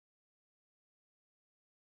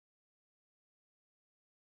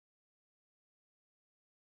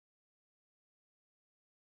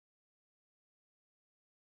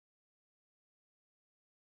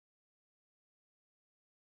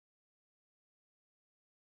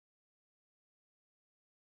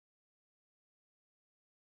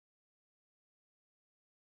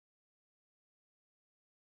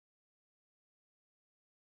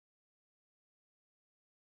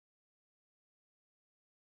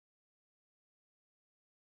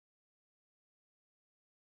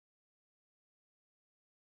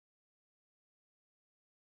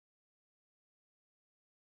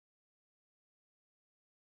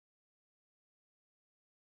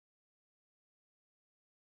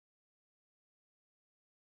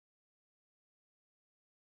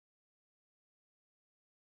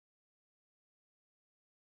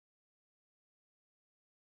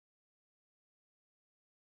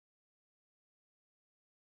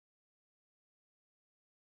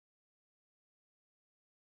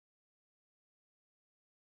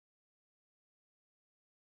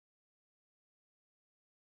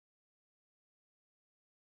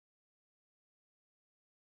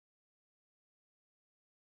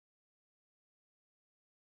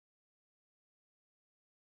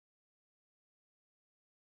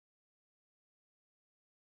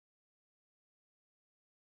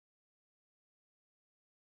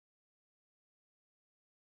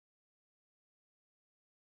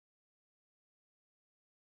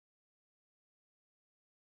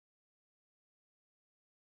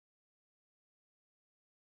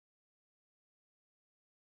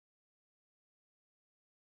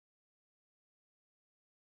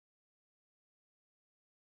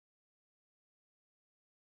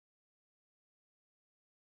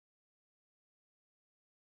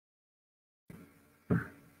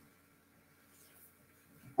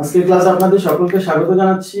আজকের ক্লাসে আপনাদের সকলকে স্বাগত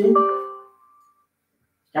জানাচ্ছি।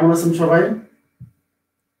 কেমন আছেন সবাই?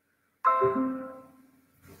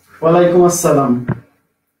 ওয়ালাইকুম আসসালাম।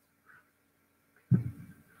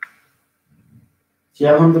 জি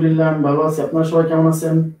আলহামদুলিল্লাহ আমি ভালো আছি। আপনারা সবাই কেমন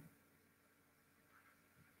আছেন?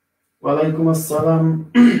 ওয়ালাইকুম আসসালাম।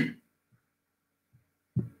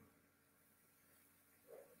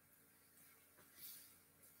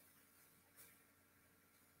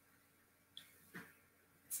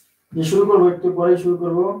 শুরু করবো, একটু পরে শুরু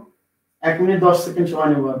করবো। 1 মিনিট 10 সেকেন্ড সময়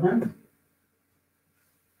নেব। হ্যাঁ,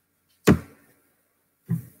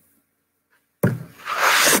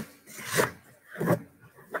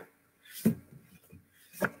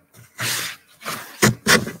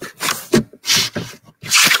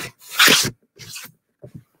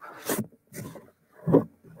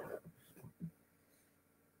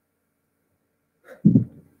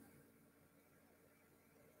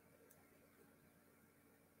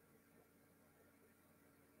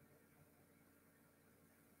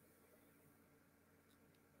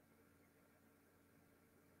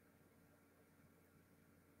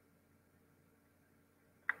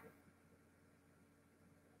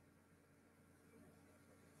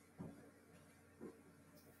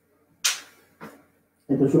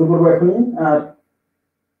 এটা শুরু করবো এখনই।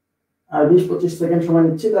 আর 20-25 সেকেন্ড সময়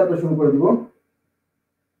নিচ্ছি, তারপর শুরু করে দিব।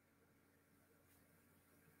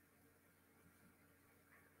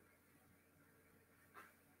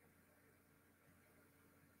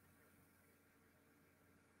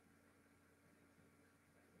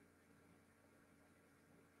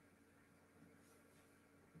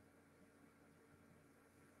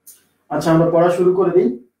 আচ্ছা, আমরা পড়া শুরু করে দিই।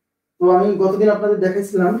 তো আমি গতদিন আপনাদের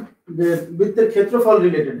দেখাইছিলাম যে বৃত্তের ক্ষেত্রফল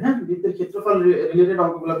রিলেটেড, হ্যাঁ, বৃত্তের ক্ষেত্রফল রিলেটেড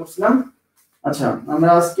অঙ্কগুলো করছিলাম। আচ্ছা,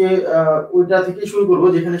 আমরা আজকে ওইটা থেকে শুরু করব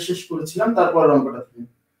যেখানে শেষ করেছিলাম, তারপর অঙ্কটা থেকে।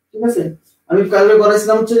 ঠিক আছে, আমি কালকে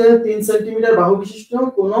করাইছিলাম হচ্ছে 3 সেন্টিমিটার বাহু বিশিষ্ট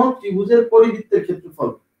কোন ত্রিভুজের পরিবৃত্তের ক্ষেত্রফল,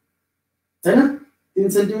 তাই না? 3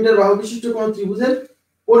 সেন্টিমিটার বাহু বিশিষ্ট কোন ত্রিভুজের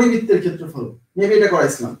পরিবৃত্তের ক্ষেত্রফল মেবি এটা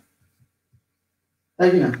করাইছিলাম, তাই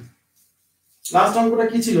কি না? লাস্ট অঙ্কটা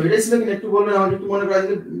কি ছিল, এটাই ছিল কিনা একটু বলবেন আমাকে, একটু মনে করাই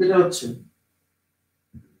দিলে বেটার হচ্ছে।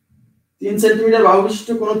 3 সেন্টিমিটার বাহু বিশিষ্ট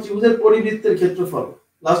কোন ত্রিভুজের পরিবৃত্তের ক্ষেত্রফল,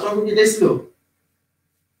 লাস্ট অঙ্ক কি এটাই ছিল?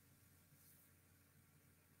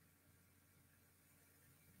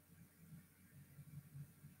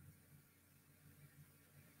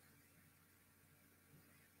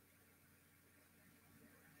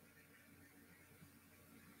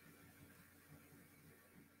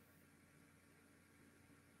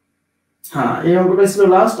 হ্যাঁ, এই অঙ্কটা ছিল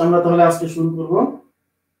লাস্ট। আমরা তাহলে আজকে শুরু করব।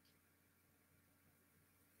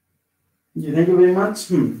 জি, থ্যাংক ইউ ভেরি মাচ।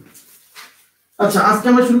 আচ্ছা, আজকে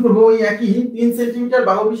আমরা শুরু করব ওই একই 3 সেন্টিমিটার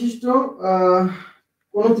বাহু বিশিষ্ট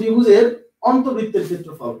কোন ত্রিভুজের অন্তবৃত্তের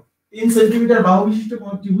ক্ষেত্রফল। 3 সেন্টিমিটার বাহু বিশিষ্ট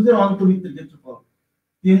কোন ত্রিভুজের অন্তবৃত্তের ক্ষেত্রফল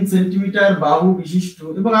 3 সেন্টিমিটার বাহু বিশিষ্ট।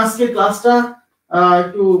 এবং আজকে ক্লাসটা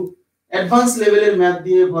একটু অ্যাডভান্স লেভেলের ম্যাথ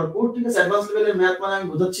দিয়ে ভরপুর। ঠিক আছে, অ্যাডভান্স লেভেলের ম্যাথ মানে আমি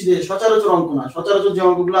বোঝাচ্ছি যে সচরাচর অঙ্ক না, সচরাচর যে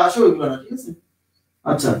অঙ্কগুলো আসে ওইগুলো না। ঠিক আছে,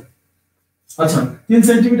 আচ্ছা আচ্ছা 3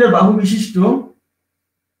 সেন্টিমিটার বাহু বিশিষ্ট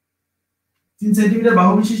 3 সেন্টিমিটার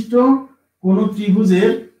বাহু বিশিষ্ট কোন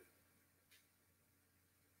ত্রিভুজের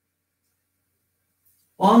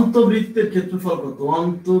অন্তবৃত্তের ক্ষেত্রফল কত?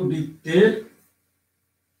 অন্তবৃত্তের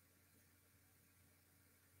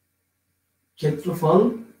ক্ষেত্রফল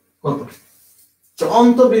কত?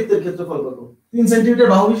 অন্তবৃত্তের ক্ষেত্রফল কত? 3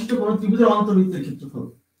 সেন্টিমিটার বাহু বিশিষ্ট কোন ত্রিভুজের অন্তবৃত্তের ক্ষেত্রফল।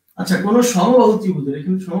 আচ্ছা, কোন সমবাহু ত্রিভুজের,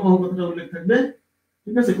 এখানে সমবাহু কথাটা উল্লেখ থাকবে।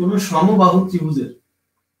 ঠিক আছে, কোন সমবাহু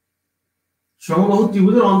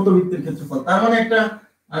ত্রিভুজের অন্তবৃত্তের ক্ষেত্রফল, তার মানে একটা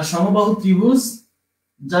সমবাহু ত্রিভুজ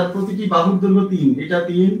যার প্রতিটি বাহুর দৈর্ঘ্য 3, এটা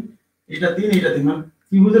 3, এটা 3, এটা 3, মানে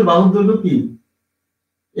ত্রিভুজের বাহুর দৈর্ঘ্য 3,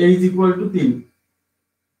 a = 3।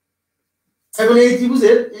 এখন এই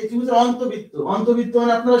ত্রিভুজের অন্তবৃত্ত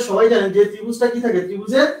মানে আপনারা সবাই জানেন যে ত্রিভুজটা কি থাকে,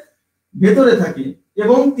 ত্রিভুজের ভেতরে থাকে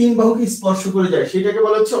এবং 3 বাহুকে স্পর্শ করে যায়, সেটাকে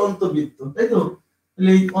বলা হচ্ছে অন্তবৃত্ত, তাই তো?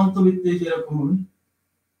 তাহলে এই অন্তবৃত্তে এরকম হবে,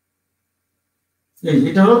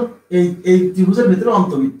 এটা হলো এই ত্রিভুজের ভেতরে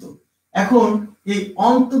অন্তবৃত্ত। এখন এই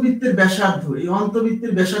অন্তবৃত্তের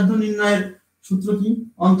ব্যাসার্ধ নির্ণয়ের সূত্র কি?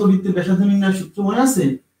 অন্তবৃত্তের ব্যাসার্ধ নির্ণয়ের সূত্র মনে আছে?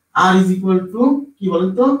 r = কি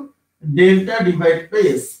বলেন তো? Delta divided by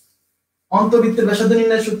s। অন্তবৃত্তের ব্যাসার্ধ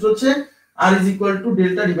নির্ণয়ের সূত্র হচ্ছে r =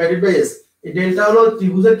 delta divided by s। এই ডেল্টা হলো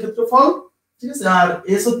ত্রিভুজের ক্ষেত্রফল, ঠিক আছে, আর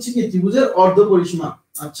s হচ্ছে কি ত্রিভুজের অর্ধ পরিসীমা।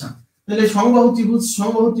 আচ্ছা, তাহলে সমবাহু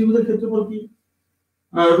ত্রিভুজের ক্ষেত্রফল কি?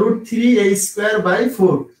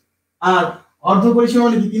 √3a²/4। আর অর্ধ পরিসীমা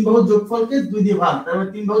মানে কি? 3 বাহুর যোগফলকে 2 দিয়ে ভাগ, তার মানে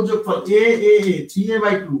 3 বাহুর যোগফল a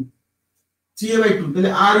 3a/2, তাহলে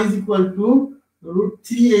r =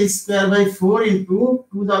 √3a²/4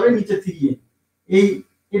 2 যাবে নিচে 3a। এই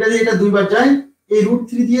এটা দিয়ে এটা দুইবার যায়, এই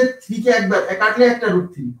 √3 দিয়ে 3 কে একবার কাটলে একটা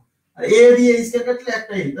 √3, আর a দিয়ে a স্কয়ার কাটলে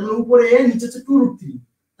একটা a, তাহলে উপরে a নিচে হচ্ছে 2√3,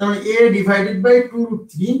 তার মানে a ডিভাইডেড বাই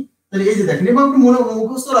 2√3। তাহলে এই যে দেখেন, এবং একটু মনে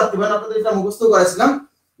মুখস্থ রাখতে পারেন, আপনাদের এটা মুখস্থ করেছিলাম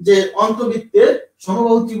যে অন্তবৃত্তের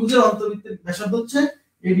সমবাহু ত্রিভুজের অন্তবৃত্তের ব্যাসার্ধ হচ্ছে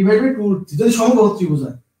a ডিভাইডেড বাই 2√3 যদি সমবাহু ত্রিভুজ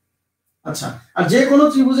হয়। আচ্ছা, আর যে কোনো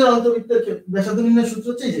ত্রিভুজের অন্তবৃত্তের ব্যাসার্ধ নির্ণয়ের সূত্র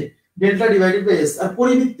হচ্ছে এই যে ডেল্টা ডিভাইডেড বাই s, আর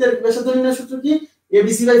পরিবৃত্তের ব্যাসার্ধ নির্ণয়ের সূত্র কি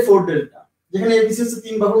abc বাই 4 ডেল্টা, যেখানে abc হচ্ছে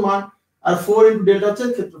 3 বাহুর মান আর 4 ইনটু ডেল্টা হচ্ছে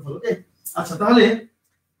ক্ষেত্রফল। ওকে, আচ্ছা তাহলে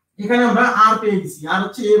এখানে আমরা r পেয়ে গেছি, r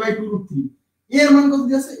হচ্ছে a বাই 2√3, এর মান কত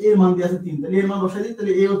দিয়ে আছে, এর মান দিয়ে আছে 3, তাহলে এর মান বসাই দিই,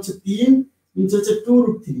 তাহলে a হচ্ছে 3, নিচে হচ্ছে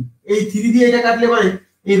 2√3, এই 3 দিয়ে এটা কাটলে পারে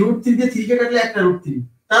এই √3 দিয়ে 3 কে কাটলে একটা √3,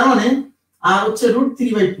 তার মানে r হচ্ছে √3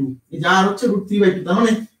 বাই 2, এই যে r হচ্ছে √3 বাই 2, তার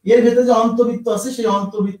মানে এর ভেতরে যে অন্তবৃত্ত আছে সেই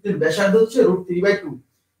অন্তবৃত্তের ব্যাসার্ধ হচ্ছে √3 বাই 2।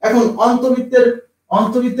 এখন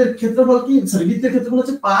অন্তবৃত্তের ক্ষেত্রফল কি, সরি বৃত্তের ক্ষেত্রফল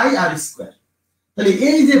হচ্ছে পাই r স্কয়ার, তাহলে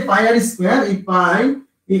এই যে পাই r স্কয়ার, এই পাই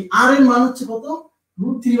এই r এর মান হচ্ছে কত,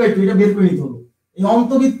 √3 বাই 2, এটা বের করে নিতে হবে। এই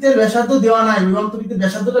অন্তবৃত্তের ব্যাসার্ধ দেওয়া নাই, ওই অন্তবৃত্তের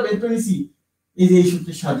ব্যাসার্ধটা বের করে নিছি এই যে এই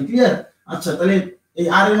সূত্রের সাহায্যে, ক্লিয়ার? আচ্ছা তাহলে এই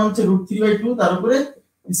r এর মান হচ্ছে √3 বাই 2, তার উপরে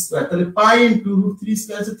স্কয়ার, তাহলে পাই ইনটু √3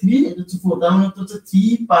 স্কয়ার হচ্ছে 3, এটা হচ্ছে 4, তার মানে হচ্ছে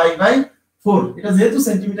 3 পাই বাই 4, এটা যেহেতু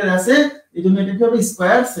সেন্টিমিটার আছে এইজন্য এটা কি হবে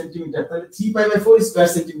স্কয়ার সেন্টিমিটার, তাহলে 3 পাই বাই 4 স্কয়ার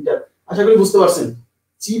সেন্টিমিটার। আশা করি বুঝতে পারছেন,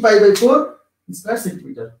 3 পাই বাই 4 স্কয়ার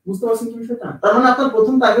সেন্টিমিটার, বুঝতে পারছেন কি বিষয়টা? তার মানে আপনার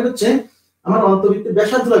প্রথম টার্গেট হচ্ছে আমার অন্তবৃত্তের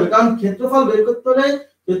ব্যাসার্ধ লাগবে, কারণ ক্ষেত্রফল বের করতে হলে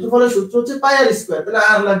ক্ষেত্রফলের সূত্র হচ্ছে পাই r স্কয়ার, তাহলে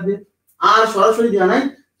r লাগবে, r সরাসরি দেওয়া নাই,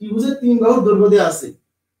 ত্রিভুজের 3 বাহুর দৈর্ঘ্য দেওয়া আছে,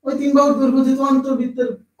 ওই 3 বাহুর দৈর্ঘ্য যেহেতু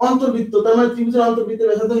অন্তর্বৃত্ত, তার মানে ত্রিভুজের অন্তর্বৃত্তের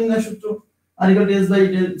ব্যাসার্ধ নির্ণয়ের সূত্র r = s by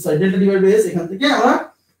delta divide by s, এখান থেকে আমরা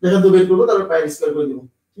ব্যাসার্ধ বের করব, তারপর পাই r স্কয়ার করে দেব।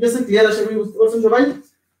 ঠিক আছে, ক্লিয়ার? আশা করি বুঝতে পারছেন সবাই,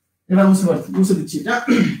 এবার বুঝতে দিচ্ছি এটা।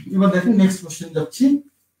 এবার দেখেন নেক্সট কোশ্চেন যাচ্ছি।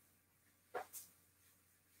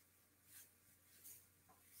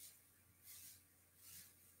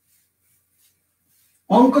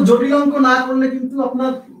 অঙ্ক জটিল অঙ্ক না করলে কিন্তু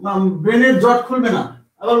আপনার ব্রেনের জট খুলবে না।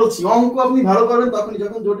 আবার বলছি, অঙ্ক আপনি ভালো করবেন তখনই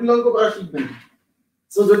যখন জটিল অঙ্ক করা শিখবেন,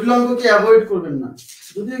 সো জটিল অঙ্ককে অ্যাভয়েড করবেন না,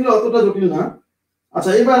 যদি এগুলো অতটা জটিল না।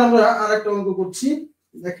 আচ্ছা এবার আমরা আরেকটা অঙ্ক করছি,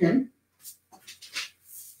 দেখেন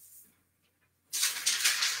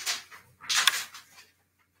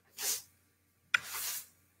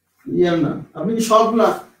না আপনি সবগুলা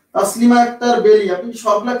তাসলিমা আক্তার বেলি, আপনি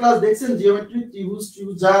সবগুলা ক্লাস দেখছেন, জিওমেট্রি ত্রিভুজ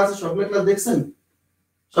যা আছে সবগুলা ক্লাস দেখছেন?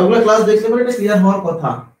 সবগুলা ক্লাস দেখলে পরে এটা ক্লিয়ার হওয়ার কথা।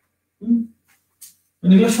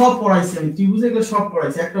 এগুলো সব পড়াইছি আমি, ত্রিভুজ এগুলো সব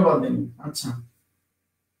পড়াইছি, একটা বাদ দেনি। আচ্ছা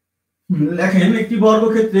লেখেন একটি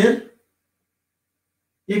বর্গক্ষেত্রে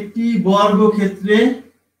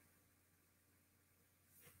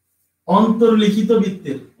অন্তর্লিখিত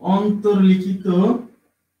বৃত্তে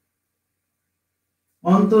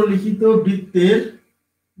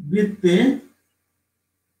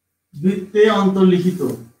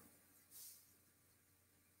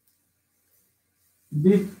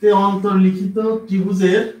অন্তর্লিখিত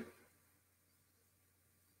ত্রিভুজের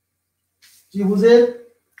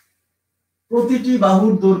প্রতিটি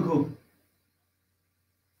বাহুর দৈর্ঘ্য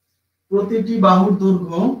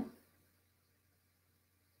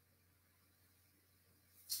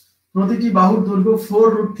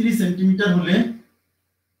 4√3 সেন্টিমিটার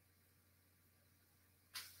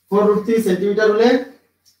হলে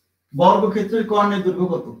বর্গক্ষেত্রের কর্ণের দৈর্ঘ্য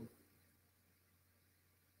কত?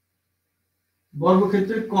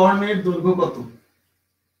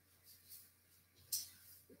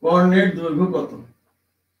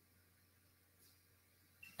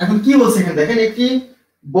 এখন কি বলছে এখানে দেখেন, একটি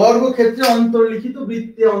বর্গক্ষেত্রে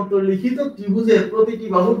বৃত্তে অন্তর্লিখিত ত্রিভুজের প্রতিটি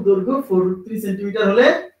বাহুর দৈর্ঘ্য 4√3 সেন্টিমিটার হলে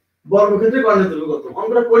বর্গক্ষেত্রের কর্ণের দৈর্ঘ্য কত?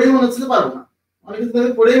 অঙ্কটা পড়েই মনে হচ্ছে পারবো না, অনেকে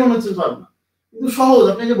পড়েই মনে হচ্ছে পারবো না, কিন্তু সহজ,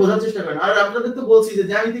 আপনাকে বোঝার চেষ্টা করেন। আর আপনাদের তো বলছি যে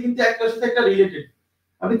জ্যামিতি কিন্তু একটার সাথে একটা রিলেটেড,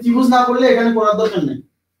 আপনি ত্রিভুজ না করলে এখানে পড়ার দরকার নেই,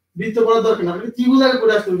 বৃত্ত পড়ার দরকার নেই, আপনি ত্রিভুজ আগে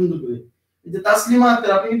পড়ে আসতে সুন্দর করে। এই যে তাসলিমা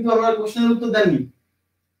আক্তার, আপনি কিন্তু আমার কোশ্চেনের উত্তর দেননি,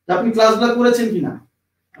 আপনি ক্লাসগুলো করেছেন কিনা,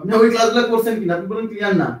 আপনি ওই ক্লাসগুলো করছেন কিনা, আপনি বলেন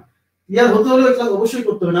ক্লিয়ার না। ক্লিয়ার হতে হলে ওই ক্লাস অবশ্যই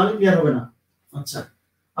করতে হবে, না আমি ক্লিয়ার হবে না। আচ্ছা,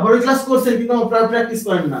 আবার ওই ক্লাস করছেন কিন্তু প্র্যাকটিস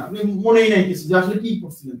করেন না, আপনি মনেই নাই কিছু যে আসলে কি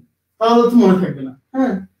করছিলেন, তাহলে তো মনে থাকবে না।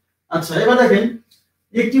 হ্যাঁ, আচ্ছা এবার দেখেন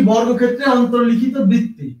একটি বর্গক্ষেত্রে অন্তর্লিখিত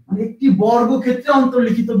বৃত্তে, মানে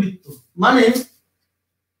মানে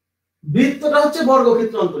বৃত্তটা হচ্ছে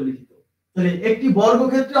বর্গক্ষেত্রে অন্তর্লিখিত, তাহলে একটি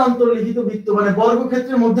বর্গক্ষেত্রে অন্তর্লিখিত বৃত্ত মানে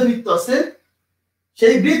বর্গক্ষেত্রের মধ্যে বৃত্ত আছে,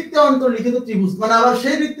 সেই বৃত্তে অন্তর্লিখিত ত্রিভুজ মানে আবার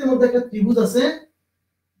সেই বৃত্তের মধ্যে একটা ত্রিভুজ আছে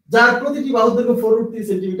যার প্রতিটি বাহুর দৈর্ঘ্য 4√3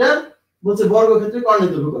 সেন্টিমিটার, বলছে বর্গক্ষেত্রের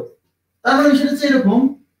কর্ণের দৈর্ঘ্য কত? তার মানে সেটা হচ্ছে এরকম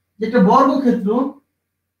যে একটা বর্গক্ষেত্র,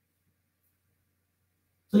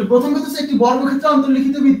 তাহলে প্রথম কথা হচ্ছে একটি বর্গক্ষেত্রে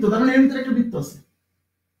অন্তর্লিখিত বৃত্ত, তার মানে এর ভিতরে একটা বৃত্ত আছে,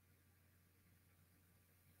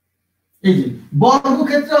 এই যে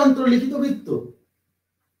বর্গক্ষেত্রে অন্তর্লিখিত বৃত্ত,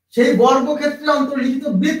 সেই বর্গক্ষেত্রে অন্তর্লিখিত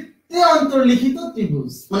বৃত্তে অন্তর্লিখিত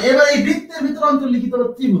ত্রিভুজ, মানে এবার এই বৃত্তের ভিতরে অন্তর্লিখিত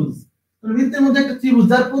ত্রিভুজ, মানে বৃত্তের মধ্যে একটা ত্রিভুজ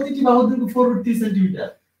যার প্রতিটি বাহুর দৈর্ঘ্য 4√3 সেন্টিমিটার,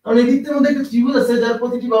 কারণ এই বৃত্তের মধ্যে একটা ত্রিভুজ আছে যার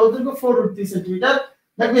প্রতিটি বাহুর দৈর্ঘ্য 4√3 সেন্টিমিটার,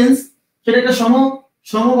 দ্যাট মিন্স সেটা একটা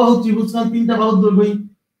সমবাহু ত্রিভুজ, কারণ তিনটা বাহুর দৈর্ঘ্যই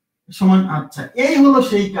সমান। আচ্ছা, এই হলো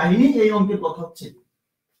সেই কাহিনী, এই অঙ্কের কথা হচ্ছে,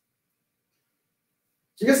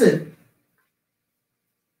 ঠিক আছে?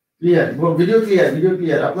 ক্লিয়ার? Video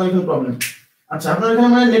clear? আপনার কোনো প্রবলেম? আচ্ছা, আপনার এখানে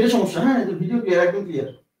মানে নেটের সমস্যা? হ্যাঁ, ভিডিও ক্লিয়ার, একদম ক্লিয়ার।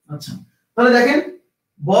 আচ্ছা, তাহলে দেখেন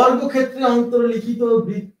বর্গক্ষেত্রে অন্তর্লিখিত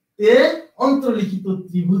বৃত্তে অন্তর্লিখিত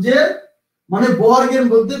ত্রিভুজের, মানে বর্গের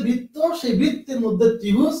মধ্যে বৃত্ত, সেই বৃত্তের মধ্যে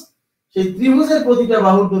ত্রিভুজ, সেই ত্রিভুজের প্রতিটা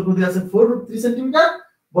বাহুর দৈর্ঘ্য দিয়ে আছে 4√3 সেন্টিমিটার,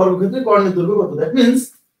 বর্গক্ষেত্রে কর্ণের দৈর্ঘ্য কত? দ্যাট মিন্স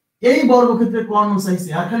এই বর্গক্ষেত্রে কর্ণ চাইছে,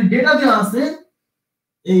 আর খালি ডেটা দেওয়া আছে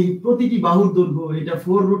এই প্রতিটি বাহুর দৈর্ঘ্য, এটা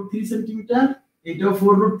 4√3 সেন্টিমিটার, এটাও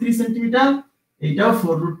 4√3 সেন্টিমিটার, এটাও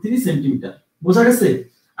 4√3 সেন্টিমিটার। বোঝা গেছে?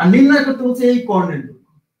 আর নির্ণয় করতে হচ্ছে এই কর্ণের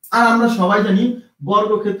দৈর্ঘ্য, আর আমরা সবাই জানি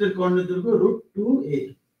বর্গক্ষেত্রের কর্ণের দৈর্ঘ্য √2a।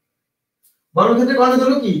 বর্গক্ষেত্রের কর্ণের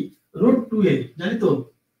দৈর্ঘ্য কি? √2a, জানি তো?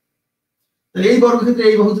 তাহলে এই বর্গক্ষেত্রে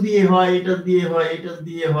এই বাহু যদি a হয়, এটা দিয়ে হয়, এটা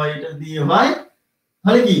দিয়ে হয়, এটা দিয়ে হয়,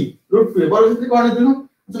 তাহলে কি √2a। বর্গক্ষেত্রের কর্ণের দৈর্ঘ্য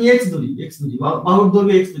তুমি x ধরি, বাহুর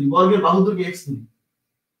দৈর্ঘ্য x ধরি, বর্গের বাহুর দৈর্ঘ্য x ধরি,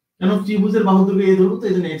 কেন ত্রিভুজের বাহু দৈর্ঘ্য a ধরবো তো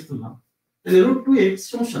এইজন্য x ধরলাম, তাহলে √2x,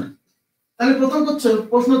 সমস্যা নেই। তাহলে প্রথম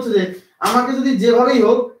প্রশ্ন হচ্ছে যে আমাকে যদি যেভাবেই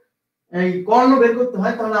হোক এই কর্ণ বের করতে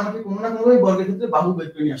হয়, তাহলে আমাকে কোনো না কোনো বর্গের ক্ষেত্রে বাহু বের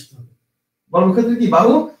করে নিয়ে আসতে হবে। বর্গক্ষেত্রে কি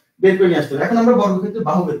বাহু বের করে নিয়ে আসতে হবে। এখন আমরা বর্গক্ষেত্রে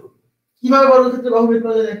বাহু বের করব। কিভাবে বর্গক্ষেত্রে বাহু বের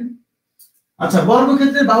করা যায় দেখেন। আচ্ছা,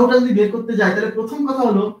 বর্গক্ষেত্রের বাহুটা যদি বের করতে যাই, তাহলে প্রথম কথা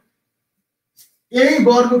হলো এই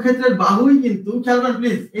বর্গক্ষেত্রের বাহুই কিন্তু, খেয়াল করেন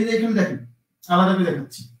প্লিজ, এই যে এখানে দেখেন আলাদা করে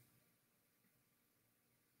দেখাচ্ছি,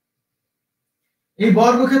 এই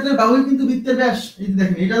বর্গক্ষেত্রের বাহুই কিন্তু বৃত্তের ব্যাস। এই যে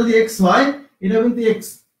দেখেন, এটা যদি x হয়, এটা কিন্তু x,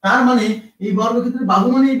 তার মানে এই বর্গক্ষেত্রের বাহু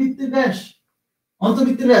মানে এই বৃত্তের ব্যাস,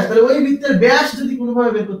 অন্তবৃত্তের ব্যাস। তাহলে ওই বৃত্তের ব্যাস যদি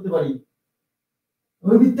কোনোভাবে বের করতে পারি,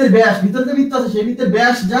 ওই বৃত্তের ব্যাস, ভিতরে যে বৃত্ত আছে সেই বৃত্তের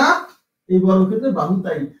ব্যাস যা, এই বর্গক্ষেত্রের বাহু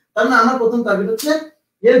তাই। তার মানে আমার প্রথম টার্গেট হচ্ছে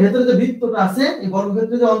এর ভেতরে যে বৃত্তটা আছে, এই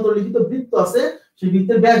বর্গক্ষেত্রে যে অন্তর্লিখিত বৃত্ত আছে, সেই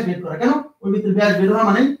বৃত্তের ব্যাস বের করা। কেন? ওই বৃত্তের ব্যাস বের হওয়া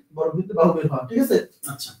মানে বর্গক্ষেত্রের বাহু বের হওয়া, ঠিক আছে?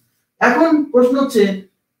 আচ্ছা, এখন প্রশ্ন হচ্ছে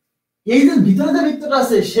এই যে ভিতরে যে বৃত্তটা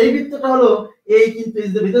আছে সেই বৃত্তটা হলো এই, কিন্তু এই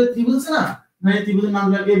যে ভিতরে ত্রিভুজ আছে না, মানে ত্রিভুজের নাম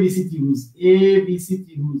হলো এবিসি ত্রিভুজ, এবিসি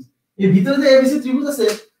ত্রিভুজ। এই ভিতরে যে এবিসি ত্রিভুজ আছে,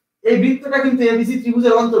 এই বৃত্তটা কিন্তু এবিসি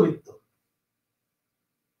ত্রিভুজের অন্তর্বৃত্ত,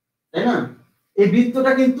 তাই না? এই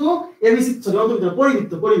বৃত্তটা কিন্তু এবিসি, সরি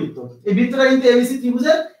অন্তর্বৃত্ত, পরিবৃত্ত। এই বৃত্তটা কিন্তু এবিসি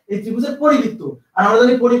ত্রিভুজের, এই ত্রিভুজের পরিবৃত্ত। আর আমরা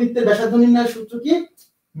জানি পরিবৃত্তের ব্যাসার্ধ নির্ণয়ের সূত্র কি?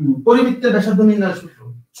 পরিবৃত্তের ব্যাসার্ধ নির্ণয়ের সূত্র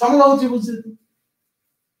সমবাহু ত্রিভুজ।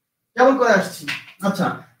 কেমন করে আসছি? আচ্ছা,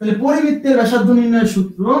 তাহলে পরিবৃত্তের ব্যাসার্ধ নির্ণয়ের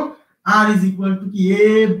সূত্র r is equal to কি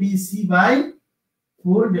abc by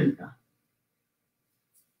 4 ডেল্টা।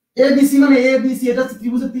 abc মানে abc, এটা হচ্ছে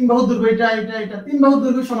ত্রিভুজের তিন বাহুর দৈর্ঘ্য, এটা তিন বাহুর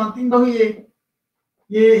দৈর্ঘ্য সমান, তিন বাহু a,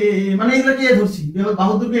 মানে এগুলোকে a ধরছি,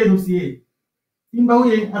 বাহুর দৈর্ঘ্য a ধরছি, a তিন বাহু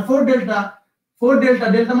a, আর 4 ডেল্টা,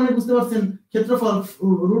 ডেল্টা মানে বুঝতে পারছেন ক্ষেত্রফল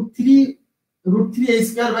 √3 a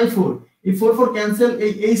স্কয়ার বাই 4। এই 4 ক্যান্সেল,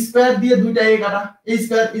 এই a স্কয়ার দিয়ে দুইটা a কাটা, a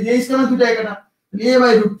স্কয়ার, এই a স্কয়ার দুইটা a কাটা, a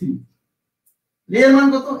বাই √3। এর মান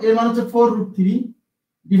কত? এর মান হচ্ছে 4√3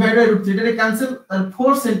 ডিভাইড বাই √3, এটা ক্যান্সেল, আর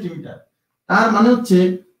 4 সেন্টিমিটার। তার মানে হচ্ছে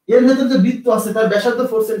এর ভেতরে যে বৃত্ত আছে তার ব্যাসার্ধ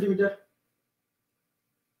 4 সেন্টিমিটার,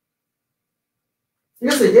 ঠিক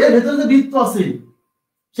আছে? এর ভেতরে যে বৃত্ত আছে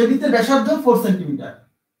সেই বৃত্তের ব্যাসার্ধ 4 সেন্টিমিটার,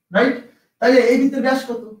 রাইট? তাহলে এই বৃত্তের ব্যাস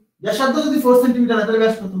কত? ব্যাসার্ধ যদি 4 সেন্টিমিটার হয় তাহলে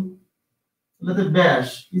ব্যাস কত? তাহলে ব্যাস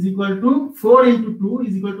is equal to 4 * 2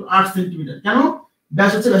 is equal to 8 centimetre. কেন?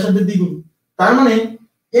 ব্যাস হচ্ছে ব্যাসার্ধের দ্বিগুণ। তার মানে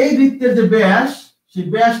এই বৃত্তের যে ব্যাস, সেই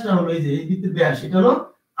ব্যাসটা হলো এই যে এই বৃত্তের ব্যাস, এটা হলো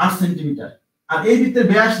 8 সেন্টিমিটার। আর এই বৃত্তের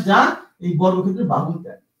ব্যাস যা, এই বর্গক্ষেত্রের বাহু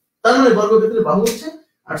তাই। তার মানে বর্গক্ষেত্রের বাহু হচ্ছে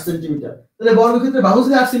 8 সেন্টিমিটার। তাহলে বর্গক্ষেত্রের বাহু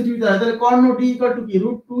যদি 8 সেন্টিমিটার হয়, তাহলে কর্ণ d = কি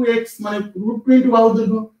 √2x, মানে √2 * বাহুর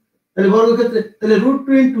দৈর্ঘ্য। তাহলে বর্গক্ষেত্রে, তাহলে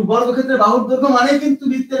 √2 * বর্গক্ষেত্রের বাহুর দৈর্ঘ্য মানে কিন্তু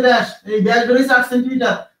বৃত্তের ব্যাস, এই ব্যাস বের হইছে 8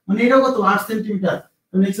 সেন্টিমিটার, মানে এটাও কত? 8 সেন্টিমিটার।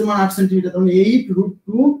 তাহলে x এর মান 8 সেন্টিমিটার, তাহলে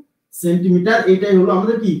 8√2 সেন্টিমিটার। এটাই হলো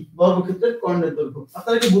আমাদের কি বর্গক্ষেত্রের কর্ণের দৈর্ঘ্য।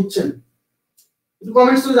 আপনারা কি বুঝছেন? একটু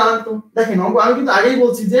কমেন্টস করে জানান তো। দেখেন অঙ্ক আমি কিন্তু আগেই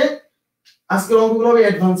বলছি যে আজকের অঙ্কগুলো হবে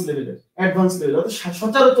অ্যাডভান্স লেভেলের, অত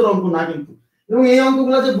সচরাচর অঙ্ক না কিন্তু। এবং এই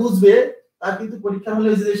অঙ্কগুলো যে বুঝবে তার কিন্তু পরীক্ষা হলে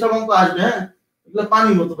যে সব অঙ্ক আসবে, হ্যাঁ, এগুলো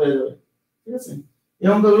পানির মতো পেয়ে যাবে, ঠিক আছে? এই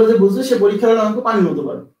অঙ্কগুলো যে বুঝবে সে পরীক্ষা হলে অঙ্ক পানির মতো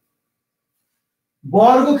পাবে।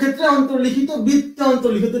 বর্গক্ষেত্রে অন্তর্লিখিত বৃত্তে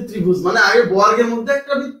অন্তর্লিখিত ত্রিভুজ, মানে আগে বর্গের মধ্যে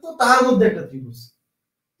একটা বৃত্ত, তার মধ্যে একটা ত্রিভুজ।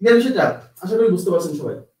 ক্লিয়ার বিষয়টা? আশা করি বুঝতে পারছেন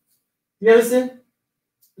সবাই। ক্লিয়ার আছে?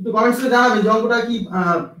 একটু কমেন্টসে জানাবেন যে অঙ্কটা কি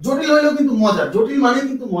জটিল হইলেও কিন্তু মজা, জটিল মানে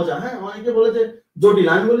কিন্তু মজা। হ্যাঁ, অনেকে বলে যে জটিল,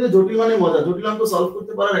 আমি বলি যে জটিল মানে মজা, জটিল অঙ্ক সলভ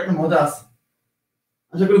করতে পারার একটা মজা আছে।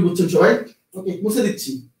 আশা করি বুঝছেন সবাই। ওকে, মুছে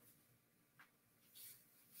দিচ্ছি।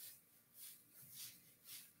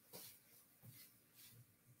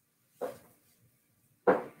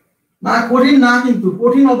 না কঠিন না, কিন্তু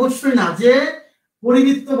কঠিন অবশ্যই না। যে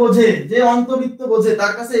পরিবৃত্ত বোঝে, যে অন্তবৃত্ত বোঝে,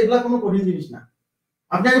 তার কাছে এগুলা কোনো কঠিন জিনিস না।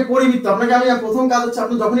 আপনি আগে পরিবৃত্ত, আপনাকে আমি প্রথম কাজ হচ্ছে,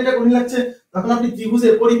 আপনি যখন এটা কঠিন লাগছে তখন আপনি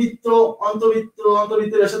ত্রিভুজের পরিবৃত্ত, অন্তবৃত্ত,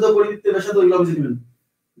 অন্তবৃত্তের ব্যাসার্ধ, পরিবৃত্তের ব্যাসার্ধ এগুলো বুঝে নেবেন,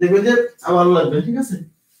 দেখবেন যে ভালো লাগবে। ঠিক আছে?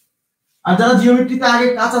 আর যারা জিওমেট্রিতে আগে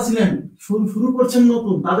কাঁচা ছিলেন, শুরু করছেন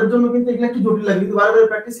নতুন, তাদের জন্য কিন্তু এগুলো একটু জটিল লাগে, কিন্তু বারবার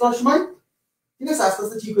প্র্যাকটিস করার সময় ঠিক আছে আস্তে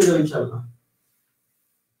আস্তে ঠিক হয়ে যাবে ইনশাআল্লাহ।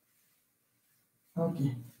 ওকে,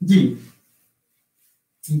 জি,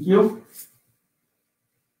 থ্যাংক ইউ।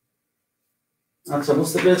 আচ্ছা,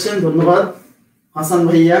 বুঝতে পেরেছেন, ধন্যবাদ হাসান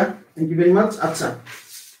ভাইয়া, থ্যাংক ইউ ভেরি মাচ। আচ্ছা,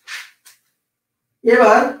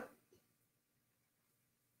 এবার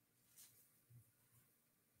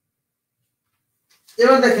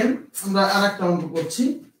দেখেন আমরা আরেকটা অঙ্ক করছি।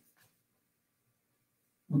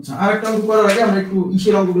 আচ্ছা, আরেকটা অঙ্ক করার আগে আমরা একটু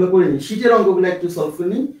ইসের অঙ্কগুলো করে নিই, শীটের অঙ্কগুলো একটু সলভ করে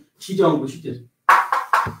নিই। শীটের অঙ্ক, শীটের,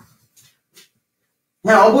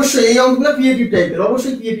 হ্যাঁ অবশ্যই এই অঙ্কগুলো ক্রিয়েটিভ টাইপের,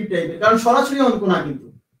 অবশ্যই ক্রিয়েটিভ টাইপের, কারণ সরাসরি অঙ্ক না, কিন্তু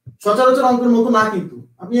সচরাচর অঙ্কের মতো না। কিন্তু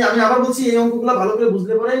আমি আবার বলছি, এই অঙ্কগুলো ভালো করে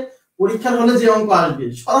বুঝলে পরে পরীক্ষার হলে যে অঙ্ক আসবে,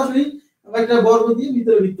 সরাসরি একটা বর্গ দিয়ে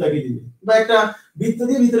ভিতরে বৃত্ত এঁকে দিবে, বা একটা বৃত্ত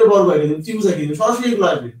দিয়ে ভিতরে বর্গ এঁকে দিবে, ত্রিভুজ এঁকে দিবে, সরাসরি এগুলো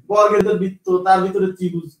আসবে। বর্গের ভিতরে বৃত্ত, তার ভিতরে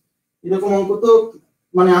ত্রিভুজ, এরকম অঙ্ক তো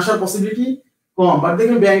মানে আসার পসিবিলিটি কম, বাট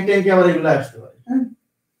দেখবেন ব্যাংক ট্যাঙ্কে আবার এগুলো আসতে পারে। হ্যাঁ,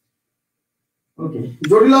 ওকে,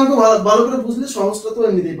 জটিল অঙ্ক ভালো করে বুঝলে সহজটা তো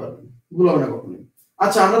এমনিতেই পারবেন, ভুল হবে না কখনোই।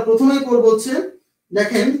 আচ্ছা, আমরা প্রথমেই করব হচ্ছে,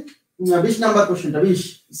 দেখেন 20 নাম্বার কোশ্চেনটা, 20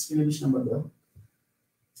 স্ক্রিনে 20 নাম্বার দেওয়া,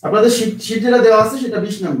 আপনাদের শীট যেটা দেওয়া আছে সেটা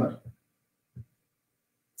 20 নাম্বার।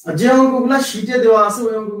 আর যে অঙ্কগুলা শীটে দেওয়া আছে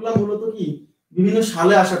ওই অঙ্কগুলা মূলত কি বিভিন্ন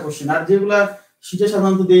সালে আসা কোশ্চেন, আর যেগুলা শীটে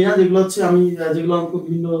সাধারণত দেই না, যেগুলো হচ্ছে আমি যেগুলো অঙ্ক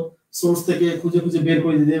বিভিন্ন সোর্স থেকে খুঁজে খুঁজে বের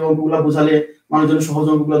করে দিই, অঙ্কগুলা বোঝালে মানুষজন সহজ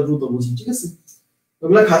অঙ্কগুলা দ্রুত বুঝে। ঠিক আছে,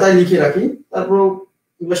 ওগুলা খাতায় লিখে রাখি, তারপর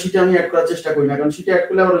ওগুলা শীটে আমি অ্যাড করার চেষ্টা করি না, কারণ শীটে অ্যাড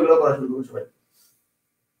করলে আবার ওগুলো করা শুরু করবে সবাই।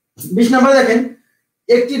 20 নাম্বারে দেখেন,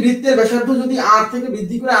 একটি বৃত্তের ব্যাসার্ধ যদি r থেকে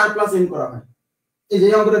বৃদ্ধি করে r প্লাস n করা হয়, এই যে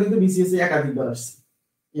অঙ্কটা কিন্তু বিসিএস এ একাধিকবার আসছে।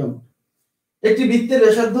 একটি বৃত্তের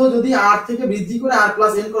ব্যাসার্ধ যদি r থেকে বৃদ্ধি করে r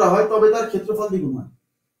প্লাস n করা হয়, তবে তার ক্ষেত্রফল দ্বিগুণ হয়।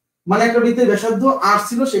 মানে একটা বৃত্তের ব্যাসার্ধ r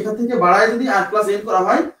ছিল, সেখান থেকে বাড়ায় যদি r প্লাস n করা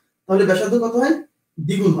হয়, তাহলে ব্যাসার্ধ কত হয়?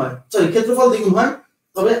 দ্বিগুণ হয়, সরি ক্ষেত্রফল দ্বিগুণ হয়।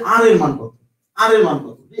 তবে r এর মান কত? r এর মান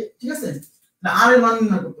কত? ঠিক আছে, r এর মান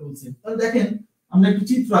নির্ণয় করতে বলছে। তাহলে দেখেন আমরা একটু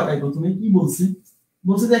চিত্র আঁকাই। প্রথমে কি বলছে?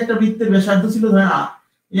 বলছে যে একটা বৃত্তের ব্যাসার্ধ ছিল ধরেন r,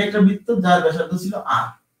 এই একটা বৃত্ত যার ব্যাসার্ধ ছিল r,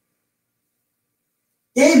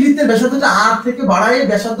 এই বৃত্তের ব্যাসার্ধটা r থেকে বাড়ায়,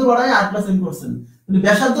 ব্যাসার্ধ বাড়ায় r প্লাস n করছেন, তাহলে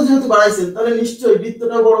ব্যাসার্ধ যেহেতু বাড়াইছেন, তাহলে নিশ্চয়ই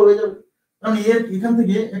বৃত্তটা বড় হয়ে যাবে, কারণ এখান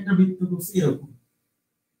থেকে একটা বৃত্ত করছে এরকম,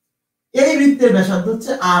 এই বৃত্তের ব্যাসার্ধ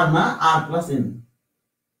হচ্ছে r না r প্লাস n।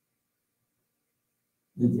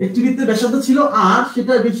 একটি বৃত্তের ব্যাসার্ধ ছিল r,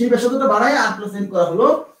 সেটা সেই ব্যাসার্ধটা বাড়ায় r প্লাস n করা হলো,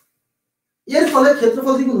 এর ফলে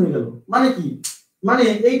ক্ষেত্রফল দ্বিগুণ হয়ে গেল। মানে কি? মানে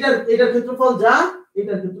এইটার ক্ষেত্রফল যা,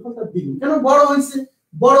 এটার ক্ষেত্রফল তার দ্বিগুণ। কেন? বড় হয়েছে,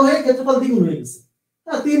 বড় হয়ে ক্ষেত্রফল দ্বিগুণ হয়ে গেছে।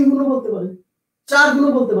 হ্যাঁ, 3 গুণ বলতে পারে, 4 গুণ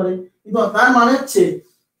বলতে পারে, কিন্তু তার মানে হচ্ছে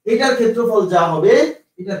এটার ক্ষেত্রফল যা হবে,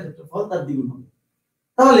 এটার ক্ষেত্রফল তার দ্বিগুণ হবে।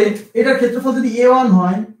 তাহলে এটার ক্ষেত্রফল যদি a1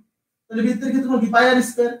 হয়, তাহলে বৃত্তের ক্ষেত্রফল কি পাই আর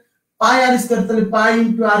স্কয়ার, পাই আর স্কয়ার, তাহলে পাই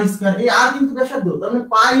ইনটু আর স্কয়ার, এই আর কিন্তু ব্যাসার্ধ, তার মানে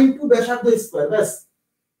পাই ইনটু ব্যাসার্ধ স্কয়ার, ব্যাস।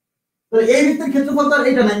 তাহলে এই বৃত্তের ক্ষেত্রফল তার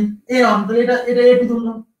এটা নাই, a1, তাহলে এটা a2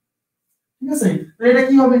 ধরলাম। ঠিক আছে, তাহলে এটা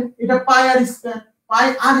কি হবে? এটা পাই আর স্কয়ার, পাই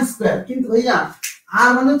আর স্কয়ার, কিন্তু ভাইয়া আর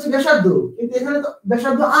মানে হচ্ছে ব্যাসার্ধ, কিন্তু এখানে তো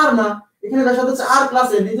ব্যাসার্ধ আর না, এখানে ব্যাসার্ধ হচ্ছে আর প্লাস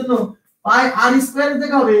এন, এইজন্য পাই আর স্কয়ার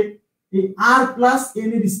থেকে হবে এই আর প্লাস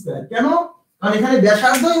এন এর স্কয়ার। কেন? কারণ এখানে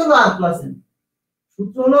ব্যাসার্ধই হলো আর প্লাস এন,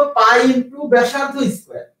 সূত্র হলো পাই ইনটু ব্যাসার্ধ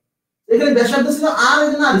স্কয়ার। এখানে ব্যাসার্ধ ছিল আর,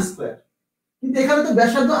 এজন্য আর স্কয়ার, কিন্তু এখানে তো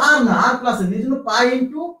ব্যাসার্ধ আর না, আর প্লাস এন, এইজন্য পাই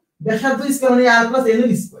ইনটু ব্যাসার্ধ স্কয়ার মানে আর প্লাস এন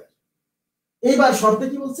এর স্কয়ার। এইবার শর্তে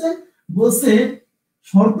কি বলছে? বলছে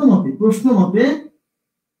শর্ত মতে, প্রশ্ন মতে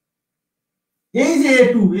এই যে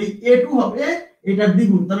a2, এই a2 হবে এটার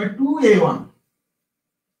দ্বিগুণ, তাহলে 2a1,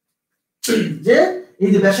 যে এই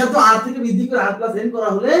যে ব্যাসার্ধ r থেকে বৃদ্ধি করে r প্লাস n করা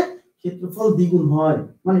হলে ক্ষেত্রফল দ্বিগুণ হয়,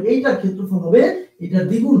 মানে এইটার ক্ষেত্রফল হবে এটার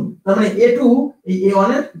দ্বিগুণ, তার মানে a2 এই a1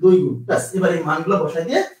 এর 2 গুণ। ব্যাস, এবার এই মানগুলো বসাই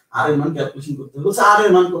দিয়ে r এর মান ক্যালকুলেশন করতে হবে। বলছে r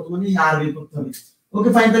এর মান কত, মানে এই r বের করতে হবে। ওকে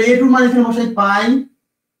ফাইন, তাহলে a2 মান এখানে বসাই পাই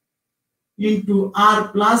ইনটু r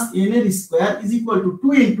প্লাস n এর square is equal to 2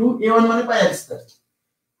 into a1 মানে পাই আর স্কয়ার,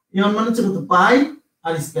 a1 মানে হচ্ছে কত? পাই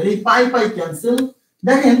আর স্কয়ার, এই পাই পাই ক্যান্সেল।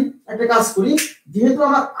 দেখেন একটা কাজ করি, যেহেতু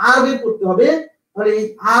আমার r বের করতে হবে, তাহলে এই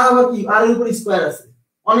আর আবার কি আর এর উপর স্কয়ার আছে,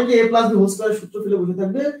 অনেকে a প্লাস b হোল স্কয়ারের সূত্র ফেলে বসে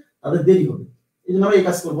থাকবে, তাদের দেরি হবে। এইজন্য আমরা এই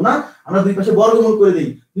কাজ করব না, আমরা দুই পাশে বর্গমূল করে দেই,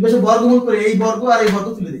 দুই পাশে বর্গমূল করে এই বর্গ আর এই বর্গ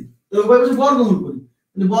তুলে দেই, তো উভয় পাশে বর্গমূল করি,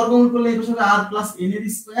 তাহলে বর্গমূল করলে এই পাশে হবে r প্লাস n এর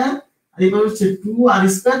স্কয়ার আর এই পাশে হচ্ছে 2r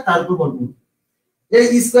স্কয়ার, তারপর বর্গমূল, এই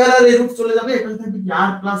স্কয়ার আর এই রুট চলে যাবে, এখানে থাকবে কি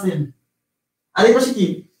r প্লাস n, আর এই পাশে কি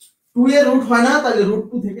 2 এর রুট হয় না, তাহলে রুট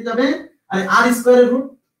 2 থেকে যাবে, আর r স্কয়ারের রুট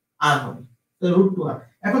r হবে, তাহলে রুট 2r।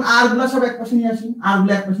 এখন r গুলো সব এক পাশে নিয়ে আসি, r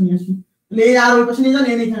গুলো এক পাশে নিয়ে আসি, তাহলে এই r ওই পাশে নিয়ে যান,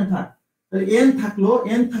 n এখানে থাক, তাহলে n থাকলো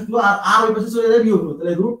আর r ওই পাশে চলে যাবে, বিয়োগ হলো,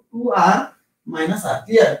 তাহলে root 2r minus r,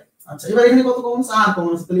 clear? আচ্ছা, এবার এখানে কত কমন আছে? r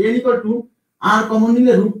কমন আছে, তাহলে n equal to r common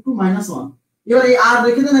নিলে রুট 2 মাইনাস 1, এবার এই r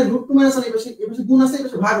রেখে দেন, রুট 2 মাইনাস 1 এই পাশে গুণ আছে, এই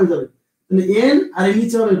পাশে ভাগ হয়ে যাবে, তাহলে n আর এর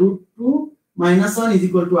নিচে হবে root 2 minus 1 is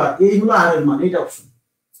equal to r, এই হলো r এর মান, এটা অপশন।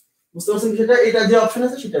 বুঝতে পারছেন সেটা? এটা যে অপশন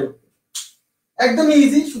আছে সেটাই একদম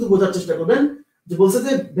ইজি, শুধু বোঝার চেষ্টা করবেন যে বলছে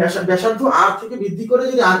যে ব্যাসার্ধ r থেকে বৃদ্ধি করে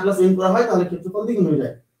যদি r প্লাস n করা হয় তাহলে ক্ষেত্রফল দ্বিগুণ হয়ে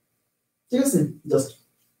যায়, ঠিক আছে? জাস্ট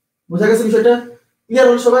বোঝা গেছে বিষয়টা? ক্লিয়ার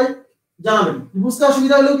হলো সবাই? জানাবেন, বুঝতে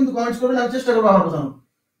অসুবিধা হলেও কিন্তু কমেন্টস করবেন, আমি চেষ্টা করব আবার বোঝানোর,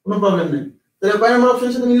 কোনো প্রবলেম নেই। তাহলে কয় নম্বর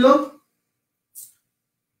অপশনের সাথে মিললো?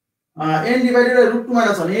 n divided by √2 -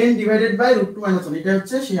 1, n divided by √2 - 1, এটা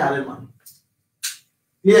হচ্ছে সেই r এর মান।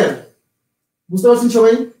 ক্লিয়ার? বুঝতে পারছেন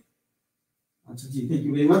সবাই? আচ্ছা জি, থ্যাংক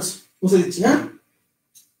ইউ ভেরি মাচ। মুছে দিচ্ছি, হ্যাঁ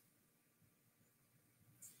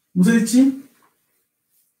মুছে দিচ্ছি।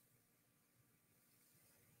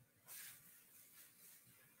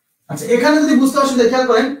 আচ্ছা, এখানে যদি বুঝতে অসুবিধা, খেয়াল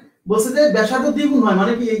করেন, বলছে যে ব্যাসার্ধ দ্বিগুণ হয়,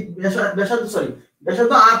 মানে কি এই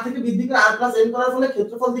ব্যাসার্ধ r থেকে বৃদ্ধি করে r প্লাস n করার ফলে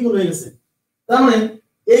ক্ষেত্রফল দ্বিগুণ হয়ে গেছে, তার মানে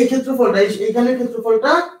এই ক্ষেত্রফলটা এইখানে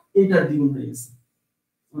ক্ষেত্রফলটা এইটার দ্বিগুণ হয়ে গেছে।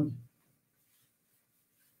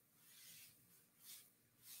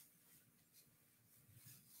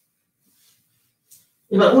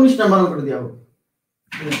 এবার 19 নাম্বার অঙ্কটা দেওয়া হবে।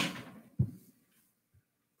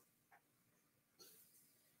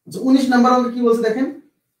 আচ্ছা, 19 নাম্বার অঙ্কে কি বলছে দেখেন,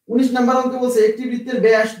 19 নাম্বার অঙ্কে বলছে একটি বৃত্তের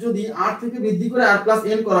ব্যাস যদি r থেকে বৃদ্ধি করে r প্লাস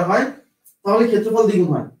n করা হয় তাহলে ক্ষেত্রফল দ্বিগুণ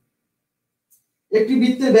হয়। একটি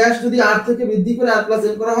বৃত্তের ব্যাস যদি r থেকে বৃদ্ধি করে r প্লাস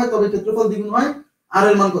n করা হয় তবে ক্ষেত্রফল দ্বিগুণ হয়, r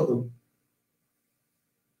এর মান কত?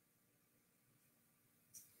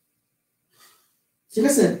 ঠিক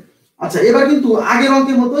আছে? আচ্ছা, এবার কিন্তু আগের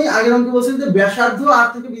অঙ্কের মতোই, আগের অঙ্কে বলছে যে ব্যাসার্ধ r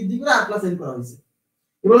থেকে বৃদ্ধি করে r প্লাস n করা হয়েছে,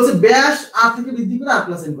 এবার বলছে ব্যাস r থেকে বৃদ্ধি করে r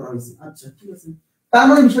প্লাস n করা হয়েছে। আচ্ছা ঠিক আছে, তার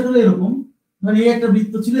মানে বিষয়টা হলো এরকম, মানে এই একটা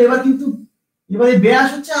বৃত্ত ছিল, এবার কিন্তু এবার এই ব্যাস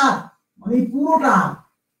হচ্ছে r, মানে এই পুরোটা r,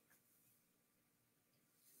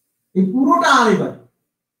 এই পুরোটা r, এবার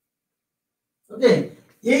ওকে,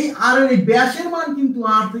 এই r এর এই ব্যাসের মান কিন্তু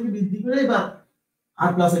r থেকে বৃদ্ধি করে এবার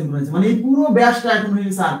r প্লাস n করা হয়েছে, মানে এই পুরো ব্যাসটা এখন হয়ে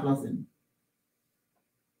গেছে r প্লাস n।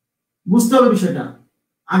 বুঝতে হবে বিষয়টা,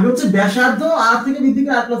 আগে হচ্ছে ব্যাসার্ধ r থেকে বৃদ্ধি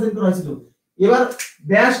করে r প্লাস n করা হয়েছিল, এবার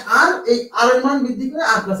ব্যাস r, এই r এর মান বৃদ্ধি করে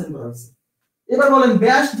r প্লাস n করা হয়েছে। এবার বলেন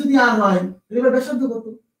ব্যাস যদি r হয় তাহলে এবার ব্যাসার্ধ কত?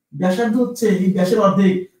 ব্যাসার্ধ হচ্ছে এই ব্যাসের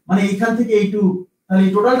অর্ধেক, মানে এইখান থেকে এইটুকু, তাহলে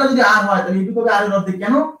এই টোটালটা যদি r হয় তাহলে এইটুকু হবে r এর অর্ধেক।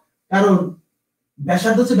 কেন? কারণ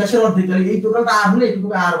ব্যাসার্ধ হচ্ছে ব্যাসের অর্ধেক, তাহলে এই টোটালটা r হলে এইটুকু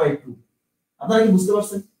হবে r/2। আপনারা কি বুঝতে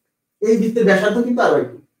পারছেন? এই বৃত্তের ব্যাসার্ধ কিন্তু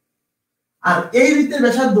r/2, আর এই বৃত্তের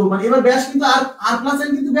ব্যাসার্ধ মানে এবার ব্যাস কিন্তু r প্লাস n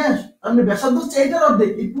কিন্তু ব্যাস, তার মানে ব্যাসার্ধ হচ্ছে এইটার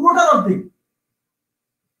অর্ধেক, এই পুরোটার অর্ধেক,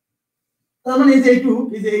 তার মানে এই যে এইটুকু,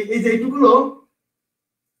 এই যে এইটুকু হলো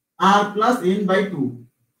r প্লাস n/2,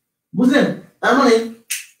 বুঝলেন? তার মানে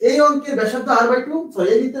এই অঙ্কের ব্যাসার্ধ r/2, সরি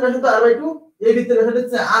এই বৃত্তের ব্যাসার্ধ r/2, এই বৃত্তের ব্যাসার্ধ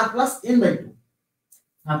হচ্ছে r প্লাস n/2।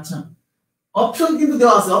 আচ্ছা, অপশন কিন্তু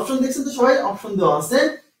দেওয়া আছে, অপশন দেখছেন তো সবাই, অপশন দেওয়া আছে।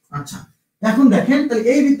 আচ্ছা, এখন দেখেন তাহলে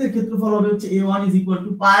এই বৃত্তের ক্ষেত্রফল হবে হচ্ছে a1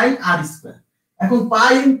 = পাই r²। এখন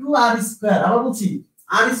পাই ইনটু r², আবার বলছি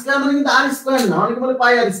r² মানে কিন্তু r² না, অনেকে বলে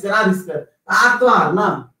পাই r², r তো r না,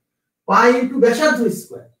 পাই ইনটু ব্যাসার্ধ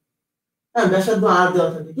স্কয়ার, হ্যাঁ ব্যাসার্ধ r দেওয়া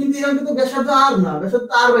থাকে, কিন্তু এখানে তো ব্যাসার্ধ r না, ব্যাসার্ধ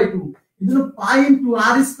r/2, এজন্য পাই ইনটু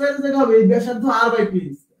r² এর জায়গায় হবে ব্যাসার্ধ r/2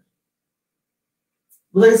 স্কয়ার।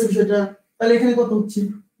 বুঝা গেছে বিষয়টা? তাহলে এখানে কত হচ্ছে,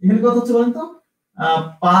 এখানে কত হচ্ছে বলেন তো,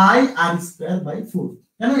 পাই r²/4।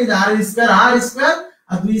 কেন? এই যে r²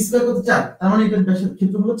 আর 2 স্কয়ার কত 4, তার মানে এটার ব্যাসার্ধ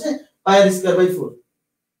ক্ষেত্রফল হচ্ছে পাই r²/4।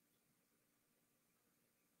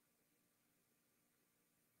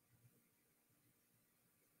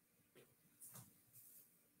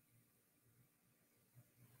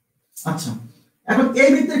 আচ্ছা, এখন এই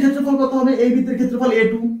বৃত্তের ক্ষেত্রফল কত হবে? এই বৃত্তের ক্ষেত্রফল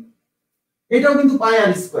a2, এটাও কিন্তু পাই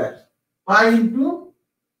r², পাই ইনটু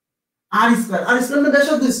r² মানে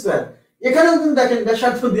ব্যাসার্ধ স্কয়ার, এখানেও কিন্তু দেখেন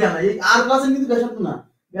ব্যাসার্ধ দেয়া নাই, এই r প্লাস n কিন্তু ব্যাসার্ধ না,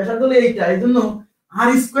 ব্যাসার্ধ হলো এইটা, এজন্য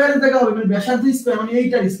r² এর জায়গা হবে মানে ব্যাসার্ধ স্কয়ার, মানে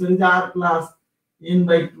এইটার স্কয়ার, এই যে r প্লাস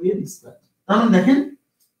n/2 এর স্কয়ার। তার মানে দেখেন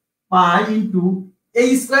পাই ইনটু এই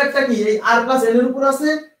স্কয়ারটা কি এই r প্লাস n এর উপর আছে,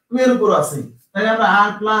 2 এর উপর আছে, তাহলে আমরা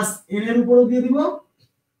r প্লাস n এর উপরও দিয়ে দিব।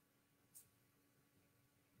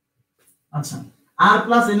 আচ্ছা, r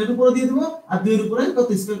প্লাস n এর উপরও দিয়ে দিব, আর 2 এর উপরে কত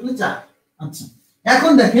স্কয়ার করলে 4। আচ্ছা,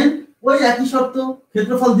 এখন দেখেন ওই একই শর্ত,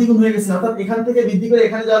 ক্ষেত্রফল দ্বিগুণ হয়ে গেছে, অর্থাৎ এখান থেকে বৃদ্ধি করে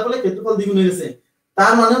এখানে যাওয়ার ফলে ক্ষেত্রফল দ্বিগুণ হয়ে গেছে।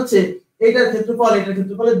 তার মানে হচ্ছে এইটার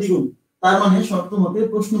ক্ষেত্রফলের দ্বিগুণ। তার মানে শর্ত মতে,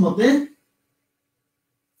 প্রশ্ন মতে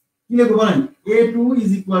কি লিখব বলেন, a2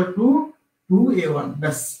 = 2a1।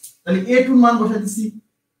 ব্যাস, তাহলে a2 এর মান বসাই দিছি,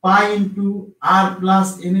 পাই ইনটু r প্লাস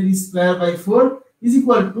n এর স্কয়ার বাই 4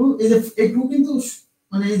 = এই যে a2 কিন্তু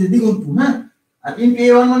মানে এই যে দ্বিগুণ 2, হ্যাঁ, আর ইনটু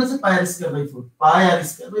a1 মানে হচ্ছে পাই r square by 4, pi r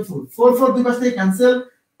square by 4, 4 4 দুই পাশ থেকে ক্যান্সেল,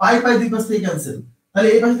 পাই পাই দুই পাশ থেকে ক্যান্সেল, তাহলে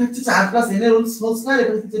এই পাশে থাকছে 4 প্লাস n এর হোল স্কয়ার, এই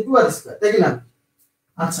পাশে থাকছে 2r স্কয়ার, তাই কি না?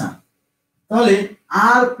 আচ্ছা, তাহলে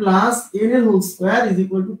r প্লাস n এর হোল স্কয়ার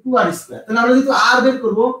 = 2r স্কয়ার। তাহলে আমরা যেহেতু r বের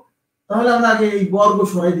করব, তাহলে আমরা আগে এই বর্গ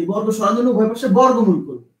সরাই দিই। বর্গ সরানোর জন্য উভয় পাশে বর্গমূল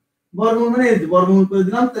করব। বর্গমূল মানে এই যে বর্গমূল করে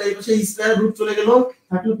দিলাম, তাহলে এই পাশে স্কয়ার রুট চলে গেল,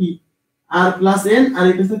 থাকলো কি r প্লাস n, আর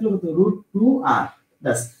এই পাশে থাকলো কত √2r।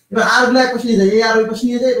 ব্যাস, এবার r গুলো এক পাশে নিয়ে যাই, এই r ওই পাশে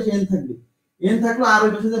নিয়ে যাই, এই পাশে n থাকবে, n থাকলো, আর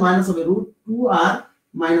ওই পাশে যে মাইনাস হবে √2r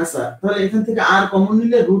মাইনাস r, তাহলে এখান থেকে r কমন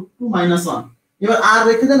নিলে √2 - 1। এবার r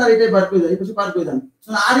রেখে দেন, আর এটাই বার করে দেন, এই পাশে পার করে দেন,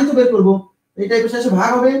 তাহলে r ই তো বের করব, এইটা এই পাশে এসে ভাগ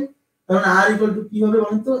হবে, তাহলে r = কি হবে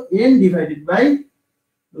বলেন তো, n ডিভাইডেড বাই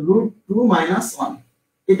 √2 - 1।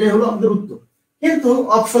 এটাই হলো আমাদের উত্তর। কিন্তু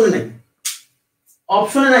অপশনে নাই,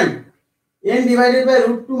 অপশনে নাই n ডিভাইডেড বাই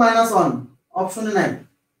 √2 - 1, অপশনে নাই।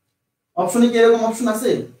 অপশনে কি এরকম অপশন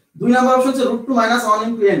আছে? 2 নাম্বার অপশন হচ্ছে √2 - 1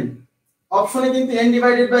 ইনটু n। অপশনে কিন্তু n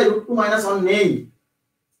ডিভাইডেড বাই √2 - 1 নেই।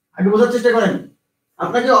 আগে বোঝার চেষ্টা করেন,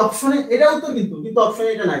 আপনাকে অপশনে এটা উত্তর, কিন্তু অপশনে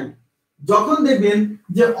এটা নাই। যখন দেখবেন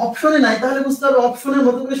যে অপশনে নাই, তাহলে বুঝতে হবে অপশনের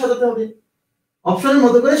মতো করে সাজাতে হবে, অপশনের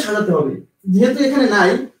মতো করে সাজাতে হবে। যেহেতু এখানে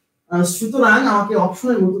নাই, সুতরাং আমাকে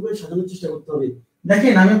অপশনের মতো করে সাজানোর চেষ্টা করতে হবে।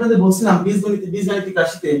 দেখেন, আমি আপনাদের বলছিলাম বীজগণিতিক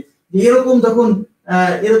রাশিতে যে এরকম যখন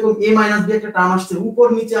এরকম a - b একটা টার্ম আসছে, উপর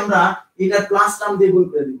নিচে আমরা এটা প্লাস টার্ম দিয়ে গুণ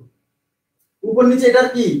করে দিব। উপর নিচে এটার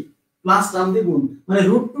কি প্লাস টার্ম দিয়ে গুণ, মানে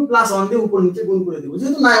 √2 + 1 দিয়ে উপর নিচে গুণ করে দেব।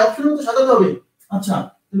 যেহেতু নাই, অপশনের মতো সাজাতে হবে। আচ্ছা,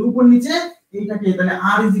 তাহলে উপর নিচে এইটাকে, তাহলে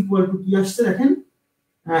r = কি আসছে দেখেন,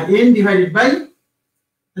 n ডিভাইডেড বাই,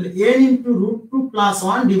 তাহলে n into √2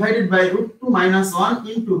 + 1 divided by √2 - 1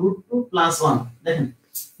 into √2 + 1। দেখেন,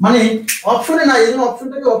 মানে অপশনে নাই, এজন্য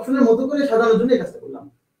অপশনটাকে অপশনের মতো করে সাজানোর জন্য এই কাজটা করলাম।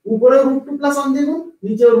 উপরেও √2 + 1 দিয়ে গুণ,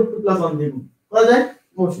 নিচেও √2 + 1 দিয়ে গুণ করা যায়,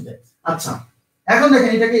 অবশ্যই যায়। আচ্ছা, এখন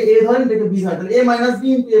দেখেন, এটাকে a ধরেন, এটাকে b ধরেন, তাহলে a - b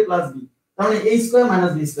into a + b, তার মানে a স্কয়ার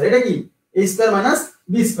 - b স্কয়ার, এটা কি a স্কয়ার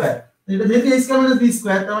 - b স্কয়ার। এটা যেহেতু a স্কয়ার - b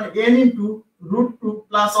স্কয়ার, তার মানে n ইনটু √2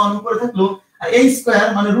 + 1 উপরে থাকলো, আর a স্কয়ার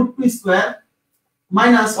মানে √2 স্কয়ার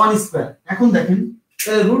 -1 স্কয়ার। এখন দেখেন,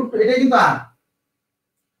 তাহলে এটা কিন্তু r,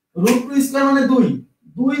 √2 স্কয়ার মানে 2,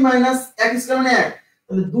 2 - 1 স্কয়ার মানে 1,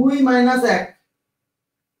 তাহলে 2 - 1।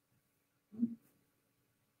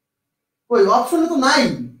 কই অপশনে তো নাই,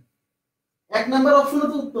 এক নাম্বার অপশনে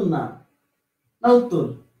তো উত্তর না, না উত্তর,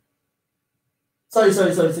 সরি,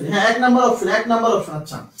 হ্যাঁ এক নাম্বার অপশন।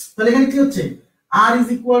 আচ্ছা, তাহলে এখানে কি হচ্ছে, r =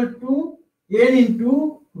 n ইনটু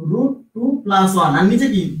 √2 + 1, আর নিচে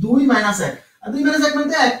কি 2 - 1, আর 2 - 1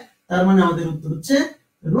 মানে 1, তার মানে আমাদের উত্তর হচ্ছে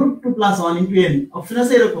 √2 + 1 ইনটু n। অপশন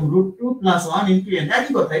আছে এরকম, √2 + 1 ইনটু n,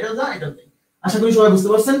 একই কথা, এটাও যা এটাও তাই। আশা করি সবাই বুঝতে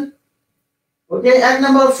পারছেন। ওকে, এক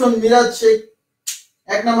নাম্বার অপশন মিরাজ শেখ,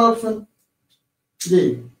 এক number option. G,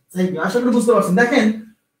 thank you, আশা করি বুঝতে পারছেন। দেখেন,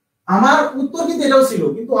 আমার উত্তর কিন্তু এটাও ছিল,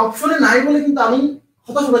 কিন্তু অপশনে নাই বলে কিন্তু আমি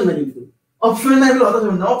হতাশ হবেন না, কিন্তু অপশনে নাই বলে হতাশ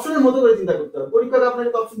হবেন না, অপশনের মতো করে চিন্তা করতে হবে। পরীক্ষায় আপনাকে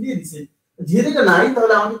তো অপশন দিয়ে দিছে, যেহেতু এটা নাই,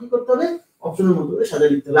 তাহলে আমাকে কি করতে হবে, অপশনের মতো করে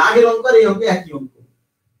সাজিয়ে লিখতে হবে। আগের অঙ্ক আর এই অঙ্কে একই অঙ্ক,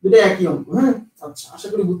 দুটো একই অঙ্ক। হ্যাঁ, আচ্ছা, আশা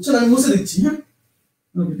করি বুঝছেন, আমি মুছে দিচ্ছি। হ্যাঁ,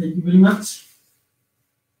 ওকে, থ্যাংক ইউ ভেরি মাচ।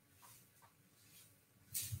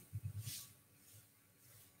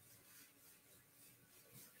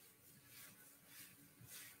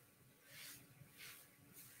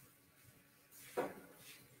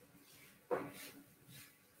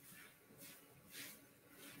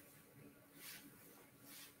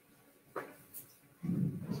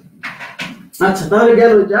 আচ্ছা, তাহলে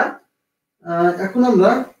গেল এটা। এখন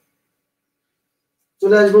আমরা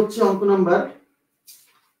চলে আসবো হচ্ছে অঙ্ক নাম্বার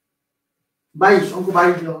 22। অঙ্ক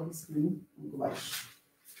 22 দেওয়া হবে স্ক্রিনে, অঙ্ক 22।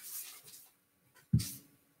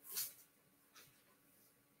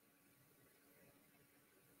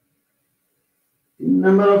 3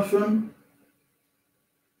 নাম্বার অপশন।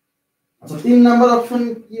 আচ্ছা, 3 নাম্বার অপশন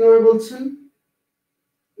কিভাবে বলছেন,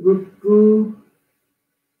 √2।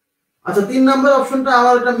 আচ্ছা, 3 নাম্বার অপশনটা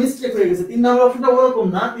আমার একটা মিস্টেক হয়ে গেছে। 3 নাম্বার অপশনটা ওরকম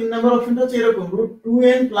না, 3 নাম্বার অপশনটা হচ্ছে এরকম,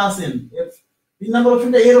 √2n + n। 3 নাম্বার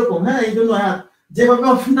অপশনটা এরকম, হ্যাঁ, এইজন্য হ্যাঁ, যেভাবে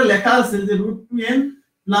অপশনটা লেখা আছে যে √2n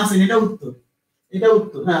 + n, এটা উত্তর, এটা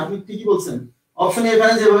উত্তর। হ্যাঁ, আপনি ঠিকই বলছেন, অপশনে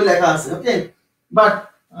এখানে যেভাবে লেখা আছে। ওকে, বাট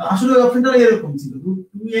আসলে অপশনটা এরকম ছিল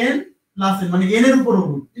 √2n প্লাস n, মানে n এর উপর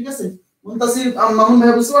রুট। ঠিক আছে, মুনতাসির মামুন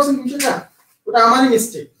ভাই বুঝতে পারছেন কি বিষয়টা? ওটা আমারই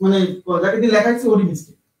মিস্টেক, মানে যাকে দিয়ে লেখা হয়েছে ওরই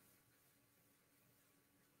মিস্টেক।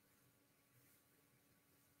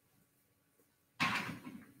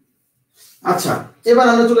 আচ্ছা, এবার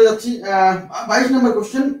আমরা চলে যাচ্ছি 22 নম্বর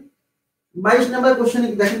কোশ্চেন। 22 নম্বর কোশ্চেনে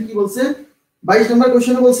দেখেন কি বলছে। 22 নম্বর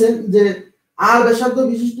কোশ্চেনে বলছে যে আর ব্যাসার্ধ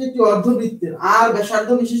বিশিষ্ট একটি অর্ধবৃত্তের, আর ব্যাসার্ধ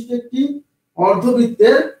বিশিষ্ট একটি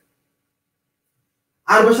অর্ধবৃত্তের,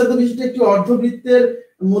 আর ব্যাসার্ধ বিশিষ্ট একটি অর্ধবৃত্তের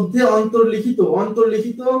মধ্যে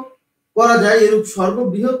অন্তর্লিখিত করা যায় এরূপ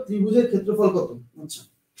সর্ববৃহৎ ত্রিভুজের ক্ষেত্রফল কত? আচ্ছা,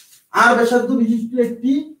 আর ব্যাসার্ধ বিশিষ্ট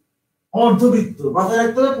একটি অর্ধবৃত্ত, মাথায়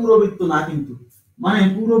রাখতে হবে পুরো বৃত্ত না কিন্তু, মানে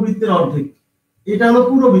পুরো বৃত্তের অর্ধেক, এটা হলো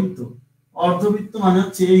পুরো বৃত্ত। অর্ধবৃত্ত মানে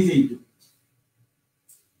হচ্ছে এই যে এইটুকু,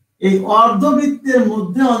 এই অর্ধবৃত্তের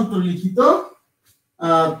মধ্যে অন্তর্লিখিত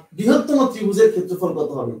বৃহত্তম ত্রিভুজের ক্ষেত্রফল কত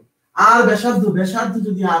হবে? আর ব্যাসার্ধ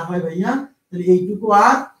যদি আর হয় ভাইয়া, তাহলে এইটুকু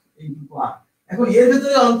আর এইটুকু আর। এখন এর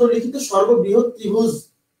ভেতরে অন্তর্লিখিত সর্ববৃহৎ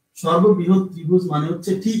ত্রিভুজ মানে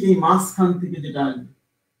হচ্ছে ঠিক এই মাঝখান থেকে যেটা আসবে,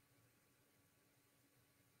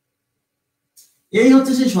 এই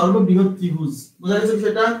হচ্ছে সেই সর্ববৃহৎ ত্রিভুজ। বোঝা গেছে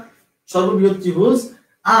সেটা সর্ববৃহৎ ত্রিভুজ।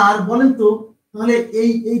 আর বলেন তো তাহলে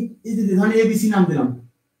এই এই এই যে ধরেন এবিসি নাম দিলাম,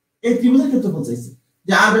 এই ত্রিভুজের ক্ষেত্রফল চাইছে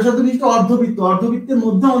যে আর ব্যাসার্ধ বিশিষ্ট অর্ধবৃত্তের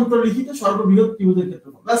মধ্যে অন্তর্লিখিত সর্ববৃহৎ ত্রিভুজের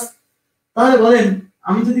ক্ষেত্রফল। ব্যাস, তাহলে বলেন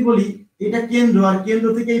আমি যদি বলি এটা কেন্দ্র, আর কেন্দ্র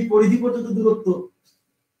থেকে এই পরিধি পর্যন্ত দূরত্ব,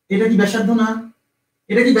 এটা কি ব্যাসার্ধ না?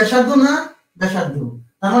 এটা কি ব্যাসার্ধ না? ব্যাসার্ধ।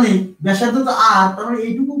 তার মানে ব্যাসার্ধ তো আর, তার মানে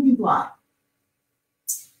এইটুকু কিন্তু আর।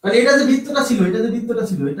 মানে এটা যে বৃত্তটা ছিল, এটা যে বৃত্তটা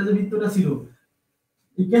ছিল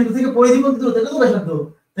এই কেন্দ্র থেকে পরিধি পর্যন্ত দূরত্ব, এটা তো ব্যাসার্ধ।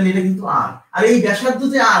 তাহলে এটা কিন্তু আর। আর এই ব্যাসার্ধ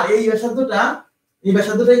যে আর, এই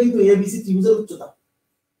ব্যাসার্ধটাই কিন্তু এবিসি ত্রিভুজের উচ্চতা।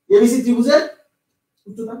 এবিসি ত্রিভুজের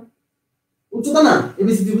উচ্চতা না,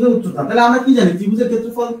 এবিসি ত্রিভুজের উচ্চতা। তাহলে আমরা কি জানি ত্রিভুজের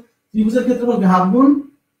ক্ষেত্রফল কি হাফ গুণ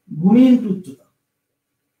ভূমি ইনটু উচ্চতা।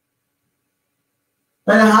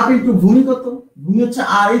 তাহলে হাফ ইনটু ভূমি কত? ভূমি হচ্ছে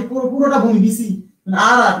আর, এই পুরোটা ভূমি বিসি, মানে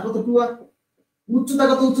আর আর কত 2r। উচ্চতা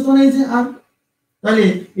কত? উচ্চতা মানে এই যে আর। তাহলে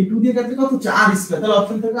এই 2 দিয়ে কাটলে কত হচ্ছে আর স্কয়ার। তাহলে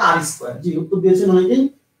অপশন থাকে আর স্কয়ার। জি, উত্তর দিয়েছেন অনেকেই,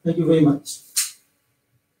 থ্যাংক ইউ ভেরি মাচ।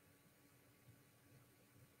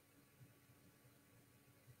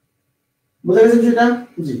 বুঝা গেছে সেটা?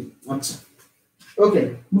 জি, আচ্ছা, ওকে,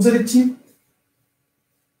 মুছে দিচ্ছি।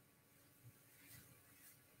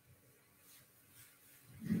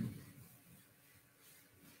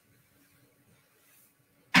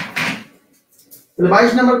 তাহলে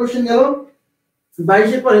 22 নাম্বার কোশ্চেন গেল। 22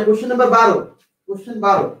 এর পরে কোশ্চেন নাম্বার 12। কোশ্চেন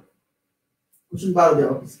 12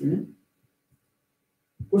 দেওয়া স্ক্রিনে।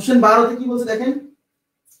 কোশ্চেন 12 তে কি বলছে দেখেন।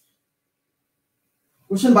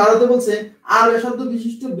 কোশ্চেন 12 তে বলছে আর ব্যাসার্ধ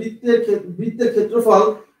বিশিষ্ট বৃত্তের ক্ষেত্রফল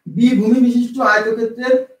বি ভূমি বিশিষ্ট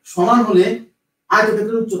আয়তক্ষেত্রের সমান হলে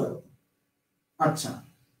আয়তক্ষেত্রের উচ্চতা কত? আচ্ছা,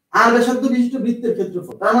 আর ব্যাসার্ধ বিশিষ্ট বৃত্তের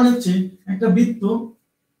ক্ষেত্রফল, তার মানে হচ্ছে একটা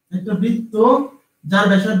বৃত্ত যার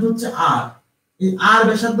ব্যাসার্ধ হচ্ছে আর, এই আর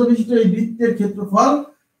ব্যাসার্ধ বিশিষ্ট এই বৃত্তের ক্ষেত্রফল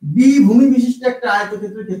বি ভূমি বিশিষ্ট একটা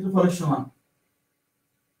আয়তক্ষেত্রের ক্ষেত্রফলের সমান।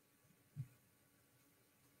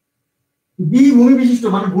 বি ভূমি বিশিষ্ট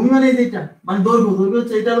মানে ভূমি মানে এই যেটা, মানে দৈর্ঘ্য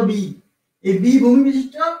হচ্ছে এটা হলো বি। এই বি ভূমি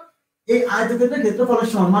বিশিষ্ট এই আয়তক্ষেত্রের ক্ষেত্রফলের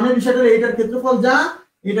সমান, মানে বিষয়টা এটার ক্ষেত্রফল যা,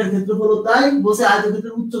 এটার ক্ষেত্রফল তাই। বসে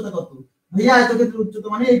আয়তক্ষেত্রের উচ্চতা কত? ভাইয়া আয়তক্ষেত্রের উচ্চতা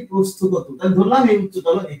মানে এই প্রস্থ কত, তাহলে ধরলাম এই উচ্চতা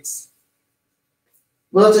হলো x।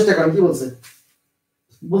 বোঝার চেষ্টা করেন কি বলছে।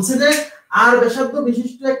 বলছে যে আর ব্যাসার্ধ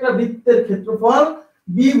বিশিষ্ট একটা বৃত্তের ক্ষেত্রফল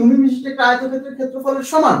বি ভূমি বিশিষ্ট একটা আয়তক্ষেত্রের ক্ষেত্রফলের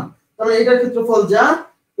সমান, তাহলে এটার ক্ষেত্রফল যা,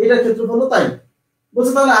 এটার ক্ষেত্রফল তাই।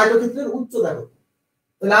 বলছে তাহলে আয়তক্ষেত্রের উচ্চতা কত?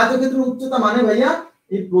 তাহলে আয়তক্ষেত্রের উচ্চতা মানে ভাইয়া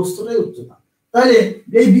এই প্রস্থটাই উচ্চতা। তাহলে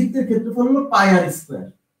এই বৃত্তের ক্ষেত্রফল হলো পাই আর স্কয়ার,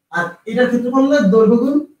 আর এটার ক্ষেত্রফল হলো দৈর্ঘ্য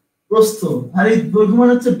গুণ প্রস্থ। আর এই দৈর্ঘ্য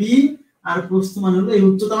মানে হচ্ছে বি, আর প্রস্থ মানে হলো এই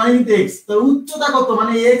উচ্চতা মানে কিন্তু x। তাহলে উচ্চতা কত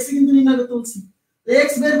মানে x কিন্তু নির্ণয় করতে বলছি। x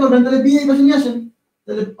বের করবেন, তাহলে b এই পাশে নিয়ে আসেন।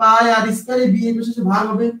 তাহলে পাই আর স্কয়ার এই b এই পাশে ভাগ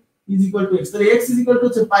হবে ইজ ইকুয়াল টু x। তাহলে x ইজ ইকুয়াল টু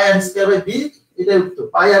হচ্ছে পাই আর স্কয়ার বাই b। এটাই উত্তর,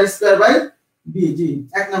 পাই আর স্কয়ার বাই b। জি,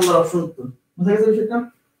 এক নাম্বার অপশন উত্তর। বুঝা গেছে বিষয়টা?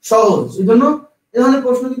 সহজ। এইজন্য এই ধরনের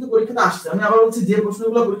প্রশ্ন কিন্তু পরীক্ষাতে আসছে। আমি আবার বলছি যে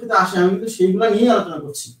প্রশ্নগুলো পরীক্ষাতে আসে আমি কিন্তু সেইগুলো নিয়ে আলোচনা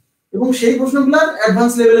করছি, এবং সেই প্রশ্নগুলোর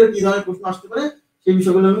অ্যাডভান্স লেভেলের কি ধরনের প্রশ্ন আসতে পারে সেই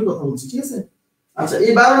বিষয়গুলো আমি কথা বলছি। ঠিক আছে? আচ্ছা,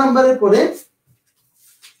 এই 12 নম্বরের পরে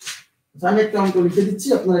আমি একটা অঙ্ক লিখে দিচ্ছি,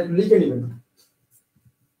 আপনারা একটু লিখে নেবেন,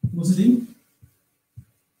 বুঝে দিন।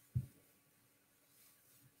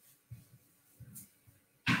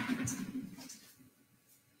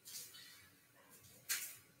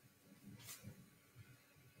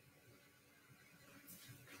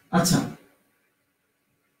 আচ্ছা,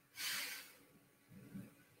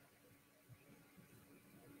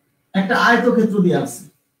 একটা আয়তক্ষেত্র দিয়ে আছে,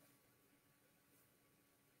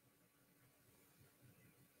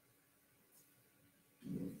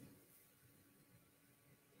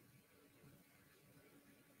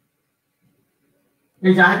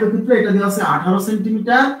 এই যে আয়তক্ষেত্র এটা দেওয়া আছে 18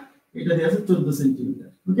 সেন্টিমিটার, এটা দেওয়া আছে 14 সেন্টিমিটার।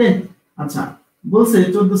 ওকে, আচ্ছা বলছে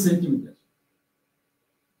 14 সেন্টিমিটার,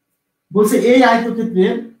 বলছে এই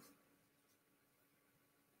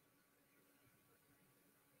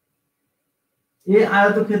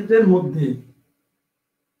আয়তক্ষেত্রের মধ্যে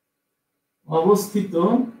অবস্থিত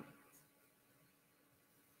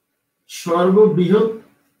সর্ববৃহৎ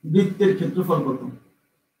বৃত্তের ক্ষেত্রফল কত?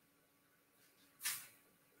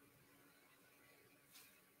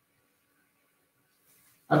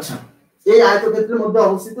 আচ্ছা, এই আয়তক্ষেত্রের মধ্যে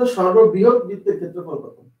অবস্থিত সর্ববৃহৎ বৃত্তের ক্ষেত্রফল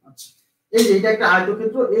কত? আচ্ছা, এই যে এটা একটা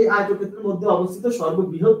আয়তক্ষেত্র, এই আয়তক্ষেত্রের মধ্যে অবস্থিত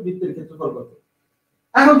সর্ববৃহৎ বৃত্তের ক্ষেত্রফল কত?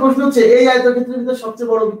 এখন প্রশ্ন হচ্ছে এই আয়তক্ষেত্রের ভিতরে সবচেয়ে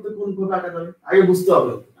বড় বৃত্ত কোন ভাবে আঁকা যাবে, আগে বুঝতে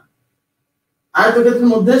হবে। আয়তক্ষেত্রের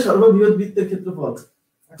মধ্যে সর্ববৃহৎ বৃত্তের ক্ষেত্রফল।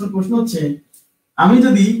 এখন প্রশ্ন হচ্ছে আমি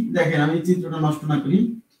যদি দেখেন, আমি চিত্রটা নষ্ট না করি,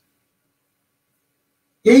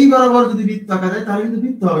 এই বরাবর যদি বৃত্ত আঁকা যায় তাহলে কিন্তু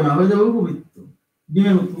বৃত্ত হবে না, হয়ে যাবে উপবৃত্ত,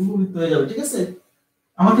 ডিমের মতো উপবৃত্ত হয়ে যাবে। ঠিক আছে,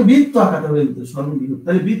 আমাকে বৃত্ত আঁকাতে হবে কিন্তু সর্ববৃহৎ,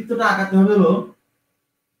 তাহলে বৃত্তটা আঁকাতে হবে হলো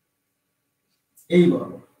এই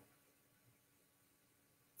বরাবর,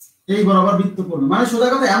 এই বরাবর বৃত্ত করবে। মানে সোজা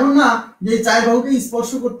কথা এমন না যে চার বাহুকে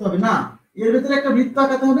স্পর্শ করতে হবে, না, এর ভিতরে একটা বৃত্ত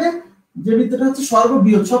আঁকাতে হবে, যে বৃত্তটা হচ্ছে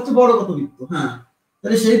সর্ববৃহৎ, সবচেয়ে বড় কত বৃত্ত। হ্যাঁ,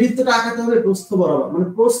 তাহলে সেই বৃত্তটা আঁকাতে হবে প্রস্থ বরাবর, মানে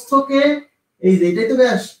প্রস্থকে, এই যে এটাই তো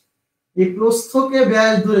ব্যাস, এই প্রস্থকে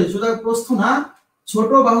ব্যাস ধরে, সোজা প্রস্থ না, ছোট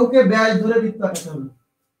বাহুকে ব্যাস ধরে বৃত্ত আঁকাতে হবে।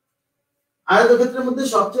 আয়তক্ষেত্রের মধ্যে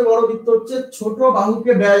সবচেয়ে বড় বৃত্ত হচ্ছে ছোট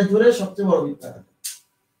বাহুকে ব্যাস ধরে সবচেয়ে বড় বৃত্ত আঁকাতে।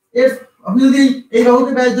 এর আপনি যদি এই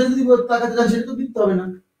বাহুকে ব্যাস ধরে যদি বৃত্ত আঁকাতে চান সেটা তো বৃত্ত হবে না।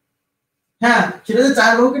 হ্যাঁ, সেটা যে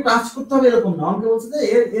চার বাহুকে টাচ করতে হবে এরকম না, আমাকে বলছে যে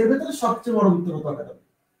এর ভেতরে সবচেয়ে বড় বৃত্ত কত আঁকাতে হবে।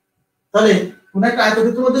 তাহলে কোন একটা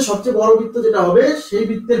আয়তক্ষেত্রের মধ্যে সবচেয়ে বড় বৃত্ত যেটা হবে সেই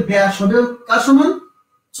বৃত্তের ব্যাস হবে কার সমান?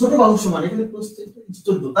 ছোট বাহু সমান। এখানে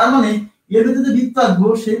 14, তার মানে এর ভিতরে যে বৃত্ত আঁকবো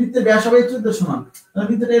সেই বৃত্তের ব্যাস হবে 14 সমান, তাহলে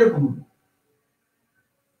বৃত্তটা এরকম হবে।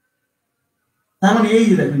 তার মানে এই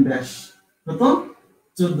দেখেন ব্যাস কত?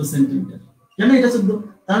 14 সেন্টিমিটার। কেন এটা 14?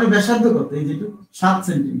 তার মানে ব্যাসার্ধ কত? এই যেটু 7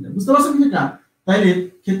 সেন্টিমিটার। বুঝতে পারছেন কি এটা? তাইলে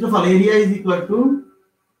ক্ষেত্রফল area is equal to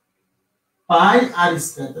pi R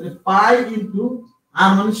square. তাহলে পাই ইনটু আর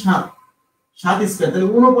মানে 7, 7 স্কয়ার, তাহলে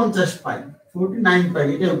 49 পাই, 49 পাই,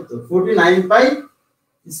 এটা উত্তর, 49 পাই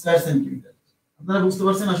স্কয়ার সেন্টিমিটার। আপনারা বুঝতে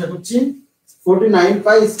পারছেন আশা করছি, 49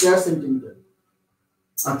 পাই স্কয়ার সেন্টিমিটার।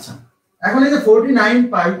 আচ্ছা, এখন এই যে 49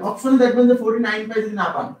 পাই, অপশনে দেখবেন যে 49 পাই যদি না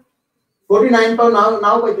পান, 49 পাই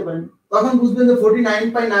নাও পাইতে পারেন, তখন বুঝবেন যে 49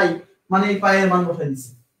 পাই নাই, মানে এই পাই এর মান বসাই দিছি।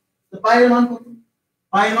 তো পাই এর মান কত?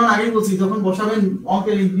 পাই এর মান আগেই বলছি, যখন বসাবেন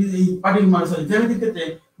অঙ্কের এই পাটির মান, সরি জ্যামিতির ক্ষেত্রে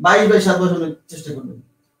 22/7 বসানোর চেষ্টা করবেন।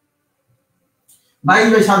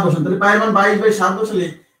 22/7 বসান, তাহলে পাই এর মান 22/7 বসালে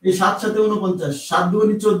এই 7 সাথে 49, 7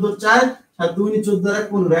 দুগুণে 14, 4, 7 দুগুণে 14 আর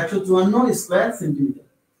 15, 154 স্কয়ার সেন্টিমিটার।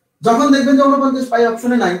 যখন দেখবেন যে 49 পাই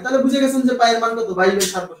অপশনে নাই, তাহলে বুঝে গেছেন যে পাই এর মান কত,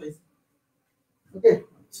 22/7 বসাইছি। ওকে,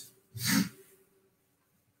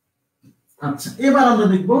 আচ্ছা এবার আমরা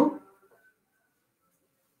দেখব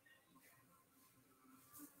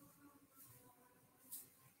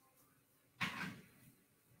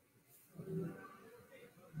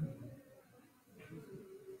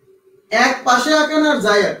এক পাশে আঁকেন আর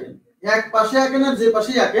যাই আঁকেন, এক পাশে আঁকেন আর যে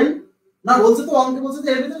পাশেই আঁকেন না, বলছে তো অঙ্কে বলছে যে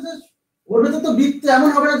এর ভিতরে যে ওর ভিতরে তো বৃত্ত এমন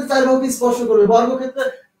হবে না যে চার বাহুকে স্পর্শ করবে। বর্গক্ষেত্রে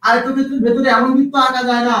আয়তক্ষেত্রের ভেতরে এমন বৃত্ত আঁকা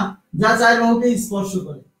যায় না যা চার বাহুকে স্পর্শ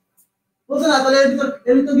করে, বলছে না, তাহলে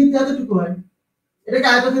এর ভিতর বৃত্ত এতটুকু হয়, এটা কি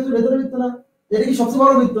আয়তক্ষেত্রের ভেতরে বৃত্ত না? এটা কি সবচেয়ে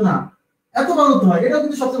বড় বৃত্ত না? এত বড় তো হয়, এটাও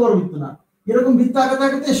কিন্তু সবচেয়ে বড় বৃত্ত না। এরকম বৃত্ত আঁকাতে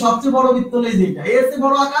আঁকাতে সবচেয়ে বড় বৃত্ত হলো যেটা, এর চেয়ে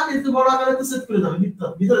বড় আকার, এর চেয়ে বড় আকারে তো সেট করে যাবে, বৃত্ত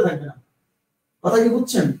ভিতরে থাকবে না। কথা কি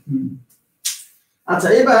বুঝছেন? আচ্ছা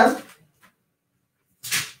এবার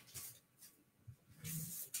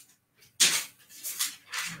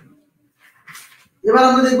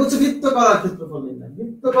আমরা দেখব হচ্ছে বৃত্তকলার ক্ষেত্রফল নির্ণয়।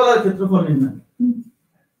 বৃত্তকলার ক্ষেত্রফল নির্ণয়,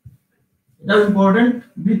 এটা ইম্পর্টেন্ট।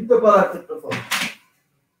 বৃত্তকলার ক্ষেত্রফল,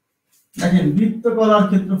 দেখেন বৃত্তকলার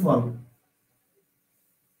ক্ষেত্রফল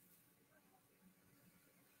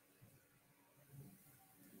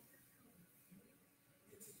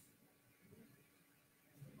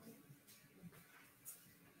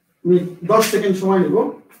আমি 10 সেকেন্ড সময় নেব।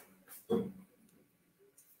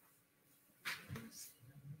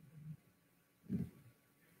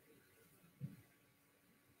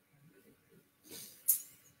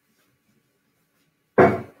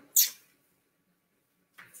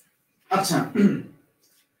 আচ্ছা,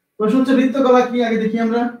 প্রশ্ন হচ্ছে বৃত্তকলা কি, আগে দেখি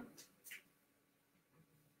আমরা।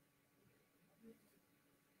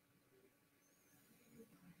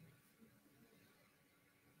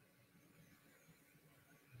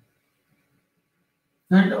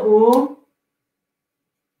 এটা ও,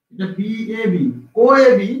 এটা B A B, O A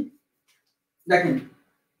B. দেখেন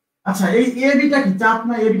আচ্ছা এই এ বিটা কি চাপ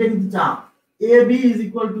না? এ বিটা কিন্তু চাপ। A B is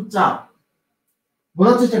equal to চাপ।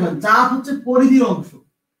 বোঝার চেষ্টা করেন, চাপ হচ্ছে পরিধির অংশ।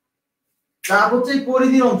 চাপ হচ্ছে এই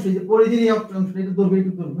পরিধির অংশ, এই যে পরিধির এই অংশটা, এটা ধরবে,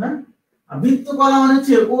 একটু ধরবে, হ্যাঁ। আর বৃত্তকলা মানে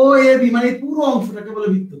হচ্ছে ও এ বি, মানে পুরো অংশটাকে বলে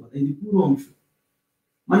বৃত্তকলা। এই যে পুরো অংশ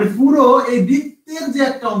মানে পুরো এই বৃত্তের যে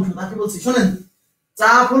একটা অংশ তাকে বলছি। শোনেন,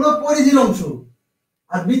 চাপ হলো পরিধির অংশ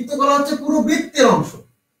আর বৃত্তকলা হচ্ছে পুরো বৃত্তের অংশ।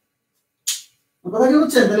 কথা কি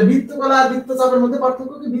বুঝছেন? তাহলে বৃত্তকলা আর বৃত্তচাপের মধ্যে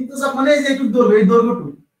পার্থক্য কি? বৃত্তচাপ মানে এই যে একটু দৈর্ঘ্য, এই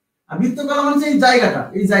দৈর্ঘ্যটুকু, আর বৃত্তকলা মানে এই জায়গাটা,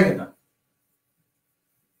 এই জায়গাটা।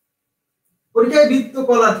 পরীক্ষায়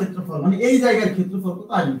বৃত্তকলার ক্ষেত্রফল মানে এই জায়গার ক্ষেত্রফল কত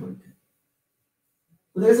আসবে পরীক্ষায়,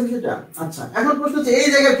 বুঝে গেছেন সেটা? আচ্ছা এখন প্রশ্ন হচ্ছে এই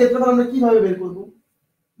জায়গার ক্ষেত্রফল আমরা কিভাবে বের করব?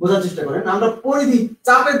 বোঝার চেষ্টা করেন, আমরা পরিধি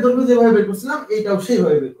চাপের দৈর্ঘ্য যেভাবে বের করছিলাম এইটাও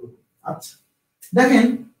সেইভাবে বের করব। আচ্ছা দেখেন,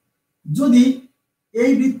 যদি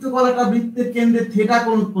এই বৃত্তকলাটা বৃত্তের কেন্দ্রে থিটা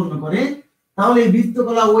কোণ উৎপন্ন করে, তাহলে এই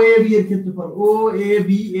বৃত্তকলা ও এ বি এর ক্ষেত্রফল, ও এ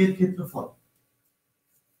বি এর ক্ষেত্রফল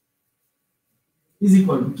ইজ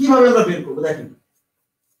ইকুয়াল টু, কিভাবে আমরা বের করব দেখেন,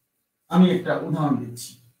 আমি একটা উদাহরণ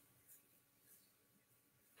দিচ্ছি।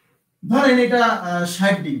 ধরেন এটা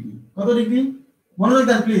 60 ডিগ্রি। কত ডিগ্রি? মনোযোগ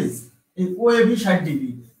দেন প্লিজ। এই ও এ বি 60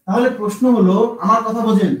 ডিগ্রি। তাহলে প্রশ্ন হলো, আমার কথা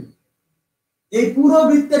বোঝেন, এই পুরো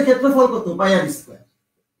বৃত্তের ক্ষেত্রফল কত? পাই আর স্কয়ার।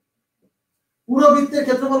 পুরো বৃত্তের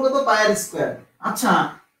ক্ষেত্রফল কত? পাই আর স্কয়ার। আচ্ছা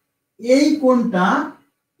এই কোণটা,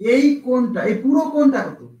 এই কোণটা, এই পুরো কোণটা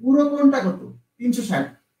কত? পুরো কোণটা কত? 360।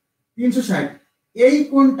 360 এই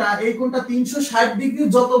কোণটা, এই কোণটা 360 ডিগ্রি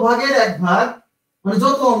যত ভাগের এক ভাগ, মানে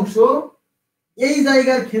যত অংশ, এই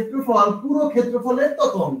জায়গার ক্ষেত্রফল পুরো ক্ষেত্রফলের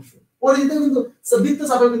তত অংশ। পরিধিতে কিন্তু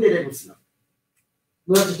বৃত্তচাপে কিন্তু এটাই করছিলাম,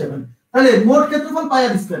 বোঝার চেষ্টা করেন। তাহলে মোট ক্ষেত্রফল পাই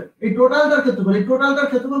আর স্কয়ার, এই টোটালটার ক্ষেত্রফল, এই টোটালটার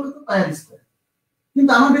ক্ষেত্রফল কত? পাই আর স্কয়ার।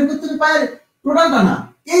 কিন্তু আমার বের করতে হবে পাই আর টোটালটা না,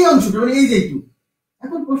 এই অংশটা, মানে এই যে এইটু।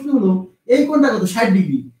 এখন প্রশ্ন হলো এই কোণটা কত? 60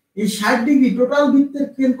 ডিগ্রি। এই 60 ডিগ্রি টোটাল বৃত্তের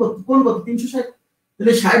কোণ কত? 360।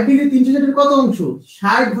 তাহলে 60 ডিগ্রি 360 এর কত অংশ?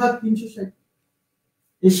 60 ভাগ 360।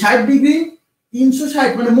 এই 60 ডিগ্রি 360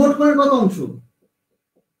 মানে মোট কোণের কত অংশ?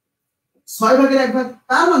 6 ভাগের 1 ভাগ।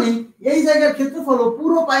 তার মানে এই জায়গার ক্ষেত্রফল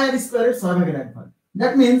পুরো পাই আর স্কয়ারের 6 ভাগের 1 ভাগ।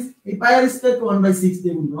 দ্যাট মিন্স এই পাই আর স্কয়ার কে 1/6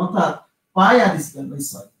 দিয়ে গুণ করুন, অর্থাৎ পাই আর স্কয়ার বাই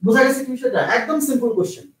 6। বোঝা গেছে কি বিষয়টা? একদম সিম্পল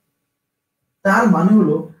কোশ্চেন। তার মানে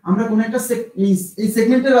হলো আমরা কোন একটা এই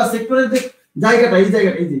সেগমেন্টের বা সেক্টরের যে জায়গাটা, এই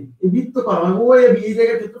জায়গাটা, এই যে এই বৃত্তকলা মানে ও এ বি, এই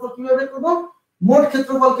জায়গার ক্ষেত্রফল কিভাবে বের করব? মোট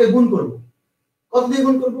ক্ষেত্রফলকে গুণ করব। কত দিয়ে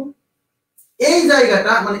গুণ করব? এই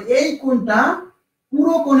জায়গাটা মানে এই কোণটা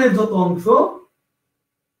পুরো কোণের যত অংশ,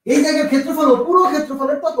 এই জায়গার ক্ষেত্রফল পুরো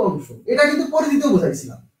ক্ষেত্রফলের তত অংশ। এটা কিন্তু পরিধিতেও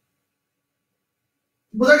বোঝাইছিলাম,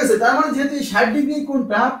 বোঝা গেছে? তার মানে যেহেতু এই 60 ডিগ্রি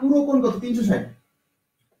কোণটা পুরো কোণ কত? 360।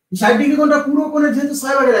 60 ডিগ্রি কোণটা পুরো কোণের যেহেতু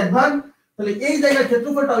 6 ভাগের 1 ভাগ, তাহলে এই জায়গার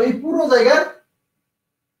ক্ষেত্রফলটা এই পুরো জায়গার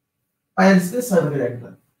পাই আর স্কয়ার 6 ভাগের 1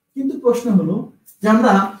 ভাগ। কিন্তু প্রশ্ন হলো যে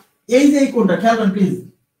আমরা এই যে এই কোণটা, খেয়াল করেন প্লিজ,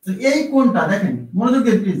 এই কোণটা দেখেন, মনোযোগ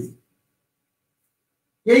দিয়ে প্লিজ,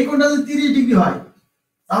 এই কোণটা যদি 30 ডিগ্রি হয়,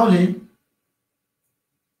 তাহলে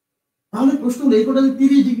তাহলে প্রশ্ন হলো এই কোণটা যদি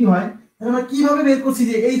 30 ডিগ্রি হয়, তাহলে আমরা কিভাবে বের করছি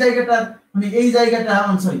যে এই জায়গাটা, মানে এই জায়গাটা,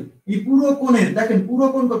 সরি, এই পুরো কোণের, দেখেন পুরো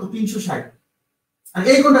কোণ কত? 360। আর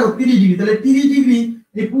এই কোণটা কত? 30 ডিগ্রি। তাহলে 30 ডিগ্রি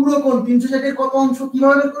এই পুরো কোণ 360 এর কত অংশ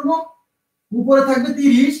কিভাবে বের করব? উপরে থাকবে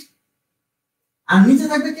 30 আর নিচে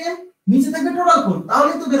থাকবে কে? নিচে থাকবে টোটাল কোণ।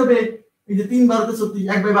 তাহলেই তো বেরোবে এই যে 3 12 36,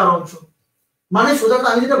 1/12 অংশ। মানে সোজা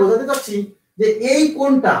কথা আমি যেটা বোঝাতে চাচ্ছি যে এই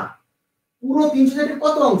কোণটা পুরো 360 এর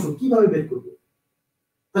কত অংশ কিভাবে বের করব?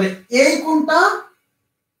 তাহলে এই কোণটা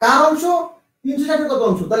কার অংশ? 360 এর কত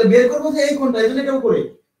অংশ? তাহলে বের করব যে এই কোণটা, এজন্য এটা উপরে।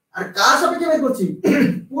 আর কার সাপেক্ষে বের করছি?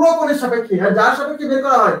 পুরো কোণের সাপেক্ষে। আর যার সাপেক্ষে বের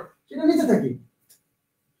করা হয় সেটা নিচে থাকে,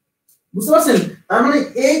 বুঝতে পারছেন? তার মানে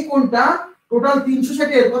এই কোণটা টোটাল 360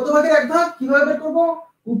 এর কত ভাগের 1 ভাগ? কিভাবে বের করব?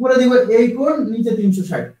 উপরে দিব এই কোণ, নিচে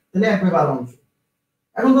 360, তাহলে 1/12 অংশ।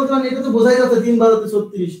 এখন বলতে পারেন এটা তো বোঝাই যাচ্ছে 3 12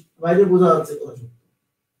 36, বাইরে বোঝা যাচ্ছে কথা সত্য।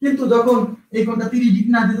 কিন্তু যখন এই কোণটা 30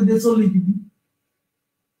 ডিগ্রি না দিতে দিয়ে 40 ডিগ্রি,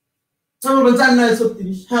 বলবেন 4 9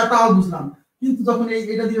 36, হ্যাঁ তাও বুঝলাম। কিন্তু যখন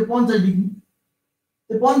এটা দিয়ে 50 ডিগ্রি,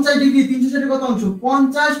 50 ডিগ্রি 360 এর কত অংশ?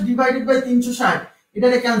 50 ডিভাইডেড বাই 360,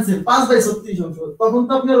 এটারে ক্যান্সেল, 5/36 অংশ। তখন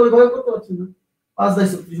তো আপনি আর ওইভাবে করতে পারছেন না,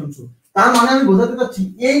 5/36 অংশ। তার মানে আমি বোঝাতে চাচ্ছি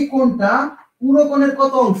এই কোণটা পুরো কোণের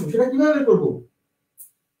কত অংশ, সেটা কিভাবে বের করব?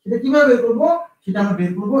 সেটা আমরা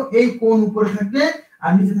বের করব এই কোণ উপরে থাকবে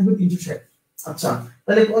আর নিচে থাকবে 360। আচ্ছা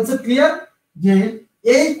তাহলে কনসেপ্ট ক্লিয়ার যে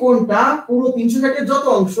এই কোণটা পুরো 360 এর যত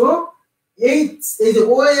অংশ, এই এই যে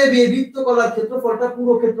ও এ বি বৃত্তকলার ক্ষেত্রফলটা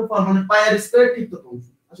পুরো ক্ষেত্রফল মানে পাই আর স্কয়ার ঠিক তত অংশ।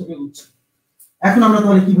 আশা করি বুঝছেন। এখন আমরা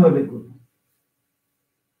তাহলে কিভাবে বের করব?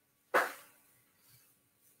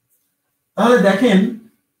 তাহলে দেখেন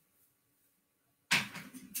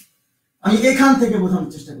আমি এখান থেকে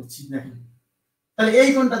বোঝানোর চেষ্টা করছি। দেখেন তাহলে এই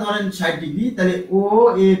কোণটা ধরেন 60 ডিগ্রি, তাহলে ও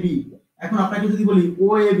এ বি। এখন আপনাকে যদি বলি ও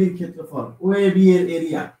এ বি এর ক্ষেত্রফল, ও এ বি এর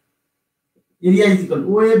area, area is equal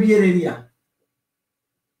O A B এর এরিয়া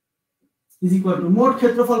ইজ ইকুয়াল টু মোট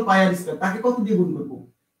ক্ষেত্রফল পাই আর স্কয়ার, তাকে কত দিয়ে গুণ করব?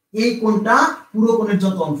 এই কোণটা পুরো কোণের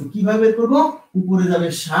যত অংশ, কিভাবে বের করব? উপরে যাবে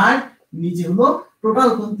 60, নিচে হলো টোটাল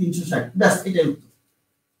কোণ 360। ব্যাস, এটাই উত্তর,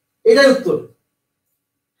 এটাই উত্তর।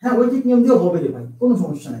 হ্যাঁ, ঐকিক নিয়ম দিয়ে হবে রে ভাই, কোনো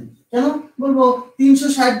সমস্যা নাই। কেন বলবো?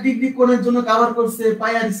 360 ডিগ্রি কোণের জন্য কভার করছে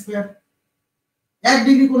পাই আর স্কয়ার, 1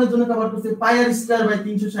 ডিগ্রি কোণের জন্য কভার করছে পাই আর স্কয়ার বাই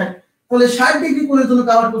 360, তাহলে 60 ডিগ্রি কোণের জন্য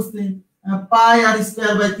কভার করছে পাই আর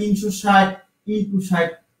স্কয়ার বাই 360 ইনটু 60।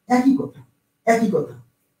 একই কথা, একই কথা,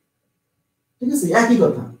 ঠিক আছে, একই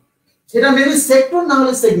কথা। এটা মেবি সেক্টর না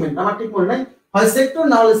হলে সেগমেন্ট, আমার ঠিক মনে নাই, হয় সেক্টর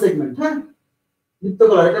না হলে সেগমেন্ট। হ্যাঁ,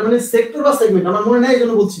 বৃত্তকলা এটা মানে সেক্টর বা সেগমেন্ট, আমার মনে নাই,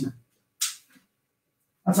 এজন্য বলছি না।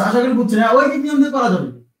 আচ্ছা, আশা করি বুঝছেন। ওই নিয়ম দিয়ে করা যাবে,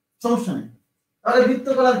 সমস্যা নেই। তাহলে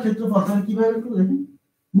বৃত্তকলার ক্ষেত্রফল তাহলে কিভাবে করব দেখেন,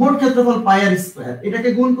 মোট ক্ষেত্রফল পাই আর স্কয়ার, এটাকে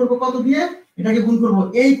গুণ করব কত দিয়ে? এটাকে গুণ করব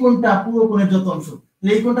এই কোণটা পুরো কোণের যত অংশ,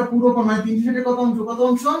 এই কোণটা পুরো কোণ মানে 360 এর কত অংশ, কত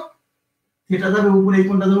অংশ? থিটা যাবে উপরে, এই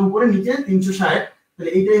কোণটা যাবে উপরে, নিচে 360। তাহলে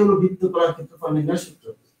এইটাই হলো বৃত্তকলার ক্ষেত্রফল নির্ণয়ের সূত্র।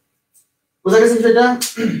 বোঝা গেছে বিষয়টা?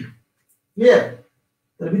 ক্লিয়ার?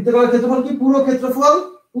 তাহলে বৃত্তকলার ক্ষেত্রফল কি? পুরো ক্ষেত্রফল,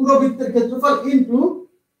 পুরো বৃত্তের ক্ষেত্রফল ইনটু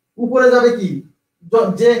উপরে যাবে কি,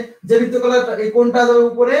 যে যে বৃত্তকলার এই কোণটা যাবে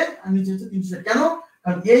উপরে আর নিচে হচ্ছে 360। কেন?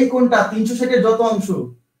 কারণ এই কোণটা 360 এর যত অংশ,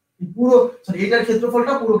 পুরো সরি এটার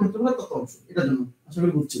ক্ষেত্রফলটা পুরো ক্ষেত্রফলের তত অংশ, এটার জন্য। আশা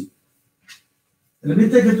করি বুঝছেন। তাহলে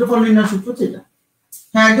বৃত্তের ক্ষেত্রফল নির্ণয়ের সূত্র হচ্ছে এটা।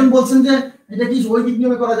 হ্যাঁ, একজন বলছেন যে এটা কি ঐকিক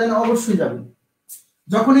নিয়মে করা যায় না? অবশ্যই যাবে।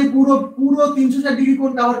 যখন এই পুরো পুরো 360 ডিগ্রি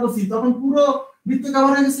কোণ কভার করছি, তখন পুরো বৃত্ত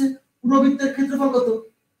কভার হয়ে গেছে। পুরো বৃত্তের ক্ষেত্রফল কত?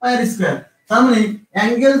 পাই আর স্কয়ার। তার মানে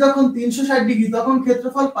অ্যাঙ্গেল যখন 360 ডিগ্রি তখন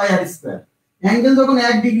ক্ষেত্রফল পাই আর স্কয়ার, অ্যাঙ্গেল যখন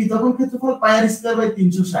 1 ডিগ্রি তখন ক্ষেত্রফল পাই আর স্কয়ার বাই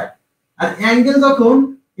 360, আর অ্যাঙ্গেল যখন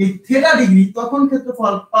এই থিটা ডিগ্রি তখন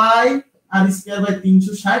ক্ষেত্রফল পাই আর স্কয়ার বাই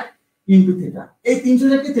 360 ইনটু থিটা। এই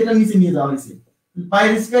 360 কে থিটার নিচে নিয়ে যাওয়া হয়েছে, পাই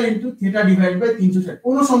আর square into theta divide by 360।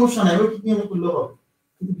 কোনো সমস্যা নাই, ওই ঠিক নিয়মে করলেও হবে।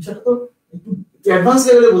 কিন্তু বিষয়টা তো একটু অ্যাডভান্স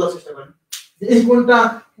লেভেলে বোঝার চেষ্টা করেন। এই কোণটা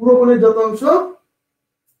পুরো কোণের যত অংশ,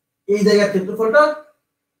 এই জায়গার ক্ষেত্রফলটা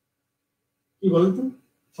কি বলেন তো?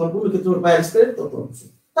 সম্পূর্ণ ক্ষেত্রফল পাই আর স্কয়ার তত অংশ।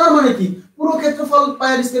 তার মানে কি, পুরো ক্ষেত্রফল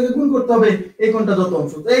পাই আর স্কয়ারকে গুণ করতে হবে এই কোণটা যত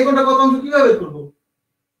অংশ। তো এই কোণটা কত অংশ কিভাবে বের করব?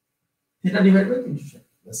 থিটা ডিভাইড বাই 360,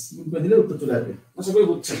 বাস গুণ করে দিলে উত্তর চলে আসবে। আশা করি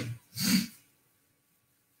বুঝছেন।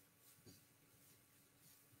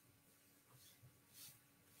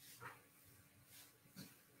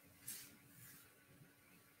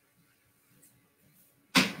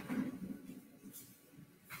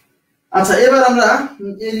 আচ্ছা, এবার আমরা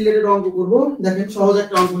এই রিলেটেড অঙ্ক করব। দেখেন, সহজ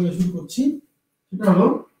একটা অঙ্ক নিয়ে শুরু করছি। সেটা হলো,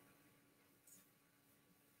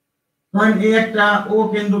 ধরেন এই একটা ও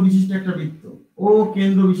কেন্দ্র বিশিষ্ট একটা বৃত্ত, ও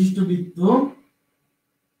কেন্দ্র বিশিষ্ট বৃত্ত,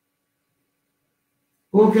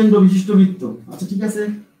 ও কেন্দ্র বিশিষ্ট বৃত্ত। আচ্ছা, ঠিক আছে।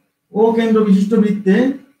 ও কেন্দ্র বিশিষ্ট বৃত্তে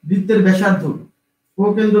বৃত্তের ব্যাসার্ধ, ও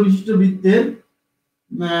কেন্দ্র বিশিষ্ট বৃত্তের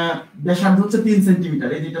ব্যাসার্ধ হচ্ছে 3 সেন্টিমিটার,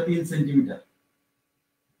 এই যেটা 3 সেন্টিমিটার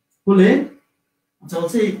হলে, আচ্ছা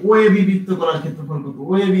বলছে এই ও এ বি বৃত্ত করার ক্ষেত্রফল কত?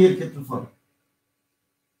 ও এ বি এর ক্ষেত্রফল,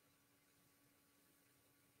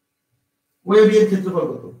 ও এ বি এর ক্ষেত্রফল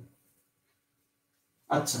কত?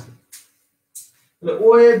 আচ্ছা, তাহলে ও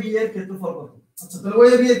এ বি এর ক্ষেত্রফল কত? আচ্ছা, তাহলে ও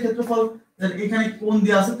এ বি এর ক্ষেত্রফল, তাহলে এখানে কোণ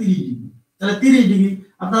দেয়া আছে 30 ডিগ্রি, তাহলে 30 ডিগ্রি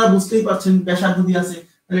আপনারা বুঝতেই পারছেন ব্যাসার্ধ দেয়া আছে।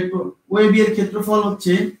 তাহলে ও এ বি এর ক্ষেত্রফল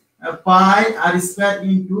হচ্ছে পাই আর স্কয়ার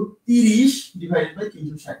ইনটু 30 ডিভাইডেড বাই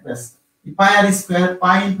 360। ব্যাস, পাই আর স্কয়ার,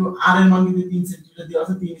 পাই ইনটু আর এর মান কিন্তু 3 সেন্টিমিটার দেওয়া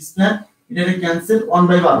আছে, 3 স্কয়ার, এটা ক্যান্সেল,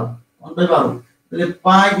 1/12, 1/12। তাহলে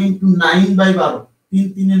পাই ইনটু 9/12, 3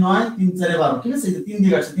 3 এ 9, 3 4 এ 12, ঠিক আছে। এই যে 3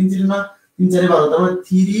 দিকে আসছে, 3 4 এ 9, 3 4 এ 12, তারপর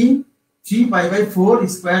 3 পাই বাই 4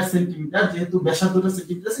 স্কয়ার সেন্টিমিটার, যেহেতু ব্যাসার্ধটা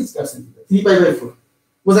centimetre square centimetre, 3 pi by 4।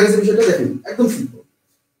 বোঝা গেছে বিষয়টা? দেখেন, একদম সিম্পল।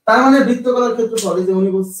 তার মানে বৃত্তকলার ক্ষেত্রফল, এই যে উনি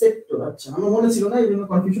বলছে সেক্টর, আচ্ছা আমার মনে ছিল না, এই জন্য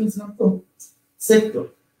কনফিউশন ছিলাম তো, সেক্টর।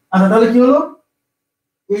 আচ্ছা, তাহলে কি হলো,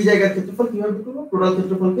 এই জায়গার ক্ষেত্রফল কিভাবে বের করব? টোটাল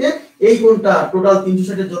ক্ষেত্রফলকে এই কোণটা টোটাল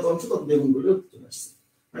 360 এর যত অংশ তত দিয়ে গুণ করলে উত্তর চলে আসছে।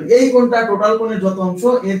 মানে এই কোণটা টোটাল কোণের যত অংশ,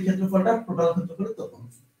 এর ক্ষেত্রফলটা টোটাল ক্ষেত্রফলের তত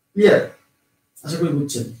অংশ। ক্লিয়ার? আশা করি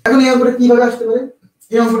বুঝছেন। এখন এই অঙ্কটা কিভাবে আসতে পারে?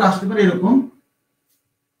 এই অঙ্কটা আসতে পারে এরকম।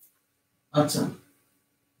 আচ্ছা,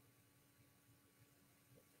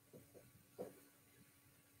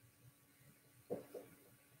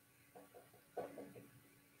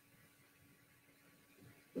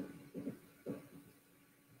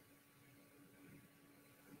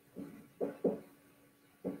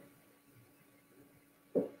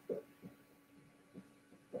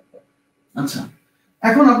 আচ্ছা,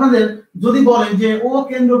 এখন আপনাদের যদি বলেন যে ও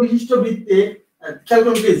কেন্দ্র বিশিষ্ট বৃত্তে, খেয়াল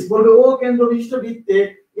করুন প্লিজ, বলবে ও কেন্দ্র বিশিষ্ট বৃত্তে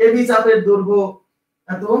এবি চাপের দৈর্ঘ্য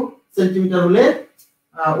এত সেন্টিমিটার হলে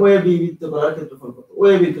ওএবি বৃত্তকলার ক্ষেত্রফল কত,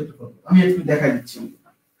 ওএবি এর ক্ষেত্রফল কত, আমি একটু দেখাই দিচ্ছি।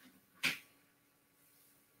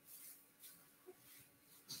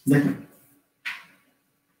 দেখেন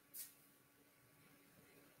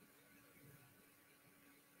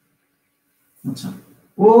আচ্ছা,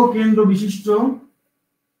 ও কেন্দ্র বিশিষ্ট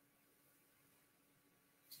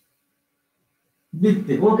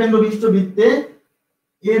বৃত্তে, ও কেন্দ্র বিশিষ্ট বৃত্তে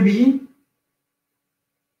এবি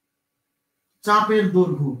চাপের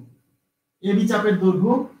দৈর্ঘ্য, এবি চাপের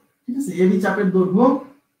দৈর্ঘ্য, ঠিক আছে, এবি চাপের দৈর্ঘ্য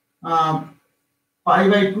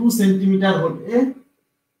π/2 সেন্টিমিটার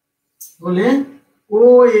হলে ও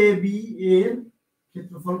এবি এর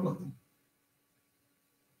ক্ষেত্রফল কত।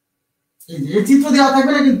 এই যে এই চিত্র দেওয়া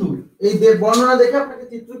থাকবে না, কিন্তু এই বর্ণনা দেখে আপনাকে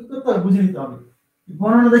চিত্র কি করতে হবে, বুঝে নিতে হবে।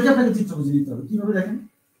 বর্ণনা দেখে আপনাকে চিত্র বুঝে নিতে হবে। কিভাবে দেখেন,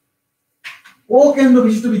 ও কেন্দ্র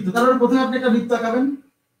বিশিষ্ট বৃত্ত, তার প্রথমে আপনি একটা বৃত্ত আঁকাবেন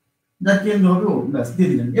যার কেন্দ্র হবে ও, ব্যাস দিয়ে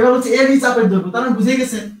দিলেন। এবার হচ্ছে এবি চাপের দৈর্ঘ্য, তার মানে বুঝে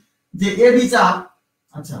গেছেন যে এবি চাপ,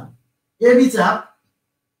 আচ্ছা এবি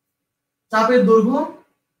চাপের দৈর্ঘ্য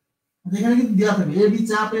এখানে কিন্তু দেওয়া থাকবে, এবি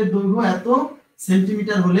চাপের দৈর্ঘ্য এত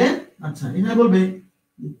সেন্টিমিটার হলে, আচ্ছা এখানে বলবে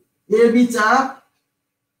এবি চাপ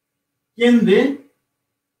কেন্দ্রে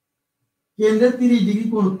 30 ডিগ্রি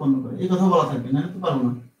কোণ উৎপন্ন করে, এই কথা বলা থাকবে, না তো পারবো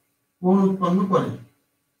না, কোণ উৎপন্ন করে,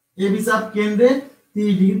 এবি চাপ কেন্দ্রে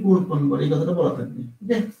 30 ডিগ্রি কোণ উৎপন্ন করে, এই কথাটা বলা থাকবে। ঠিক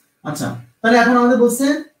আছে, আচ্ছা তাহলে এখন আমাদের বলছে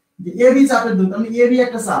যে এবি চাপের দৈর্ঘ্য, মানে এবি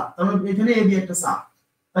একটা চাপ, তার মানে এখানে এবি একটা চাপ,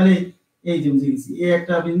 তাহলে এই যে বুঝে গেছি, এ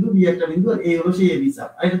একটা বিন্দু, বি একটা বিন্দু, আর এই হলো সেই এবি চাপ,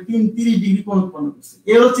 আর এটা 30 ডিগ্রি কোণ উৎপন্ন করছে,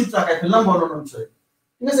 এই হলো চিত্র আঁকায় ফেললাম বর্ণনা অনুসারে।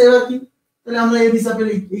 ঠিক আছে, এবার কি, তাহলে আমরা এবি চাপের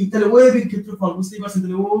এই তাহলে ও এবি ক্ষেত্রফল বুঝতেই পারছেন,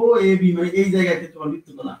 তাহলে ও এবি মানে এই জায়গায় ক্ষেত্রফল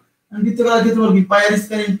বৃত্তকলা, বৃত্তকলার ক্ষেত্রফল কি পাই আর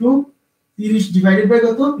স্কয়ার ইনটু 30 ডিভাইডেড বাই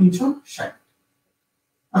কত 360।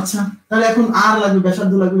 আচ্ছা তাহলে এখন আর লাগবে,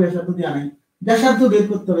 ব্যাসার্ধ লাগবে, ব্যাসার্ধ দেয়া নাই, ব্যাসার্ধ বের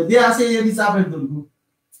করতে হবে, দেয়া আছে এবি চাপের দৈর্ঘ্য,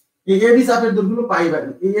 এই এবি চাপের দৈর্ঘ্য হলো পাই বাই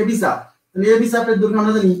এই এবি চাপ, তাহলে এবি চাপের দৈর্ঘ্য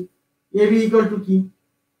আমরা জানি এবি ইকুয়াল টু কি,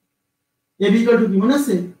 এবি ইকুয়াল টু কি মনে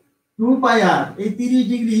আছে 2 পাই আর, এই 30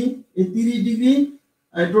 ডিগ্রি, এই 30 ডিগ্রি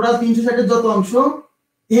টোটাল 360 এর যত অংশ,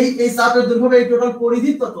 এই চাপের দৈর্ঘ্য হবে এই টোটাল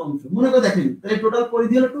পরিধির তত অংশ, মনে করে দেখেন, তাহলে টোটাল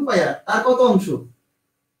পরিধি হলো 2 পাই আর, তার কত অংশ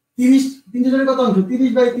 30, 360 এর কত অংশ 30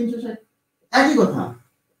 বাই 360, একই কথা।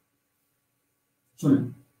 শুনেন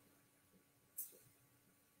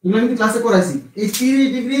এগুলো কিন্তু ক্লাসে করাইছি, এই 30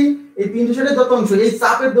 ডিগ্রি এই 360 এর যত অংশ, এই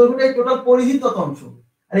চাপের দৈর্ঘ্যটা এই টোটাল পরিধির তত অংশ,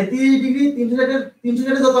 আর এই 30 ডিগ্রি 360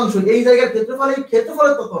 এর যত অংশ, এই জায়গার ক্ষেত্রফল এই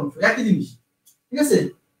ক্ষেত্রফলের তত অংশ, একই জিনিস। ঠিক আছে,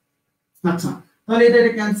 আচ্ছা তাহলে এটা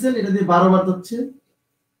ক্যান্সেল, এটা দিয়ে 12 বার হচ্ছে,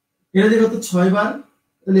 এটা দিয়ে কত 6 বার,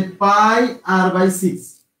 তাহলে পাই আর বাই 6,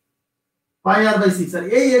 পাই আর বাই 6, আর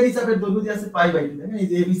এই এবি চাপের দৈর্ঘ্য দিয়ে আছে পাই বাই 2, দেখেন এই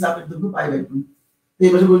যে এবি চাপের দৈর্ঘ্য পাই বাই 2, এই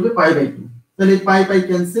পাশে বসবে পাই বাই 2, তাহলে পাই পাই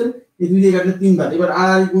ক্যান্সেল, এই দুই দিয়ে কাটলে 3 বার, এবার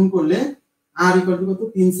আর গুণ করলে আর ইকুয়াল টু কত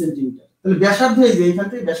 3 সেন্টিমিটার, তাহলে ব্যাসার্ধ এই যে এখান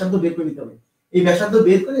থেকে ব্যাসার্ধ বের করে নিতে হবে, এই ব্যাসার্ধ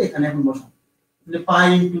বের করে এখানে এখন বসান, তাহলে পাই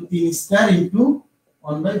ইনটু 3 স্কয়ার ইনটু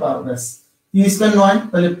 1 বাই 12, ব্যাস 3 স্কয়ার 9,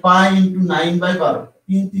 তাহলে পাই ইনটু 9 বাই 12,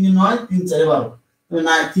 3 3 9, 3 4 12, তাহলে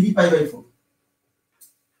 3 পাই বাই 4,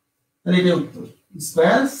 তাহলে এটা উত্তর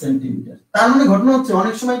স্কয়ার সেন্টিমিটার। তার মানে ঘটনা হচ্ছে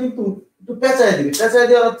অনেক সময় কিন্তু একটু পেঁচায় দিবে, পেঁচায়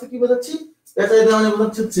দেওয়ার অর্থ কি বোঝাচ্ছি, পেঁচায় দেওয়া মানে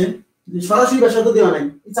বোঝাচ্ছে হচ্ছে যে সরাসরি ব্যাসার্ধ দেওয়া নাই,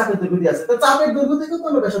 এই চাপের দৈর্ঘ্য দিয়ে আছে, তো চাপের দৈর্ঘ্য থেকে তো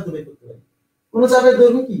আমরা ব্যাসার্ধ বের করতে পারি, কোন চাপের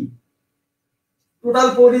দৈর্ঘ্য কি টোটাল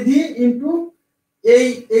পরিধি ইনটু এই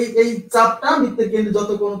এই এই চাপটা বৃত্তের কেন্দ্রে যত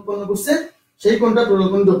কোণ উৎপন্ন করছে সেই কোণটা টোটাল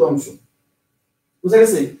কোণ যত অংশ, বুঝা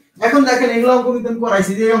গেছে। এখন দেখেন এগুলো অঙ্ক কিন্তু আমি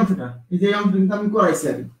করাইছি, যে এই অংশটা, এই যে অঙ্ক কিন্তু আমি করাইছি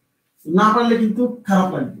আগে, না পারলে কিন্তু খারাপ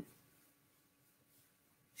লাগবে,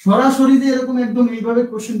 সরাসরি যে এরকম একদম এইভাবে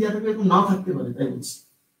কোশ্চেন দেওয়া থাকে এরকম নাও থাকতে পারে, তাই বলছি।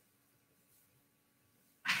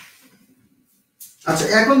 আচ্ছা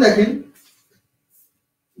এখন দেখেন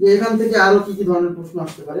যে এখান থেকে আরো কি কি ধরনের প্রশ্ন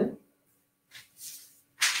আসতে পারে।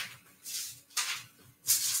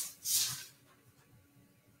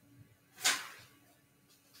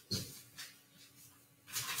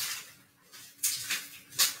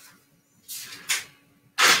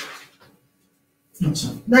 আচ্ছা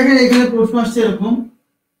দেখেন এখানে প্রশ্ন আসছে এরকম,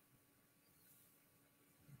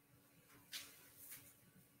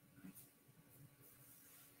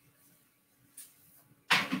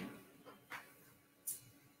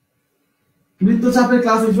 বৃত্তচাপের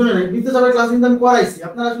ক্লাস শুনে নাই, বৃত্তচাপের ক্লাস কিন্তু আমি করাইছি,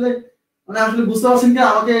 আপনারা আসলে মানে আসলে বুঝতে পারছেন কি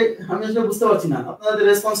আমাকে, আমি আসলে বুঝতে পারছি না, আপনাদের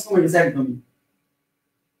রেসপন্স কমে গেছে একদমই,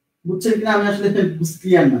 বুঝছেন কিনা আমি আসলে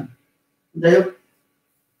ক্লিয়ার না। যাই হোক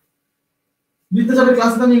বৃত্তচাপের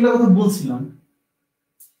ক্লাসে আমি এগুলো কথা বলছিলাম,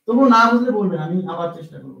 তবুও না বুঝলে বলবেন, আমি আবার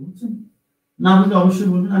চেষ্টা করবো, বুঝছেন, না বুঝলে অবশ্যই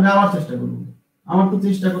বলবেন, আমি আবার চেষ্টা করবো, আমার তো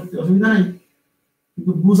চেষ্টা করতে অসুবিধা নেই,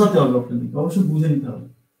 কিন্তু বুঝাতে হবে আপনাদেরকে, অবশ্যই বুঝে নিতে হবে।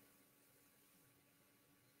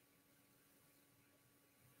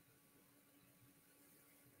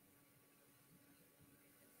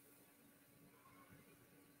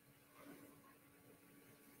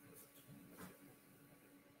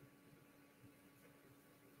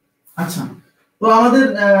 আচ্ছা, তো আমাদের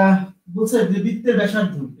বলছে যে বৃত্তের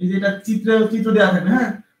ব্যাসার্ধ, এই যে এটা চিত্র দেওয়া থাকবে,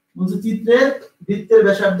 হ্যাঁ, বলছে চিত্রের বৃত্তের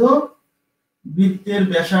ব্যাসার্ধ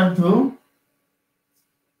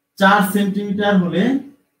 4 সেন্টিমিটার হলে,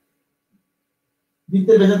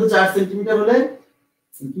 বৃত্তের ব্যাসার্ধ 4 সেন্টিমিটার হলে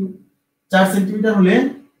 4 সেন্টিমিটার হলে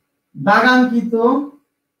দাগাঙ্কিত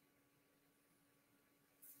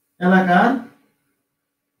এলাকার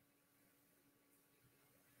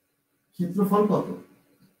ক্ষেত্রফল কত।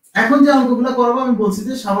 এখন যে অঙ্কগুলো করবো আমি বলছি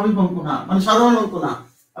যে স্বাভাবিক অঙ্ক না, মানে সাধারণ অঙ্ক না।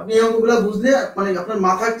 আপনি এই অঙ্কগুলো বুঝলে মানে আপনার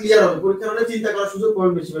মাথা ক্লিয়ার হবে, পরীক্ষার হলে চিন্তা করার সুযোগ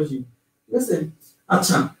পাবেন বেশি বেশি, ঠিক আছে।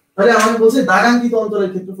 আচ্ছা, তাহলে আমাকে বলছে দাগাঙ্কিত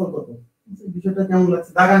অঞ্চলের ক্ষেত্রফল কত। বিষয়টা কেমন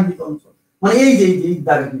লাগছে? দাগাঙ্কিত অঞ্চল মানে এই যে এই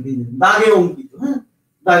দাগাঙ্কিত, এই যে দাগে অঙ্কিত, হ্যাঁ,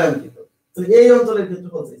 দাগাঙ্কিত, তাহলে এই অঞ্চলের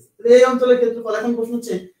ক্ষেত্রফল চাইছে। তাহলে এই অঞ্চলের ক্ষেত্রফল, এখন প্রশ্ন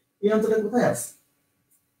হচ্ছে এই অঞ্চলটা কোথায় আছে।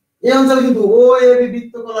 এই অঞ্চলে কিন্তু ও এ বি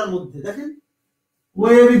বৃত্তকলার মধ্যে, দেখেন ও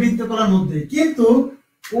এ বি বৃত্তকলার মধ্যে, কিন্তু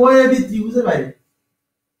ও এ বি ত্রিভুজের বাইরে।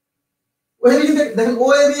 ও এ বি কিন্তু দেখেন, ও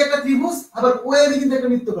এ বি একটা ত্রিভুজ, আবার ও এ বি কিন্তু একটা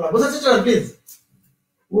বৃত্তকলা, বোঝা যাচ্ছে প্লিজ।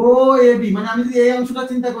 ও এ বি মানে আমি যদি এই অংশটা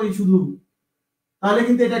চিন্তা করি শুধু, তাহলে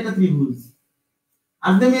কিন্তু এটা একটা ত্রিভুজ। আর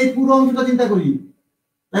যদি আমি এই পুরো অংশটা চিন্তা করি,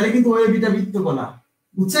 তাহলে কিন্তু ও এ বিটা বৃত্তকলা,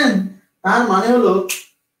 বুঝছেন। তার মানে হলো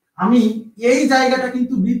আমি এই জায়গাটা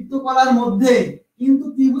কিন্তু বৃত্তকলার মধ্যে, কিন্তু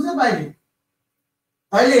ত্রিভুজের বাইরে।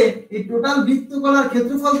 তাইলে এই টোটাল বৃত্তকলার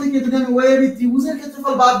ক্ষেত্রফল থেকে যদি আমি ও এ বি ত্রিভুজের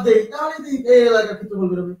ক্ষেত্রফল বাদ দেই, তাহলে এই এলাকার ক্ষেত্রফল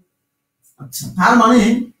বেরোবে। আচ্ছা, তার মানে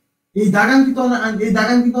এই দাগাঙ্কিত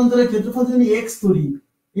অঞ্চলের ক্ষেত্রফল যদি আমি x ধরি,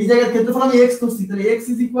 এই জায়গার ক্ষেত্রফল আমি x ধরছি, তাহলে x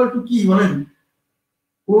ইজ ইকুয়াল টু কি বলেন?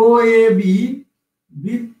 ও এ বি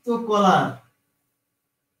বৃত্তকলার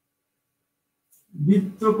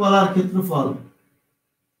ক্ষেত্রফল,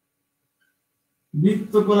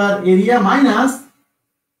 বৃত্তকলার area minus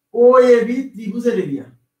O A B ত্রিভুজের এরিয়া।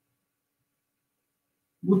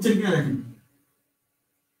 বুঝছেন কিনা দেখেন,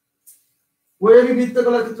 ও এ বি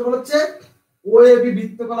বৃত্তকলার ক্ষেত্রফল হচ্ছে ও এ বি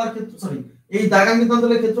বৃত্তকলার ক্ষেত্র, সরি, এই দাগাঙ্কিত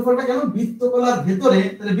অঞ্চলের ক্ষেত্রফলটা কেন বৃত্তকলার ভেতরে,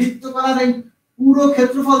 তাহলে বৃত্তকলার এই পুরো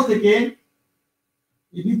ক্ষেত্রফল থেকে,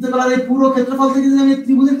 এই বৃত্তকলার এই পুরো ক্ষেত্রফল থেকে যদি আমি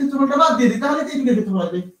ত্রিভুজের ক্ষেত্রফলটা বাদ দিয়ে দিই, তাহলে এইটুকুর ক্ষেত্রফল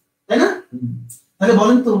আসবে, তাই না? তাহলে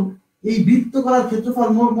বলেন তো এই বৃত্তকলার ক্ষেত্রফল,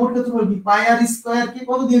 মোট ক্ষেত্রফল কি পাই আর স্কয়ার কে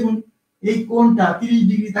কত দিয়ে গুণ, এই কোণটা 30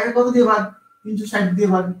 ডিগ্রি তাকে কত দিয়ে ভাগ, 360 দিয়ে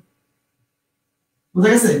ভাগ, বুঝা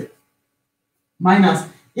গেছে, মাইনাস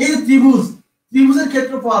এই যে ত্রিভুজের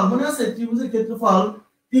ক্ষেত্রফল মনে আছে, ত্রিভুজের ক্ষেত্রফল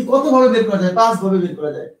কত ভাবে বের করা যায়? 5 ভাবে বের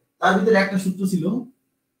করা যায়। তার ভিতরে একটা সূত্র ছিল,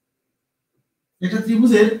 একটা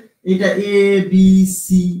ত্রিভুজের এটা এ বি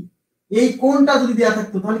সি, এই কোণটা যদি দেয়া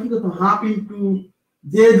থাকতো তাহলে কি করতাম, হাফ ইনটু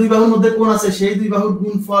যে দুই বাহুর মধ্যে কোণ আছে সেই দুই বাহুর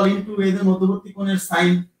গুণফল ইনটু এদের মধ্যবর্তী কোণের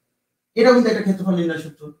সাইন, এটা কিন্তু একটা ক্ষেত্রফল নির্ণয়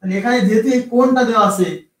সূত্র। তাহলে এখানে যেহেতু এই কোণটা দেওয়া আছে,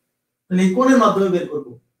 তাহলে এই কোণের মাধ্যমে বের করব।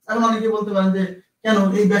 এখন অনেকে বলতে পারেন যে কেন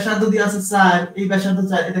এই ব্যাসার্ধ দিয়ে আছে 4, এই ব্যাসার্ধ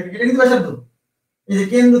 4, এটা কিন্তু ব্যাসার্ধ, এই যে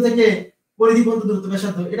কেন্দ্র থেকে পরিধি পর্যন্ত দূরত্ব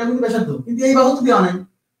ব্যাসার্ধ, এটা কিন্তু ব্যাসার্ধ, কিন্তু এই বাহু তো দেওয়া নাই।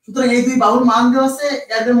 সুতরাং এই দুই বাহুর মান দেওয়া আছে,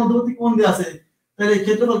 এদের মধ্যবর্তী কোণ দেওয়া আছে, তাহলে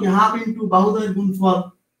ক্ষেত্রফল কি হাফ ইনটু বাহুদ্বয়ের গুণফল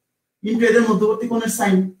ইনটু এদের মধ্যবর্তী কোণের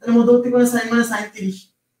সাইন, তাহলে মধ্যবর্তী কোণের সাইন মানে sin 30,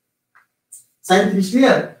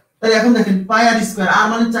 ক্লিয়ার। তাহলে এখন দেখেন পাই আর স্কয়ার, আর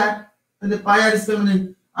মানে 4, তাহলে পাই আর স্কয়ার মানে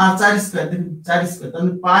আর 4 স্কয়ার, দেখেন 4 স্কয়ার,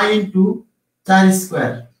 তাহলে পাই ইনটু 4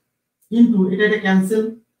 স্কয়ার ইনটু এটা ক্যান্সেল,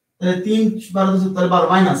 তাহলে 3 12 তাহলে 12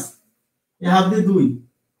 মাইনাস এই হাফ দিয়ে 2,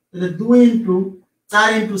 তাহলে 2 ইনটু 4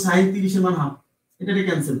 ইনটু sin 30 এর মান হাফ, এটা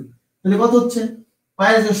ক্যান্সেল, তাহলে কত হচ্ছে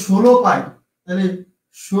পাই আছে 16 পাই, তাহলে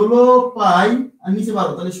 16 পাই আর নিচে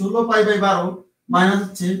 12, তাহলে 16 পাই বাই 12 মাইনাস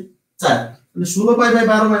হচ্ছে 4, তাহলে 16 পাই বাই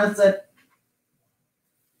 12 মাইনাস 4,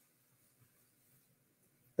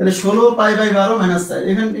 তাহলে 16 পাই বাই 12 মাইনাস 4,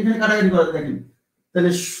 এখানে কাটাকাটি করা দেখেন,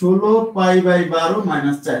 তাহলে 16 পাই বাই 12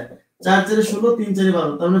 মাইনাস 4, 4 4 16, 3 4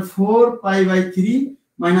 12, তার মানে 4 পাই বাই 3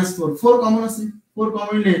 মাইনাস 4, 4 কমন আছে, 4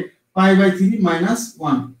 কমন নিলে পাই বাই 3 মাইনাস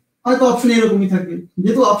 1, হয়তো অপশন এরকমই থাকবে।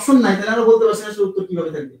 যেহেতু অপশন নাই তাহলে আমরা বলতে পারছি না আসলে উত্তর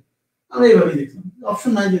কিভাবে থাকবে, আমরা এইভাবেই দেখলাম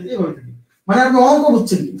অপশন নাই যেতে এইভাবে থাকে। মানে আপনি অঙ্ক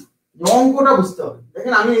বুঝছেন কিনা, অঙ্কটা বুঝতে হবে।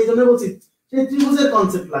 দেখেন আমি এই জন্য বলছি সেই ত্রিভুজের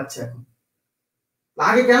কনসেপ্ট লাগছে এখন,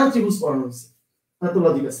 আগে কেন ত্রিভুজ পড়ানো হচ্ছে তার তো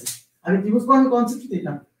লজিক আছে। আগে ত্রিভুজ পড়ানোর কনসেপ্ট কি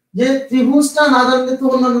এটা, যে ত্রিভুজটা না জানলে তো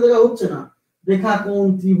অন্যান্য জায়গায় হচ্ছে না। রেখা কোণ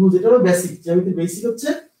ত্রিভুজ, এটা হলো বেসিক, জ্যামিতির বেসিক হচ্ছে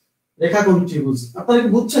রেখা কোণ ত্রিভুজ। আপনারা কি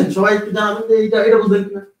বুঝছেন? সবাই একটু জানাবেন যে এটা বুঝলেন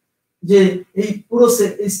কিনা, যে এই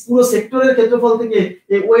পুরো সেক্টরের ক্ষেত্রফল থেকে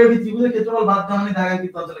এই ওএবি ত্রিভুজের ক্ষেত্রফল বাদ দেওয়া মানে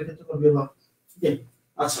দাগাঙ্কিত অঞ্চলের ক্ষেত্রফল বের হয়। ঠিক আছে,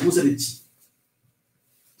 আচ্ছা মুছে দিচ্ছি।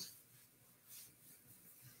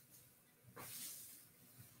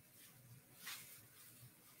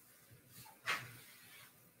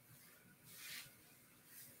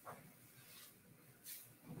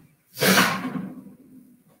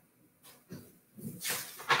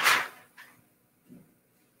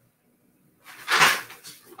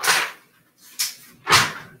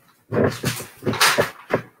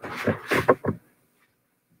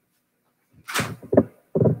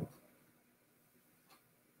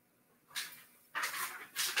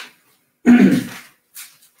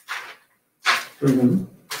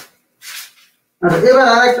 আচ্ছা, এবার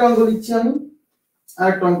আরেকটা অঙ্ক লিখছি আমি,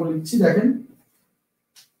 আরেকটা অঙ্ক লিখছি, দেখেন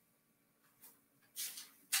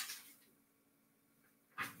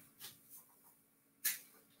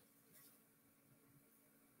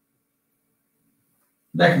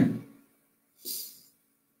দেখেন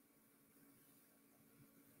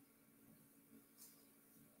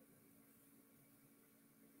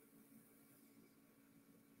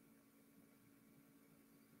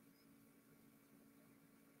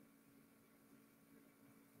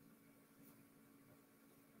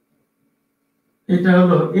এটা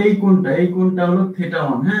হলো এই কোণটা হলো থিটা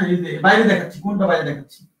 1, হ্যাঁ এই যে বাইরে দেখাচ্ছি, কোণটা বাইরে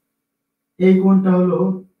দেখাচ্ছি, এই কোণটা হলো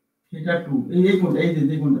থিটা 2, এই কোণটা, এই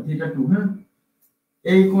যে কোণটা থিটা 2, হ্যাঁ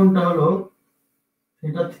এই কোণটা হলো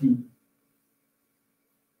থিটা 3।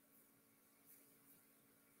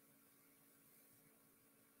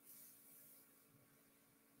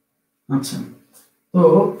 আচ্ছা, তো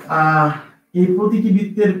এই প্রতিটি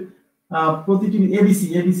বৃত্তের প্রতিটি এবিসি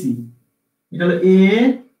এটা হলো এ,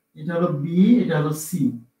 এটা হলো বি, এটা হলো সি।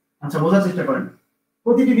 আচ্ছা, বোঝার চেষ্টা করেন,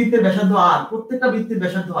 প্রতিটি বৃত্তের ব্যাসার্ধ আর, প্রত্যেকটা বৃত্তের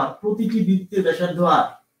ব্যাসার্ধ আর, প্রতিটি বৃত্তের ব্যাসার্ধ আর,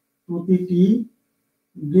 প্রতিটি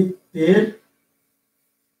বৃত্তের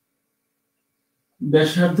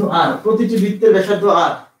ব্যাসার্ধ আর, প্রতিটি বৃত্তের ব্যাসার্ধ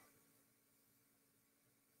আর।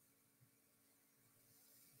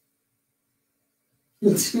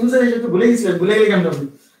 ভুলে গেছিলেন, ভুলে গেলে কেমন হবে?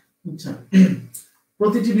 আচ্ছা,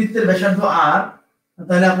 প্রতিটি বৃত্তের ব্যাসার্ধ আর,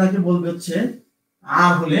 তাহলে আপনাকে বলবে হচ্ছে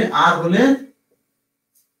আর হলে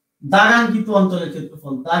দাগাঙ্কিত অঞ্চলের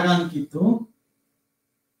ক্ষেত্রফল, দাগাঙ্কিত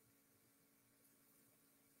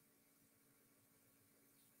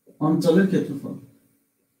অঞ্চলের ক্ষেত্রফল,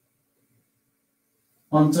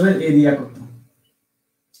 অঞ্চলের এরিয়া কত।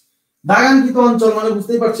 দাগাঙ্কিত অঞ্চল মানে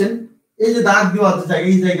বুঝতেই পারছেন, এই যে দাগ দেওয়া আছে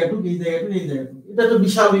এই জায়গাটুকু, এই জায়গাটুকু, এই জায়গাটুকু, এটা তো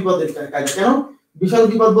বিশাল বিপদের কাজ। কেন বিশাল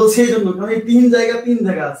বিপদ বলছে? এই জন্য কারণ এই তিন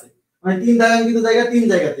জায়গা আছে, মানে তিন দাগাঙ্কিত জায়গা, তিন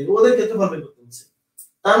জায়গাতে ওদের ক্ষেত্রফল বের করতে হচ্ছে।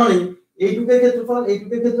 তার মানে এইটুকের ক্ষেত্রফল,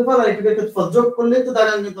 এইটুকের ক্ষেত্রফল আর এইটুকের ক্ষেত্রফল যোগ করলে তো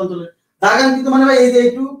দাগাঙ্কিত অঞ্চলের। দাগাঙ্কিত মানে ভাই এই যে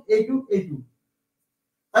এইটুক।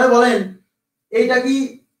 তাহলে বলেন এইটা কি,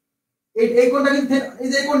 এই কোণটা কিন্তু, এই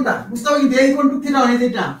যে কোণটা বুঝতে হবে কিন্তু, এই কোণটুক থিটা হয়,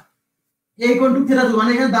 এইটা এই কোণটুক থিটা 2, মানে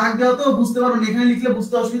এখানে দাগ দেওয়া তো বুঝতে পারবেন, এখানে লিখলে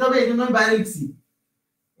বুঝতে অসুবিধা হবে, এইজন্য আমি বাইরে লিখছি।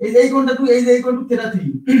 এই কোণটা 2, এই কোণটুক থিটা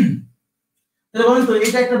 3। তাহলে বলেন তো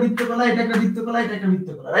এটা একটা বৃত্তকলা, এটা একটা বৃত্তকলা, এটা একটা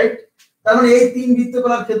বৃত্তকলা, রাইট? তার মানে এই তিন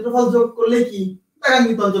বৃত্তকলার ক্ষেত্রফল যোগ করলে কি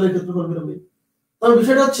দাগাঙ্কিত অঞ্চলের ক্ষেত্রফল বের হবে। তবে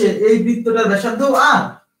বিষয়টা হচ্ছে এই বৃত্তটার ব্যাসার্ধ আর,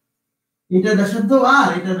 এটার ব্যাসার্ধ আর,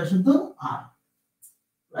 এটার ব্যাসার্ধ আর,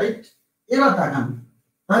 রাইট? এবার তাকান,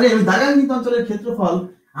 তাহলে আমি দাগাঙ্কিত অঞ্চলের ক্ষেত্রফল,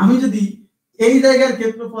 আমি যদি এই জায়গার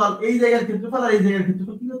ক্ষেত্রফল, এই জায়গার ক্ষেত্রফল আর এই জায়গার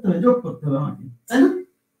ক্ষেত্রফল কি করতে হবে? যোগ করতে হবে আমাকে, তাই না?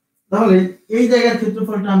 তাহলে এই জায়গার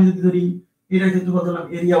ক্ষেত্রফলটা আমি যদি ধরি, এটার ক্ষেত্রফল দিলাম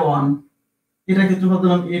এরিয়া 1, এটার ক্ষেত্রফল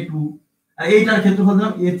দিলাম a2, আর এইটার ক্ষেত্রফল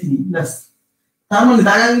দিলাম a3, ব্যাস। তার মানে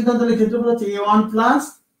দাগাঙ্কিত অঞ্চলের ক্ষেত্রফল হচ্ছে a1 plus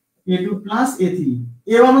a2 plus a3।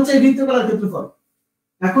 a1 হচ্ছে এই বৃত্তকলার ক্ষেত্রফল।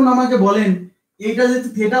 এখন আমাকে বলেন এইটা যেহেতু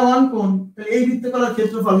থিটা 1 কোণ, তাহলে এই বৃত্তকলার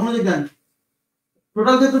ক্ষেত্রফল, মনোযোগ দেন,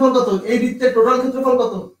 টোটাল ক্ষেত্রফল কত? এই বৃত্তের টোটাল ক্ষেত্রফল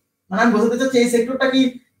কত? মানে আমি বোঝাতে চাচ্ছি এই সেক্টরটা কি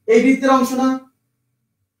এই বৃত্তের অংশ না,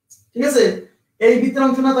 ঠিক আছে? এই বৃত্তের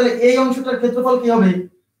অংশ না, তাহলে এই অংশটার ক্ষেত্রফল কি হবে?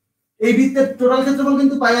 এই বৃত্তের টোটাল ক্ষেত্রফল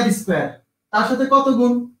কিন্তু পাই আর স্কয়ার, তার সাথে কত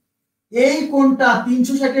গুণ? এই কোণটা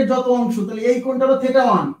 360 এর যত অংশ, তাহলে এই কোণটা হলো থিটা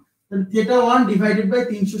 1, তাহলে থিটা 1 ডিভাইডেড বাই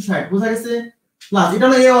 360, বোঝা গেছে? প্লাস এটা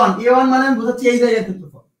হলো a1 মানে আমি বোঝাচ্ছি এই জায়গার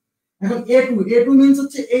ক্ষেত্রফল। এখন a2 মিন্স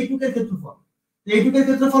হচ্ছে এইটুকের ক্ষেত্রফল। এইটুকের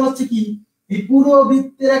ক্ষেত্রফল হচ্ছে কি এই পুরো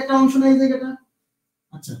বৃত্তের একটা অংশ না এই জায়গাটা।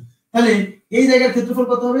 আচ্ছা, তাহলে এই জায়গার ক্ষেত্রফল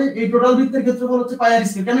কত হবে? এই টোটাল বৃত্তের ক্ষেত্রফল হচ্ছে পাই আর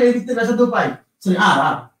স্কয়ার, কেন এই বৃত্তের ব্যাসার্ধ পাই, সরি আর,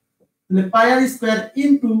 তাহলে পাই আর স্কয়ার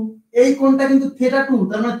ইনটু এই কোণটা কিন্তু থিটা 2,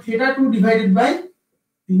 তার মানে থিটা 2 ডিভাইডেড বাই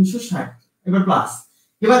 360, এবার প্লাস,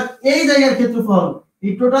 এবার এই জায়গার ক্ষেত্রফল,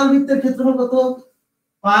 এই টোটাল বৃত্তের ক্ষেত্রফল কত?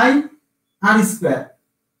 পাই আর স্কয়ার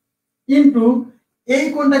ইনটু এই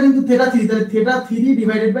কোণটা কিন্তু থিটা 3, তাহলে থিটা 3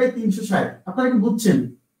 ডিভাইডেড বাই 360। আপনারা কি বুঝছেন?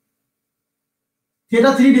 Theta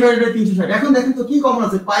 3 divided by 360। এখন দেখেন তো কি কমন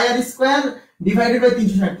আছে, পাই আর square divided by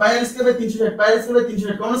 360, pi R square by 360, pi R square by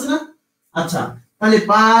 360 common আছে না? আচ্ছা, তাহলে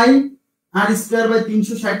পাই আর স্কয়ার বাই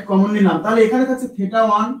 360 কমন নিলাম, তাহলে এখানে থাকছে থিটা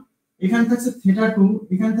 1, এখানে থাকছে থিটা 2,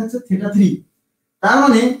 এখানে থাকছে থিটা 3, তার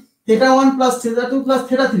মানে theta 1 plus theta 2 plus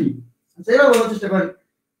theta 3। আচ্ছা, এবার বলার চেষ্টা করেন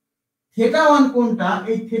থিটা 1 কোণটা,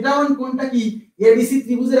 এই থিটা 1 কোণটা কি এবিসি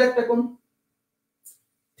ত্রিভুজের একটা কোণ,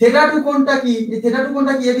 থিটা 2 কোণটা কি, এই থিটা 2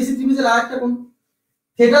 কোণটা কি এবিসি ত্রিভুজের আরেকটা কোণ,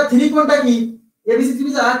 থিটা 3 কোণটা কি এবিসি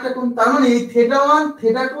ত্রিভুজের আরেকটা কোণ, তার মানে এই থিটা 1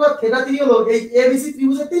 থিটা 2 আর থিটা 3 হলো এই এবিসি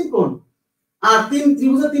ত্রিভুজের তিন কোণ। আর তিন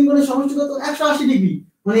ত্রিভুজের তিন কোণের সমষ্টি কত? 180 ডিগ্রি।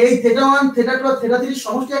 মানে এই থিটা 1 থিটা 2 আর থিটা 3 এর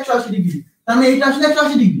সমষ্টি 180 ডিগ্রি। তার মানে এইটা আসলে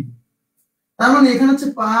 180 ডিগ্রি। তার মানে এখানে হচ্ছে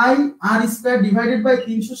পাই আর স্কয়ার ডিভাইডেড বাই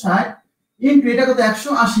 360 ইনটু এটা কত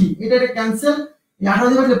 180, এটা ক্যান্সেল, এই 18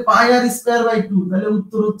 দিয়ে কাটলে পাই আর স্কয়ার বাই 2, তাহলে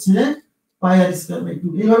উত্তর হচ্ছে পাই আর স্কয়ার বাই 2।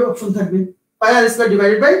 এইভাবে অপশন থাকবে, পাই আর স্কয়ার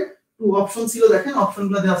ডিভাইডেড বাই 2 অপশন ছিল। দেখেন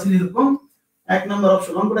অপশনগুলো দেওয়া ছিল এরকম। এক নাম্বার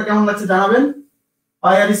অপশন, অঙ্কটা কেমন লাগছে জানাবেন।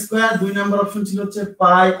 পাই আর স্কয়ার, দুই নাম্বার অপশন ছিল হচ্ছে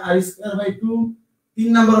পাই আর স্কয়ার বাই 2, তিন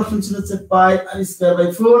নাম্বার অপশন ছিল হচ্ছে পাই আর স্কয়ার বাই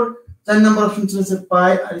 4, চার নাম্বার অপশন ছিল হচ্ছে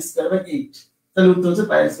পাই আর স্কয়ার বাই 8। তাহলে উত্তর হচ্ছে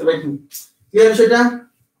পাই আর স্কয়ার বাই 2। ক্লিয়ার বিষয়টা?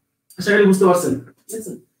 আশা করি বুঝতে পারছেন। ঠিক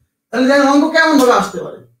আছে, তাহলে দেখেন অঙ্ক কেমন ভাবে আসতে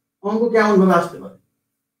পারে, অঙ্ক কেমন ভাবে আসতে পারে।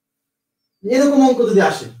 এরকম অঙ্ক যদি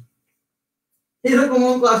আসে, এরকম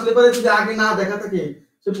অঙ্ক আসলে পরে যদি আগে না দেখা থাকে,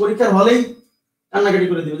 সে পরীক্ষার হলেই কান্নাকাটি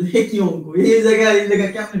করে দিবে যে কি অঙ্ক, এই জায়গায়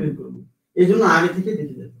কেমনে বের করবো। এই জন্য আগে থেকে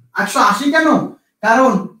দেখে যাবে। 180 কেন?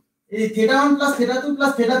 কারণ এই theta 1 plus theta 2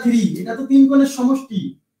 plus theta 3 এটা তো তিন কোণের সমষ্টি।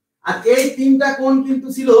 আর এই তিনটা কোণ কিন্তু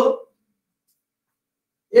ছিল,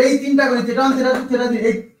 এই তিনটা কোণ থিটা 1 থিটা 2 থিটা 3,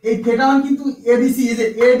 এই থিটা 1 কিন্তু এবিসি, এই যে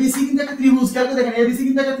এবিসি কিন্তু একটা ত্রিভুজ, খেয়াল করে দেখেন এবিসি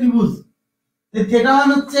কিন্তু একটা ত্রিভুজ। থিটা 1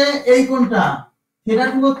 হচ্ছে এই কোণটা, থিটা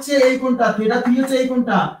 2 হচ্ছে এই কোণটা, থিটা 3 হচ্ছে এই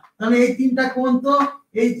কোণটা। তাহলে এই তিনটা কোণ তো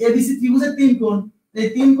এই এবিসি ত্রিভুজের তিন কোণ। এই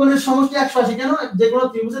তিন কোণের সমষ্টি 180। কেন? যে কোনো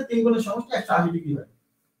ত্রিভুজের তিন কোণের সমষ্টি 180 ডিগ্রি হয়।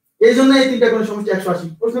 এই জন্য এই তিনটা কোণের সমষ্টি 180।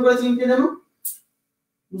 প্রশ্ন করেছিলেন কে জানো?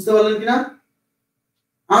 বুঝতে পারলেন কিনা?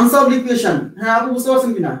 Unsolved equation. হ্যাঁ আপু বুঝতে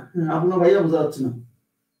পারছেন কিনা? হ্যাঁ আপনার ভাইয়া বোঝা যাচ্ছে না।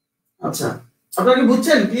 আচ্ছা, আপনারা কি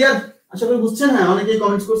বুঝছেন? ক্লিয়ার? আশা করি বুঝছেন। হ্যাঁ অনেকেই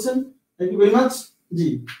কমেন্টস করছেন, থ্যাংক ইউ ভেরি মাচ। জি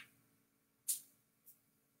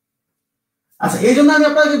আচ্ছা, এই জন্য আমি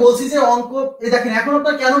আপনাকে বলছি যে অঙ্ক, এই দেখেন এখন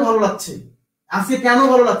আপনার কেন ভালো লাগছে, আজকে কেন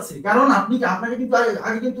ভালো লাগছে, কারণ আপনাকে কিন্তু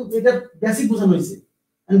আগে কিন্তু এটা বেসিক বোঝানো হয়েছে।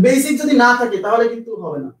 বেসিক যদি না থাকে তাহলে কিন্তু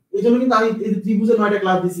হবে না। এই জন্য কিন্তু আমি এই ত্রিভুজের 9টা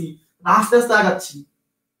ক্লাস দিছি, আস্তে আস্তে আগাচ্ছি।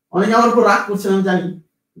 অনেকে আমার উপর রাগ করছেন আমি জানি,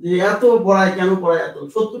 যে এত পড়ায় কেন পড়ায় এত,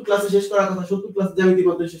 70 ক্লাসে শেষ করার কথা 70 ক্লাস জ্যামিতির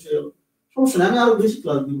মধ্যে শেষ হয়ে গেল। সমস্যা নেই, আমি আরো বেশি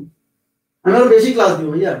ক্লাস দিব, আমি আরো বেশি ক্লাস দিব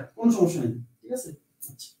ভাইয়া, কোনো সমস্যা নেই। ঠিক আছে,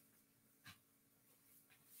 আচ্ছা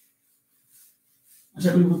আশা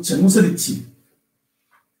করি বুঝছেন, মুছে দিচ্ছি।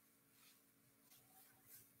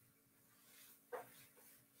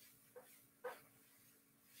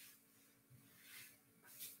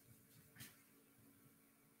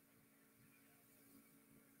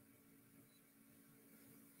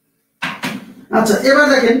 আচ্ছা এবার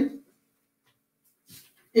দেখেন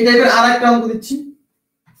এই টাইপের আর একটা অঙ্ক দিচ্ছি।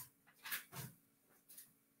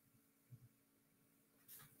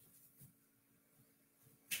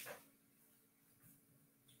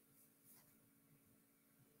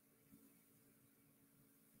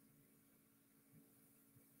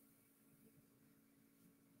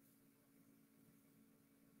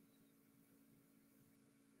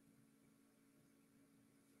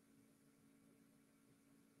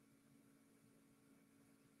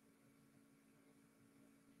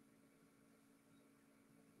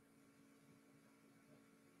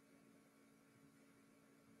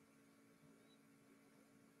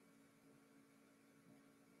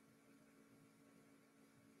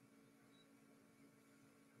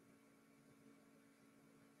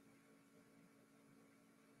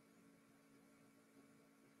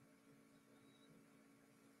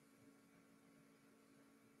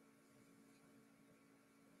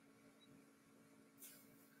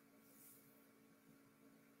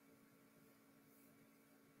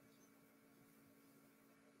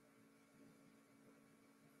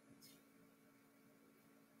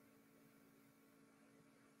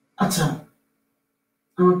 আচ্ছা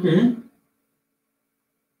আমাকে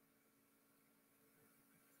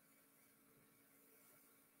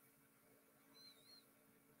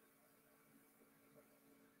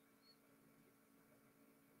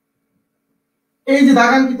এই যে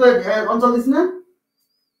দাগাঙ্কিত অঞ্চল দিচ্ছি না,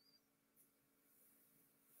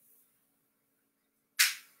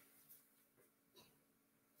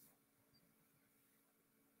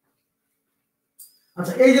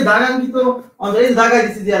 আচ্ছা এই যে দাগাঙ্কিত অঞ্চল, এই দাগায়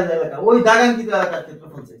দিচ্ছি যে এলাকা, ওই দাগাঙ্কিত এলাকার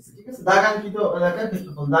ক্ষেত্রফল চাইছি। ঠিক আছে, দাগাঙ্কিত এলাকার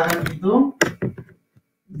ক্ষেত্রফল,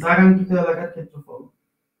 দাগাঙ্কিত এলাকার ক্ষেত্রফল।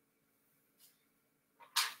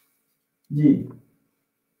 জি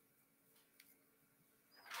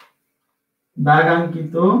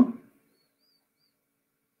দাগাঙ্কিত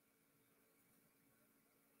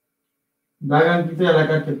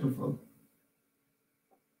এলাকার ক্ষেত্রফল।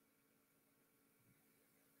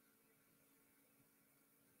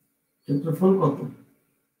 ক্ষেত্রফল কত?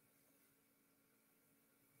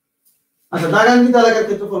 আচ্ছা, দাগাঙ্কিত এলাকার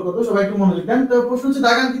ক্ষেত্রফল কত, সবাই একটু মনোযোগ দেন। তো প্রশ্ন হচ্ছে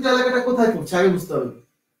দাগাঙ্কিত এলাকাটা কোথায় পড়ছে আগে বুঝতে হবে।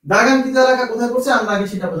 দাগাঙ্কিত এলাকা কোথায় পড়ছে আমরা আগে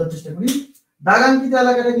সেটা বোঝার চেষ্টা করি। দাগাঙ্কিত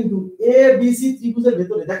এলাকাটা কিন্তু এ বি সি ত্রিভুজের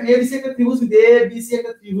ভেতরে। দেখেন এবিসি একটা ত্রিভুজ, এ বি সি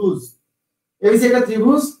একটা ত্রিভুজ, এবিসি একটা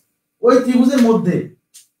ত্রিভুজ, ওই ত্রিভুজের মধ্যে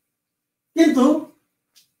কিন্তু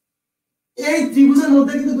এই ত্রিভুজের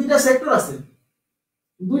মধ্যে কিন্তু দুইটা সেক্টর আছে,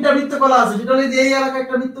 দুইটা বৃত্তকলা আছে, যেটা হলো এই এলাকা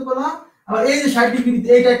একটা বৃত্তকলা, আবার এই যে 60 ডিগ্রি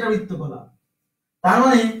এইটা একটা বৃত্তকলা। তার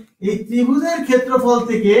মানে এই ত্রিভুজের ক্ষেত্রফল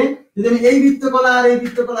থেকে যদি আমি এই বৃত্তকলা আর এই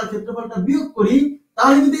বৃত্তকলার ক্ষেত্রফলটা বিয়োগ করি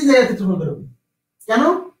তাহলে কিন্তু এই জায়গার ক্ষেত্রফল বেরোবে। কেন,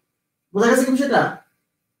 বোঝা গেছে কি সেটা?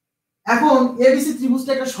 এখন এবিসি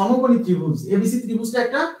ত্রিভুজটা একটা সমকোণী ত্রিভুজ, এবিসি ত্রিভুজটা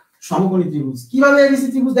একটা সমকোণী ত্রিভুজ। কিভাবে এবিসি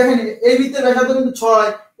ত্রিভুজ? দেখেন এই বৃত্তের ব্যাসার্ধ কিন্তু 6,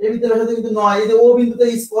 এই বৃত্তের ব্যাসার্ধ কিন্তু 9, এই যে ও বিন্দুতে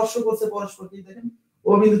স্পর্শ করছে পরস্পরকে, দেখেন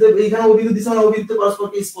ও বিন্দুতে, এইখানে ও বিন্দু দিছে মানে ও বিন্দুতে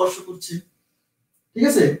পরস্পরকে স্পর্শ করছে, ঠিক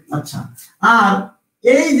আছে? আচ্ছা, আর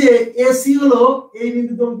এই যে এসি হলো এই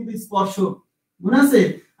বিন্দুতে কিন্তু স্পর্শ, মনে আছে?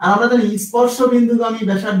 আর আমরা জানি স্পর্শ বিন্দুগামী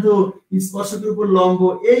ব্যাসার্ধ স্পর্শকের উপর লম্ব,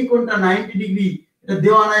 এই কোণটা 90 ডিগ্রি, এটা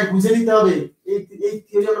দেওয়া নাই, বুঝে নিতে হবে। এই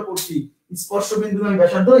থিওরি আমরা পড়ছি, স্পর্শ বিন্দুগামী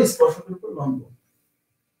ব্যাসার্ধ স্পর্শকের উপর লম্ব,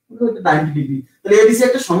 এটা 90 ডিগ্রি। তাহলে এবিসি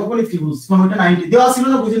একটা সমকোণী ত্রিভুজ, কোণটা 90 দেওয়া ছিল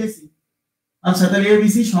না, বুঝে নিছি। আচ্ছা, তাহলে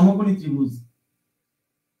এবিসি সমকোণী ত্রিভুজ,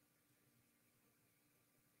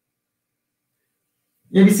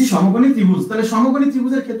 এবিসি সমকোণী ত্রিভুজ। তাহলে সমকোণী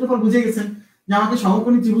ত্রিভুজের ক্ষেত্রফল বুঝে গেছেন যে আমাকে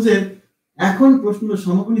সমকোণী ত্রিভুজের, এখন প্রশ্ন হলো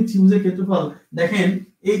সমকোণী ত্রিভুজের ক্ষেত্রফল। দেখেন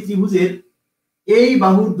এই ত্রিভুজের এই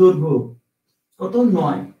বাহুর দৈর্ঘ্য কত,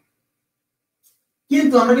 9,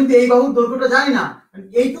 কিন্তু আমরা কিন্তু এই বাহুর দৈর্ঘ্যটা জানি না,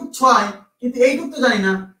 এইটুক 6 কিন্তু এইটুক তো জানি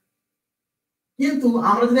না। কিন্তু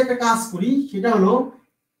আমরা যদি একটা কাজ করি সেটা হলো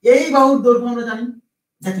এই বাহুর দৈর্ঘ্য আমরা জানি,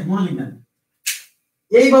 দেখেন মনোযোগ দেন,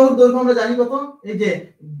 এই বাহুর দৈর্ঘ্য আমরা জানি কত, এই যে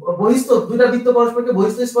বহিস্থ দুইটা বৃত্ত পরস্পরকে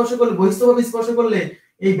বহিস্থ স্পর্শ করলে, বহিস্থভাবে স্পর্শ করলে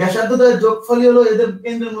এই ব্যাসার্ধদের যোগফলই হলো এদের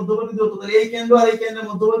কেন্দ্রের মধ্যবর্তী দূরত্ব। তাহলে এই কেন্দ্র আর এই কেন্দ্রের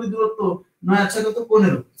মধ্যবর্তী দূরত্ব 9 আর 6 কত,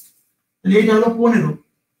 15। তাহলে এইটা হলো 15।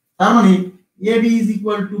 তার মানে AB =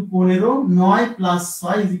 15, 9 +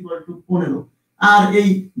 6 = 15। আর এই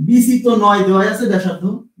BC তো 9 দেওয়া আছে ব্যাসার্ধ,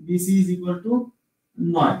 BC =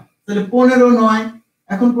 9। তাহলে 15, 9।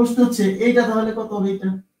 এখন প্রশ্ন হচ্ছে এইটা তাহলে কত হবে,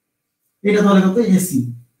 এটা তাহলে কত, এসি।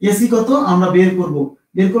 এসি কত আমরা বের করব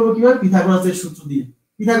কিভাবে? পিথাগোরাসের সূত্র দিয়ে,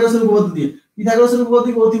 পিথাগোরাসের উপপাদ্য দিয়ে। পিথাগোরাসের উপপাদ্য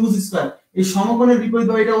কি, অতিভুজ স্কয়ার, এই সমকোণের বিপরীত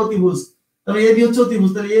বা এটা অতিভুজ, তাহলে এবি হচ্ছে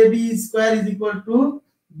অতিভুজ, তাহলে AB square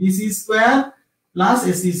 = BC square plus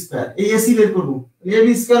AC square. এই এসি বের করব,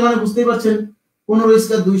 এবি স্কয়ার মানে বুঝতেই পারছেন 15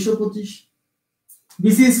 স্কয়ার 225,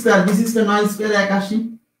 বিসি স্কয়ার 9 স্কয়ার 81,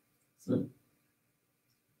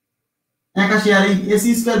 আর এই এসি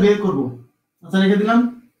স্কয়ার বের করব। আচ্ছা, রেখে দিলাম।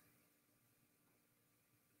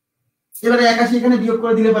 এবারে 81 এখানে বিয়োগ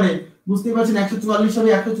করে দিলে পারে বুঝতেই পারছেন 144 হবে,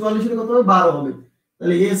 144 এর কত হবে, 12 হবে।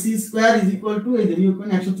 তাহলে এসি স্কয়ার = এই যে বিয়োগ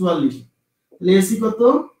করেন 144, তাহলে এসি কত,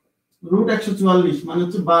 √144 মানে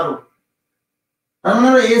হচ্ছে 12। তার মানে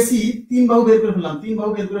আমরা এসি 3 বাহু বের করে ফেললাম,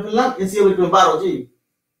 এসি বের করে 12, জি।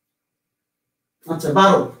 আচ্ছা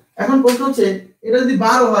 12। এখন প্রশ্ন হচ্ছে এটা যদি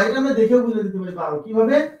 12 হয়, এটা আমরা দেখেও বুঝে দিতে পারি 12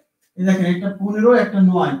 কিভাবে। এই দেখেন একটা 15 একটা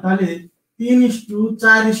 9, তাহলে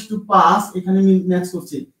 3:4:5 এখানে ম্যাচ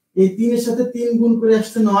করছে। এই 3 এর সাথে 3 গুণ করে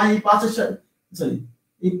আসছে 9, এই 5 এর সাথে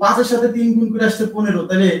এই 5 এর সাথে 3 গুণ করে আসছে 15,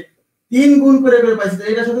 তাহলে 3 গুণ করে পাইছি,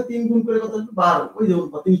 তাহলে এটার সাথে 3 গুণ করে কত হলো, 12। ওই যে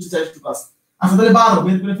 3:4:5। আচ্ছা, তাহলে 12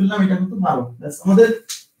 বের করে ফেললাম, এটা কত, 12। ব্যাস, আমাদের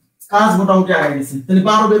কাজ মোটামুটি আগে গেছে। তাহলে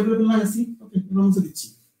 12 বের করে ফেললাম এসি। ওকে, এবার মুছে দিচ্ছি।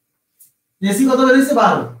 এসি কত বের হইছে,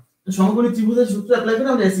 12। তো সমকোণী ত্রিভুজের সূত্র অ্যাপ্লাই করে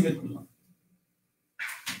আমরা এসি বের করলাম।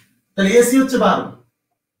 তাহলে এসি হচ্ছে 12।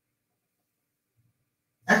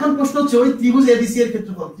 এখন প্রশ্ন হচ্ছে ওই ত্রিভুজ এবিসি এর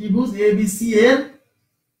ক্ষেত্রফল, ত্রিভুজ এবিসি এর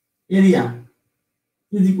এরিয়া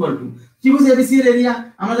ত্রিভুজ এবিসি এর এরিয়া।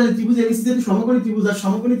 আমরা জানি ত্রিভুজ এবিসি যেহেতু সমকোণী ত্রিভুজ, আর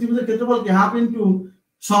সমকোণী ত্রিভুজের ক্ষেত্রফল কি হাফ ইনটু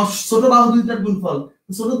ছোট বাহু দুইটার গুণফল।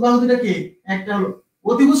 ছোট বাহু দুইটা কি, একটা হলো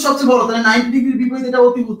অতিভুজ সবচেয়ে বড়, তাহলে 90 ডিগ্রির বিপরীত এটা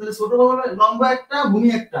অতিভুজ, তাহলে ছোট বাহু লম্ব একটা ভূমি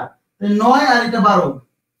একটা, তাহলে 9 আর এটা 12,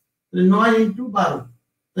 তাহলে 9 × 12,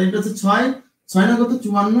 তাহলে এটা হচ্ছে 6, 6 না কত,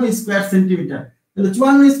 54 স্কয়ার সেন্টিমিটার। তাহলে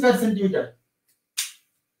 54 স্কয়ার সেন্টিমিটার,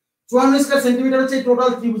 54 স্কয়ার সেন্টিমিটার হচ্ছে টোটাল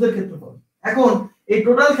ত্রিভুজের ক্ষেত্রফল। এখন এই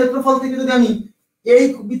টোটাল ক্ষেত্রফল থেকে যদি আমি এই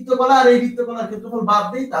বৃত্তকলা আর এই বৃত্তকলার ক্ষেত্রফল বাদ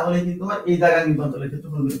দেই, তাহলে কিন্তু আমার এই জায়গা কিন্তু অঞ্চলের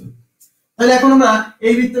ক্ষেত্রফল বের হবে। তাহলে এখন আমরা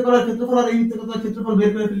এই বৃত্তকলার ক্ষেত্রফল আর এই বৃত্তকলার ক্ষেত্রফল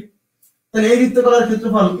বের করে ফেলি। তাহলে এই বৃত্তকলার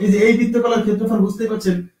ক্ষেত্রফল, এই যে এই বৃত্তকলার ক্ষেত্রফল বুঝতেই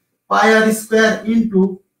পারছেন πr² *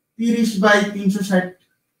 30/360,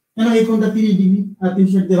 কেন এই কোণটা 30 ডিগ্রি আর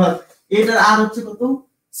 360 দিয়ে ভাগ, এটার আর হচ্ছে কত,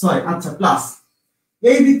 6। আচ্ছা, প্লাস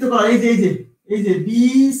এই বৃত্তকলা, এই যে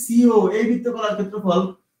BCO, এই বৃত্তকলার ক্ষেত্রফল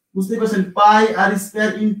বুঝতেই পারছেন πr²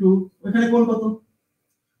 ওখানে কোণ কত,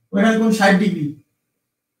 ওখানে কোণ 60 ডিগ্রি,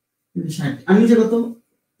 60, আর নিচে কত,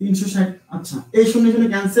 360। আচ্ছা, এই শূন্য শূন্য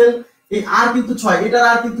ক্যান্সেল, এই আর কিন্তু 6, এটার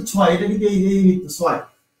আর কিন্তু 6, এটা কিন্তু এই বৃত্ত 6,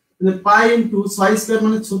 তাহলে পাই ইনটু 6 স্কয়ার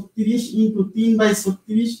মানে 36 ইনটু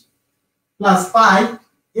 3/36 প্লাস পাই,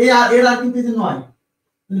 এই আর এর আর কিন্তু এই যে 9,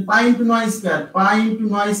 তাহলে পাই ইনটু 9 স্কয়ার, পাই ইনটু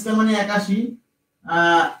 9 স্কয়ার মানে 81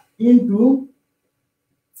 ইনটু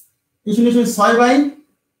এই শূন্য শূন্য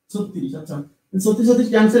 6/36। আচ্ছা, 36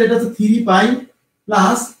 ক্যান্সেল, এটা হচ্ছে 3 পাই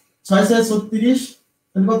প্লাস 6 6 36,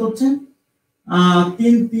 তাহলে কত হচ্ছে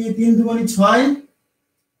 3 3 দুগুণে 6,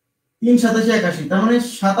 3 27 81, তার মানে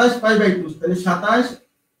 27 পাই বাই 2, তাহলে 27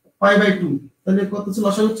 পাই বাই 2, তাহলে কত হচ্ছে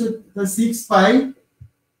লসাগু হচ্ছে 6 পাই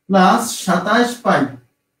প্লাস 27 পাই,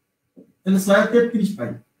 তাহলে 6 33 পাই,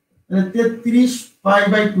 তাহলে 33 পাই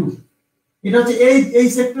বাই 2, এটা হচ্ছে এই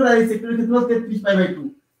সেক্টর আর এই সেক্টরের ক্ষেত্রফল 33 পাই বাই 2।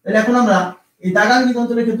 তাহলে এখন আমরা এই দাগাঙ্কিত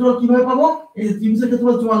অঞ্চলের ক্ষেত্রফল কিভাবে পাবো? এই যে ত্রিভুজের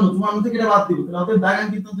ক্ষেত্রফল 54 থেকে এটা বাদ দিব, তাহলে অতএব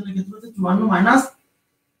দাগাঙ্কিত অঞ্চলের ক্ষেত্রফল হচ্ছে 54 মাইনাস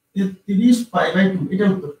 33 পাই বাই 2, এটা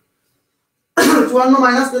উত্তর। 54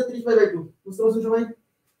 মাইনাস 33 পাই বাই 2, বুঝতে পারছেন সবাই?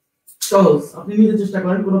 সহজ, আপনি নিজে চেষ্টা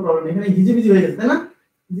করেন, কোনো প্রবলেম নেই। এখানে হিজিবিজি হয়ে গেছে তাই না?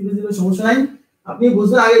 হিজিবিজি হলে সমস্যা নাই। আপনি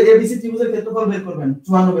বুঝবেন আগে এবিসি ত্রিভুজের ক্ষেত্রফল বের করবেন,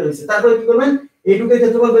 54 বের হইছে, তারপরে কি করবেন, এইটুকের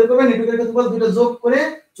ক্ষেত্রফল বের করবেন, এইটুকের ক্ষেত্রফল দুটো যোগ করে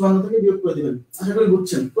 54 থেকে বিয়োগ করে দিবেন। আশা করি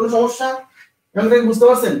বুঝছেন, কোনো সমস্যা এমনটাই বুঝতে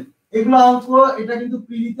পারছেন? এগুলো অঙ্ক, এটা কিন্তু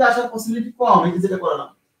প্রিলিতে আসার পসিবিলিটি কম, এই যেটা করালাম,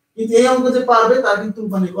 কিন্তু এই অঙ্ক যে পারবে তার কিন্তু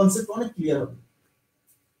মানে কনসেপ্ট অনেক ক্লিয়ার হবে।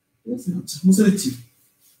 ঠিক আছে, আচ্ছা মুছে দিচ্ছি।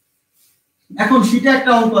 এখন শীটে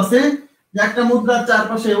একটা অঙ্ক আছে যে একটা মুদ্রার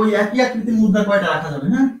চারপাশে ওই একই আকৃতির মুদ্রা কয়টা রাখা যাবে।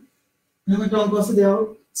 হ্যাঁ, এরকম একটা অঙ্ক আছে, দেওয়া হোক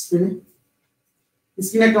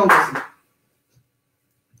স্ক্রিনে একটা অঙ্ক আছে,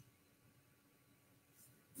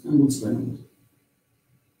 আমি বুঝতে পারি না।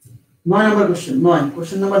 9 নাম্বার কোশ্চেন, 9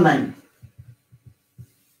 কোশ্চেন নাম্বার 9।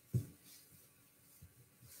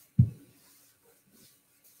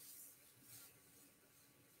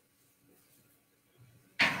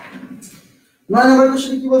 নয় নম্বর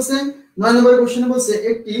কোশ্চেনে কি বলছে? 9 নম্বর কোশ্চেনে বলছে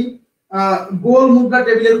একটি গোল মুদ্রা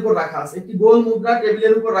টেবিলের উপর রাখা আছে, একটি গোল মুদ্রা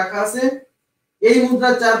টেবিলের উপর রাখা আছে, এই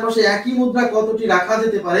মুদ্রার চারপাশে একই মুদ্রা কতটি রাখা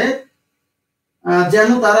যেতে পারে যেন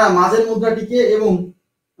তারা মাঝের মুদ্রাটিকে এবং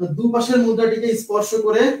দুপাশের মুদ্রাটিকে স্পর্শ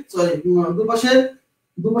করে, সরি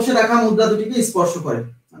দুপাশে রাখা মুদ্রা দুটিকে স্পর্শ করে।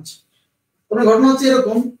 আচ্ছা, তবে ঘটনা হচ্ছে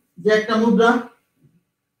এরকম যে একটা মুদ্রা,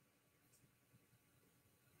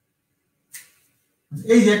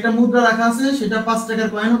 এই যে একটা মুদ্রা রাখা আছে, সেটা 5 টাকার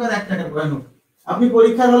কয়েন হোক আর 1 টাকার কয়েন হোক, আপনি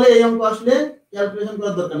পরীক্ষার হলে এই অঙ্ক আসলে ক্যালকুলেশন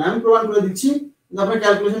করার দরকার নেই, আমি প্রমাণ করে দিচ্ছি, কিন্তু আপনার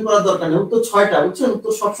ক্যালকুলেশন করার দরকার নেই। উত্তর 6টা, বুঝছেন?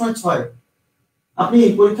 উত্তর সবসময় 6। আপনি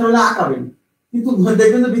পরীক্ষার হলে আঁকাবেন, কিন্তু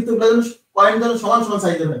দেখবেন যে বৃত্তগুলো যেন কয়েন যেন সমান সমান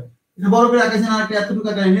সাইজের হয়, এটা বড় করে আঁকাছেন আর একটা এতটুকু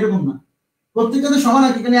আঁকালেন, এরকম না, প্রত্যেকটা সমান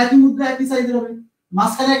আঁকি, এখানে একই মুদ্রা একই সাইজের হবে,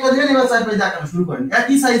 মাঝখানে একটা দিলেন, এবার চার পাশে আঁকানো শুরু করেন,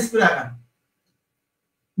 একই সাইজ করে আঁকান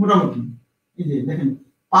মোটামুটি। এই যে দেখেন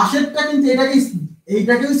পাশেরটা কিন্তু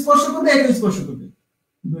এইটাকেও স্পর্শ করবে, এটাকেও স্পর্শ করবে,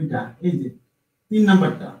 দুইটা, এই যে 3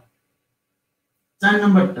 নাম্বারটা, 4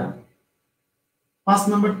 নাম্বারটা, 5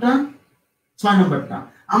 নাম্বারটা, 6 নাম্বারটা।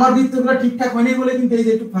 আমার বৃত্তগুলো ঠিকঠাক হয়নি বলে কিন্তু এই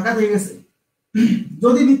যে একটু ফাঁকা হয়ে গেছে।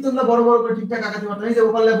 যদি বৃত্তগুলো বড় বড় করে ঠিকঠাক আঁকাতে পারতাম, এই যে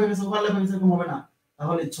ওভারল্যাপ হয়ে গেছে এরকম হবে না,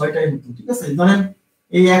 তাহলে 6টাই হতো। ঠিক আছে, ধরেন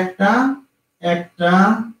এই একটা,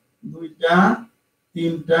 দুইটা,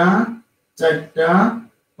 তিনটা, চারটা,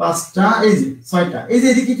 5টা, এই যে 6টা, এই যে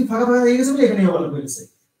এদিকে একটু ফাঁকা ফাঁকা হয়ে গেছে বলে এখানে ওভারল্যাপ হয়ে গেছে।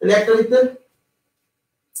 তাহলে একটা বৃত্তের,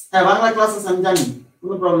 হ্যাঁ বাংলা ক্লাস আছে আমি জানি,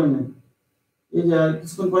 কোনো প্রবলেম নেই, এই যে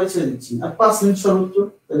কিছুক্ষণ পরে ছেড়ে দিচ্ছি, আর 5 মিনিট সর্বোচ্চ,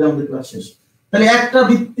 তাহলে আমাদের ক্লাস শেষ। তাহলে একটা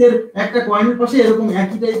বৃত্তের একটা কয়েনের পাশে এরকম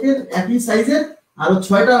একই টাইপের একই সাইজের আরো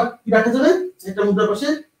 6টা কি রাখা যাবে, একটা মুদ্রার পাশে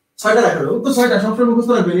 6টা রাখা যাবে। উত্তর 6টা সবসময়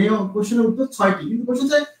মুখস্থ রাখবেন, এই কোশ্চেনের উত্তর 6টি, কিন্তু কোশ্চেন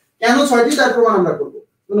হচ্ছে কেন 6টি তার প্রমাণ আমরা করব,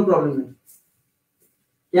 কোনো প্রবলেম নেই,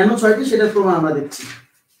 কেন 6টি সেটার প্রমাণ আমরা দেখছি।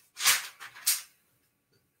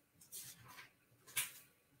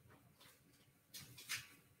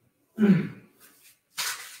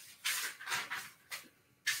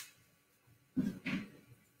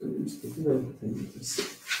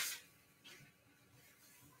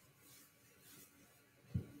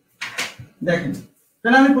 দেখেন,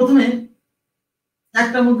 তাহলে আমি প্রথমে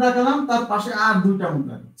একটা মুদ্রা আঁকালাম, তার পাশে আর দুইটা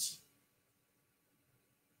মুদ্রা আঁকছি।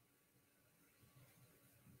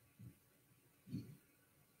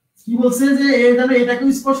 কি বলছে যে এটাকেও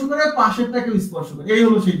স্পর্শ করে, পাশেরটাকেও স্পর্শ করে, এই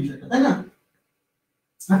হলো সেই বিষয়টা, তাই না?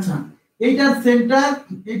 আচ্ছা, এইটার সেন্টার,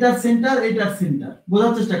 এইটার সেন্টার, এইটার সেন্টার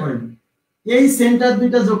বোঝার চেষ্টা করেন। এই সেন্টার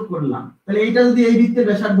দুইটা যোগ করলাম, তাহলে এইটা যদি এই বৃত্তের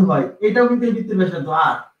ব্যাসার্ধ হয়, এটাও কিন্তু এই বৃত্তের ব্যাসার্ধ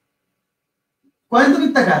আর, কয়েন তো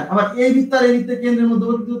বৃত্তাকার, আবার এই বৃত্ত আর এই বৃত্তের কেন্দ্রের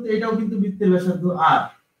মধ্যবর্তী দূরত্ব, এটাও কিন্তু বৃত্তের ব্যাসার্ধ আর,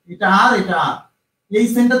 এটা আর, এটা আর, এই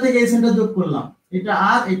সেন্টার থেকে এই সেন্টার যোগ করলাম, এটা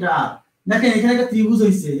আর, এটা আর। দেখেন এখানে একটা ত্রিভুজ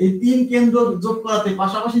হইছে, এই 3 কেন্দ্র যোগ করাতে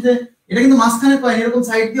পাশাপাশি যে এটা কিন্তু মাঝখানে কয়েন, এরকম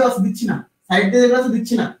সাইড দিয়েও আছে, দিচ্ছি না, সাইড দিয়ে যেগুলো আছে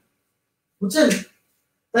দিচ্ছি না, বুঝছেন?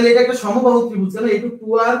 তাহলে এটা একটা সমবাহু ত্রিভুজ, কারণ এইটুক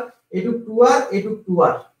 2r এইটুক 2r এইটুক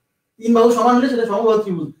 2r, তিন বাহু সমান হলে সেটা সমবাহু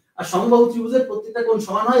ত্রিভুজ। আর সমবাহু ত্রিভুজের প্রত্যেকটা কোণ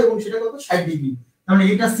সমান হয় এবং সেটা কত 60 ডিগ্রি। তাহলে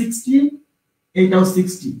এটা 60, এইটাও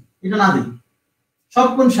 60, এটা না দিই, সব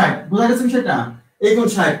কোণ 60, বোঝা গেছে বিষয়টা? এই কোণ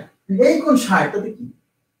 60, এই কোণ 60, তাতে কি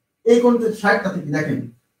এই কোণ 60, তাতে কি দেখেন,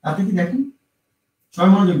 তাতে কি দেখেন,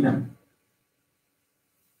 সবাই মনোযোগ দেন।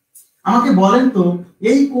 আমাকে বলেন তো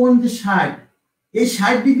এই কোণ যে 60, এই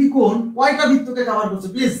 60 ডিগ্রি কোণ কয়টা বৃত্তকে কভার করছে?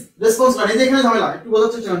 প্লিজ রেসপন্স করেন। এই যে এখানে ঝামেলা, একটু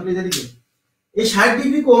বোঝার চেষ্টা করেন প্লিজ। এদিকে এই 60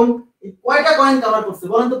 ডিগ্রি কোণ কয়টা কয়েন কভার করছে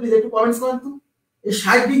বলেন তো প্লিজ, একটু কমেন্টস করেন তো। এই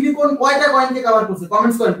 60 ডিগ্রি কোণ কয়টা কয়েনকে কভার করছে?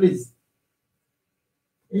 কমেন্টস করেন প্লিজ।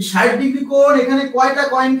 এই 60 ডিগ্রি কোণ এখানে কয়টা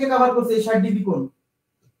কয়েনকে কভার করছে? এই 60 ডিগ্রি কোণ,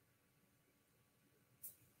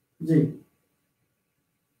 জি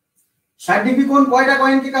 60 ডিগ্রি কোণ কয়টা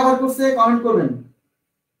কয়েনকে কভার করছে? কমেন্ট করবেন।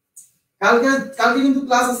 কালকে কালকে কিন্তু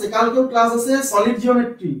ক্লাস আছে, কালকেও ক্লাস আছে সলিড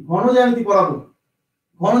জিওমেট্রি, ঘন জ্যামিতি পড়াবো।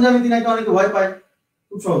 ঘন জ্যামিতি নাকি অনেকে ভয় পায়,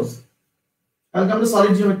 খুব সহজ, কালকে আমরা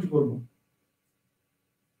সলিড জিওমেট্রি করব।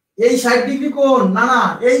 এই 60 ডিগ্রি কোণ, না না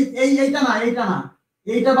এই এই এইটা না, এইটা না,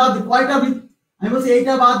 এইটা বাদ কয়টা, আমি বলছি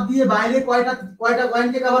এইটা বাদ দিয়ে বাইরে কয়টা কয়টা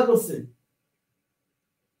কয়েনকে কভার করছে?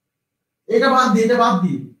 এটা বাদ দিয়ে, এটা বাদ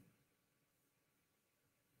দিয়ে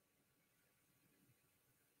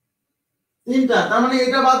তিনটা, তার মানে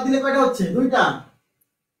এটা বাদ দিলে কয়টা হচ্ছে? দুইটা,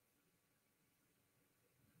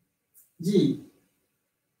 জি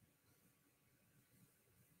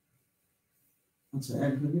আচ্ছা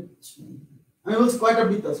এক মিনিট, আমি বলছি কয়টা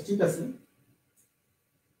বৃত্ত আছে, ঠিক আছে।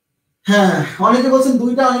 হ্যাঁ অনেকে বলছেন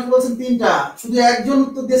দুইটা, অনেকে বলছেন তিনটা, শুধু একজন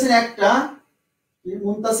উত্তর দিয়েছেন একটা,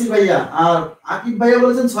 মুনতাসির ভাইয়া, আর আকিব ভাইয়া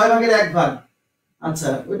বলেছেন 6 ভাগের 1 ভাগ। আচ্ছা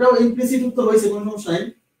ওটাও ইমপ্লিসিট উত্তর হয়েছে, কোনো সমস্যা নাই।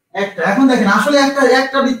 একটা, এখন দেখেন আসলে একটা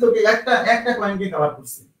একটা বৃত্তকে একটা একটা কয়েনকে কভার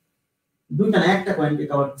করছে, দুইটা না একটা কয়েনকে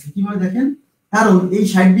কভার করছে। কিভাবে দেখেন, কারণ এই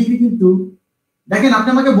 60 ডিগ্রি কিন্তু দেখেন, আপনি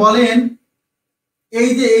আমাকে বলেন এই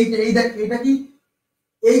যে এইটা এই দেখ, এটা কি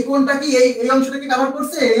এই কোণটা কি এই এই অংশটাকে কভার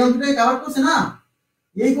করছে? এই অংশটাকে কভার করছে না,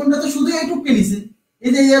 এই কোণটা তো শুধু এইটুকুকে নিছে,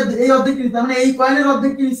 এই যে এই অর্ধেককে নিছে, মানে এই কয়েনের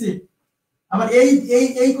অর্ধেককে নিছে। আবার এই এই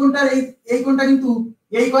এই কোণটার এই কোণটা কিন্তু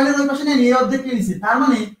এই কয়েনের ওই পাশে নেই, এই অর্ধেককে নিছে, তার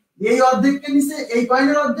মানে এই অর্ধেককে নিছে, এই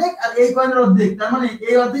কয়েনের অর্ধেক আর এই কয়েনের অর্ধেক, তার মানে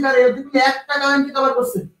এই অর্ধেক আর এই অর্ধেক মিলে একটা কয়েনকে কভার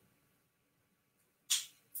করছে,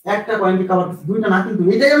 একটা কয়েনকে কভার করছে, দুইটা না। কিন্তু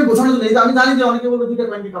এটাই আমি বোঝানোর জন্য, এই যে আমি জানি যে অনেকে বলবে দুইটা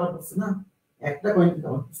কয়েনকে কভার করছে, না একটা কয়েনকে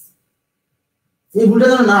কভার করছে। এই ভুলটা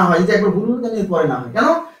যেন না হয়, যে একবার ভুল হলে যেন পরে না হয়। কেন?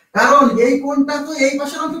 কারণ এই কোণটা তো এই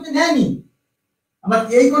পাশের অংশকে নেয়নি, আবার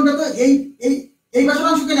এই কোণটা তো এই এই এই পাশের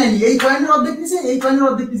অংশকে নেয়নি, এই কয়েনের অর্ধেক নিছে, এই কয়েনের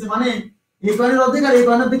অর্ধেক নিছে, মানে এই কয়েনের অর্ধেক আর এই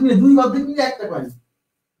কয়েনের অর্ধেক মিলে দুই অর্ধেক মিলে একটা কয়েন।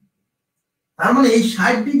 তার মানে এই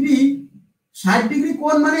 60 ডিগ্রি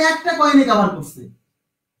কোণ মানে একটা কয়েনে কভার করছে।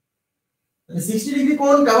 তাহলে 60 ডিগ্রি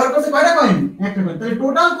কোণ কভার করছে কয়টা কয়েন? একটা কয়েন। তাহলে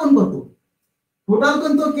টোটাল কোণ কত? টোটাল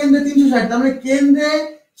কোণ তো কেন্দ্রে 360, তার মানে কেন্দ্রে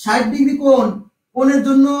 60 ডিগ্রি কোণের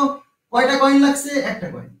জন্য কয়টা কয়েন লাগছে? একটা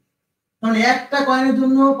কয়েন। তাহলে একটা কয়েনের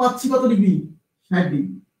জন্য পাচ্ছি কত ডিগ্রি? 60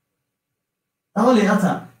 ডিগ্রি। তাহলে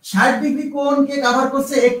আচ্ছা 60 ডিগ্রি কোণকে কভার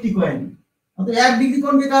করছে একটি কয়েন, অর্থাৎ 1 ডিগ্রি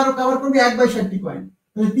কোণকে কভার করবে 1/60টি কয়েন,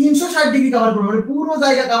 তাহলে 360 ডিগ্রি কভার করবে, মানে পুরো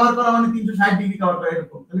জায়গা কভার করা মানে 360 ডিগ্রি কভার করা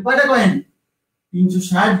এরকম। তাহলে কয়টা কয়েন?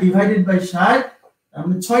 360 ডিভাইডেড বাই 60, তার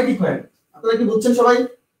মানে 6টি কয়েন। আপনারা কি বুঝছেন সবাই?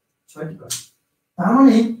 6টি কয়েন। তার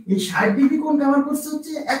মানে এই 60 ডিগ্রি কোণ কভার করছে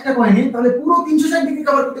হচ্ছে একটা কয়েনে, তাহলে পুরো 360 ডিগ্রি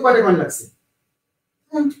কভার করতে কয়টা কয়েন লাগছে?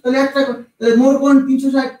 তাহলে একটা, তাহলে মোর কোণ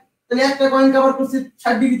 360, তাহলে একটা কয়েন কভার করছে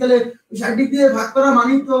 60 ডিগ্রি, তাহলে 60 ডিগ্রি দিয়ে ভাগ করা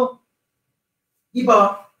মানেই তো কি পাওয়া?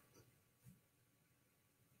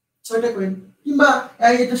 6টা কয়েন। কিংবা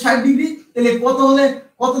এটা 60 ডিগ্রি, তাহলে কত হলে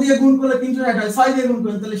কত দিয়ে গুণ করলে 360 হয়? 6 দিয়ে গুণ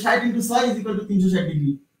করলে, তাহলে 60 * 6 = 360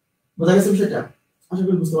 ডিগ্রি। বোঝা গেছে বিষয়টা? আশা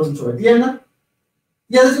করি বুঝতে পারছেন সবাই, ক্লিয়ার না?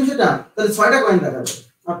 ক্লিয়ার আছে বিষয়টা? তাহলে 6টা কয়েন দেখা যাবে।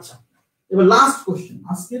 আচ্ছা এবার লাস্ট কোশ্চেন,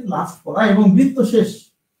 আজকের লাস্ট পড়া এবং বৃত্ত শেষ,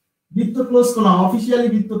 বৃত্ত ক্লোজ করলাম, অফিশিয়ালি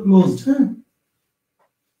বৃত্ত ক্লোজড। হ্যাঁ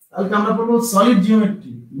কালকে আমরা পড়বো সলিড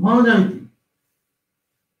জিওমেট্রি, ঘন জ্যামিতি।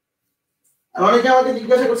 আর অনেকে আমাকে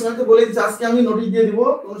জিজ্ঞাসা করছেন, আমি তো বলে দিচ্ছি আজকে আমি নোটিশ দিয়ে দিব,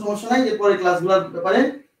 কোনো সমস্যা নাই, এরপরে ক্লাসগুলোর ব্যাপারে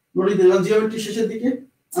নোটিশ দিলাম জিওমেট্রি শেষের দিকে।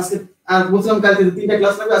 আজকে আর বলছিলাম কালকে 3টা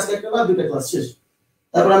ক্লাস লাগবে, আজকে একটা বা 2টা ক্লাস শেষ।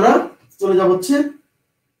 তারপর আমরা চলে যাব হচ্ছে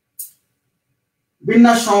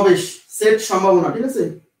বিন্যাস সমাবেশ, সেট সম্ভাবনা, ঠিক আছে?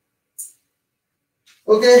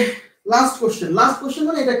 ওকে লাস্ট কোশ্চেন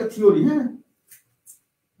মানে এটা একটা থিওরি। হ্যাঁ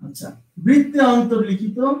আচ্ছা বৃত্তে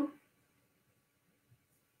অন্তর্লিখিত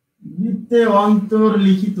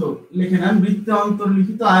লিখে নেন, বৃত্তে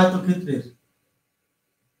অন্তর্লিখিত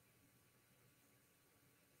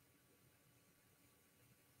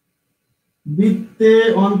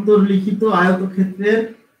আয়তক্ষেত্রের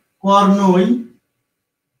কর্ণই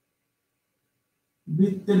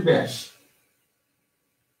বৃত্তের ব্যাস।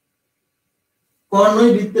 কর্ণই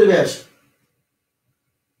বৃত্তের ব্যাস।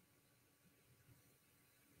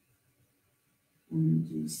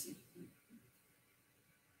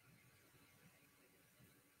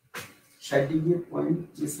 পয়েন্ট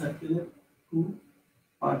যে সার্কেলের 2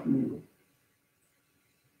 পার্ট নিব।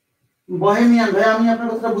 বহেমিয়ান ভাই, আমি আপনার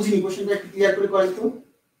কথাটা বুঝিনি, কোশ্চেনটা একটু ক্লিয়ার করে করেন তো।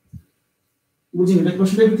 বুঝিনি, এটা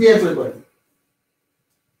কোশ্চেনটা একটু ক্লিয়ার করে করেন।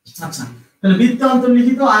 আচ্ছা, তাহলে বৃত্তে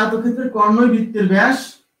অন্তর্লিখিত আয়তক্ষেত্রের কর্ণই বৃত্তের ব্যাস,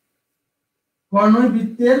 কর্ণই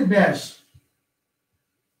বৃত্তের ব্যাস,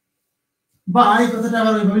 বা এই কথাটা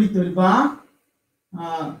আবার ওইভাবে লিখতে পারি,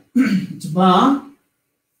 বা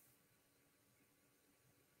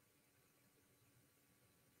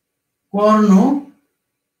কর্ণ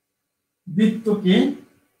বৃত্তকে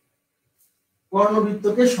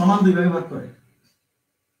সমান দুই ভাগে ভাগ করে।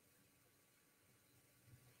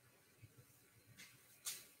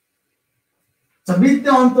 বৃত্তে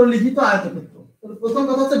অন্তর্লিখিত আয়তক্ষেত্র, প্রথম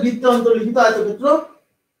কথা হচ্ছে বৃত্তে অন্তর্লিখিত আয়তক্ষেত্র।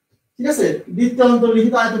 ঠিক আছে, বৃত্তে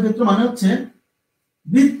অন্তর্লিখিত আয়তক্ষেত্র মানে হচ্ছে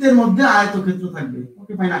বৃত্তের মধ্যে আয়তক্ষেত্র থাকবে।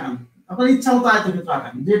 ওকে ফাইন, আঁকান আপনার ইচ্ছা মতো আয়তক্ষেত্র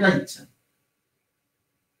আঁকান, যেটা ইচ্ছা।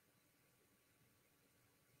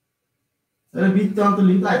 তাহলে বৃত্তে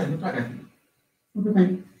অন্তর্লিখিত আয়তক্ষেত্র আঁকান। Okay fine.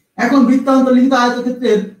 এখন বৃত্তে অন্তর্লিখিত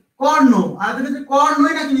আয়তক্ষেত্রের আয়তক্ষেত্রের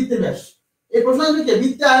কর্ণই নাকি বৃত্তের ব্যাস? এই প্রশ্ন আসবে কি,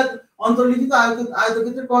 বৃত্তে অন্তর্লিখিত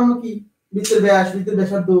আয়তক্ষেত্রের কর্ণ কি? বৃত্তের ব্যাস, বৃত্তের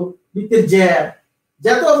ব্যাসার্ধ, বৃত্তের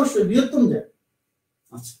জ্যা তো অবশ্যই বৃহত্তম জ্যা।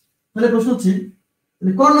 আচ্ছা, তাহলে প্রশ্ন হচ্ছে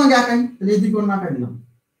তাহলে কর্ণ আগে আঁকাই। তাহলে এই দুই কর্ণ আঁকাই দিলাম।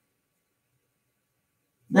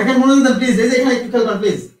 দেখেন মনোযোগ দেন প্লিজ, এই যে এখানে একটু খেয়াল করেন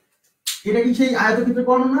প্লিজ। এটা কি সেই আয়তক্ষেত্রের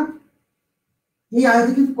কর্ণ না? এই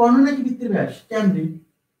আয়তক্ষেত্রের কর্ণ নাকি বৃত্তের ব্যাস? কেমনে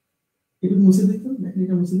একটু মুছে দিত, দেখেন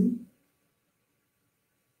এটা মুছে দিই,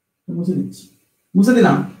 মুছে দিচ্ছি, মুছে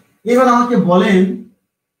দিলাম। এবার আমাকে বলেন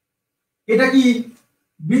এটা কি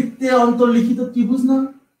বৃত্তে অন্তর্লিখিত ত্রিভুজ না?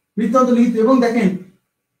 বৃত্তে অন্তর্লিখিত, এবং দেখেন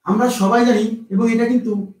আমরা সবাই জানি, এবং এটা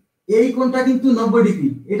কিন্তু এই কোণটা কিন্তু 90 ডিগ্রি,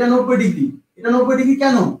 এটা 90 ডিগ্রি, এটা 90 ডিগ্রি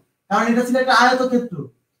কেন? কারণ এটা ছিল একটা আয়তক্ষেত্র।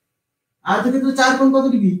 আয়তক্ষেত্র চার কোণ কত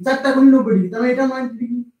ডিগ্রি? চারটা কোণ 90 ডিগ্রি, তার মানে এটা 90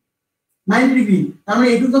 ডিগ্রি, 90 ডিগ্রি। তার মানে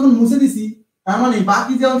এটুকু যখন মুছে দিছি, তার মানে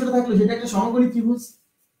বাকি যে অংশটা থাকলো সেটা একটা সমকোণী ত্রিভুজ।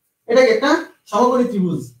 এটা একটা সমকোণী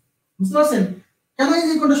ত্রিভুজ, বুঝতে পারছেন? কেন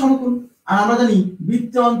এই কোণটা সমকোণ? আর আমরা জানি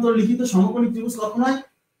বৃত্তে অন্তর্লিখিত সমকোণী ত্রিভুজ কখন হয়?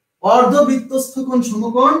 অর্ধবৃত্তস্থ কোণ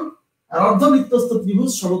সমকোণ, আর অর্ধবৃত্তস্থ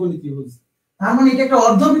ত্রিভুজ সমকোণী ত্রিভুজ। তার মানে এটা একটা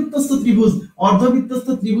অর্ধবৃত্তস্থ ত্রিভুজ। অর্ধবৃত্তস্থ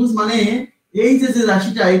ত্রিভুজ মানে এই যে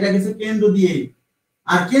রাশিটা, এটা গেছে কেন্দ্র দিয়ে,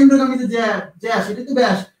 আর কেন্দ্রগামী যে জ্যা সেটা তো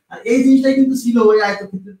ব্যাস, আর এই জিনিসটাই কিন্তু ছিল ওই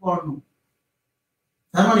আয়তক্ষেত্রের কর্ণ।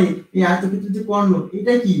 তার মানে এই আয়তক্ষেত্রের যে কর্ণ,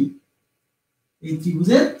 এটা কি এই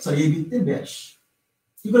ত্রিভুজের, এই বৃত্তের ব্যাস।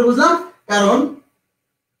 কি করে বুঝলাম? কারণ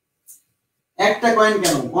একটা কয়েন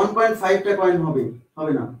কেন 1.5টা কয়েন হবে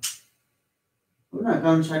না, হবে না,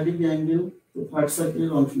 কারণ 60 ডিগ্রি অ্যাঙ্গেল তো থার্ড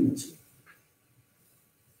সার্কেলের অংশ নিয়েছে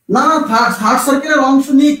না। থার্ড সার্কেলের অংশ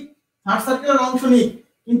নিক, থার্ড সার্কেলের অংশ নিক,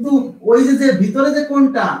 কিন্তু ওই যে ভিতরে যে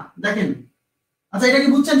কোণটা দেখেন। আচ্ছা, এটা কি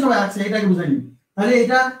বুঝছেন সবাই? আচ্ছা, এটাকে বুঝাইনি। তাহলে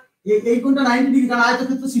এটা এই কোণটা 90 ডিগ্রি, কারণ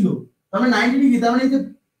আয়তক্ষেত্র ছিল, তার মানে 90 ডিগ্রি। তার মানে এই যে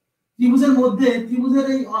ত্রিভুজের মধ্যে, ত্রিভুজের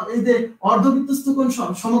এই যে অর্ধবৃত্তস্থ কোণ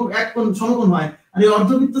এক কোণ সমকোণ হয়, আর এই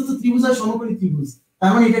অর্ধবৃত্তস্থ ত্রিভুজ আর সমকোণী ত্রিভুজ।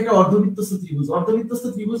 তার মানে এটা একটা অর্ধবৃত্তস্থ ত্রিভুজ। অর্ধবৃত্তস্থ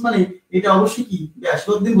ত্রিভুজ মানে এটা অবশ্যই কি ব্যাস,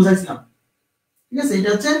 কতদিন বুঝাইছিলাম। ঠিক আছে, এটা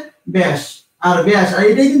হচ্ছে ব্যাস, আর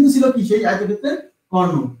এটাই কিন্তু ছিল কি সেই আয়তক্ষেত্রের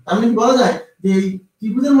কর্ণ। তার মানে কি বলা যায় যে এই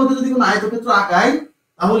ত্রিভুজের মধ্যে যদি কোনো আয়তক্ষেত্র আঁকাই,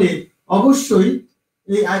 তাহলে অবশ্যই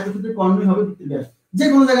এই আয়তক্ষেত্রের কর্ণই হবে বৃত্তের ব্যাস। যে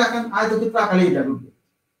কোনো জায়গায় আঁকান, আয়তক্ষেত্র আঁকালে এটা করবে।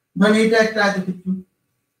 মানে এটা একটা আয়তক্ষেত্র,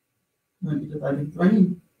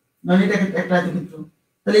 এটা একটা আয়তক্ষেত্র,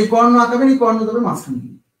 তাহলে এই কর্ণ আঁকাবেন, এই কর্ণ যাবে মাঝখানে।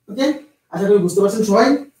 ওকে, আশা করি বুঝতে পারছেন সবাই।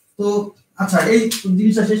 তো আচ্ছা, এই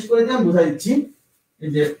জিনিসটা শেষ করে দিয়ে আমি বোঝাই দিচ্ছি। এই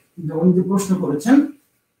যে উনি যে প্রশ্ন করেছেন,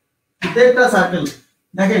 একটা সার্কেল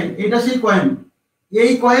দেখেন, এটা সেই কয়েন,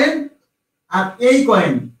 এই কয়েন আর এই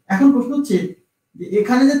কয়েন। এখন প্রশ্ন হচ্ছে যে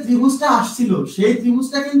এখানে যে ত্রিভুজটা আসছিল, সেই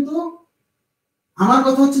ত্রিভুজটা কিন্তু, আমার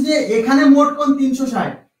কথা হচ্ছে যে এখানে মোট কোণ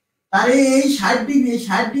 360, তার এই 60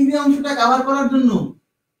 ডিগ্রি অংশটা কভার করার জন্য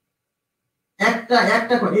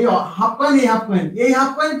একটা কয়েন, এই হাফ কয়েন, এই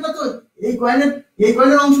হাফ কয়েনটা তো এই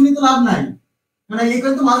কয়েনের অংশ নিতে লাভ নাই, মানে এই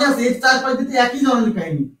কয়েন তো মাঝে আছে, এর চারপাশ দিতে একই ধরনের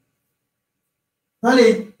কাহিনী। তাহলে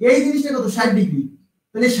এই জিনিসটা কত? 60 ডিগ্রি।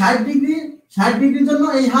 তাহলে 60 ডিগ্রির জন্য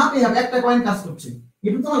এই হাফ একটা কয়েন কাজ করছে।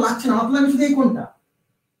 এটা তো আমার লাগছে না, আমার লাগবে শুধু এই কোণটা।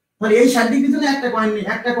 তাহলে এই 60 ডিগ্রির জন্য একটা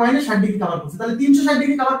কয়েনে 60 ডিগ্রি কভার করছে। তাহলে 360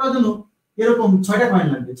 ডিগ্রি কভার করার জন্য এরকম 6টা কয়েন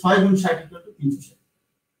লাগবে। 6 × 60 = 360।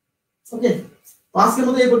 ওকে, তো আজকের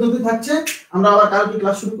মতো এই পর্যন্ত থাকছে। আমরা আবার কালকে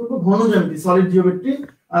ক্লাস শুরু করব ঘন জ্যামিতি, সলিড জিওমেট্রি,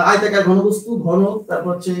 আয়তাকার ঘনবস্তু, ঘনক, তারপর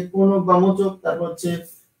হচ্ছে কোণক বা মোচক, তারপর হচ্ছে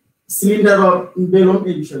সিলিন্ডার বা বেলন,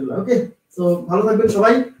 এই বিষয়গুলো। ওকে, তো ভালো থাকবেন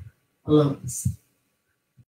সবাই, আল্লাহ হাফেজ।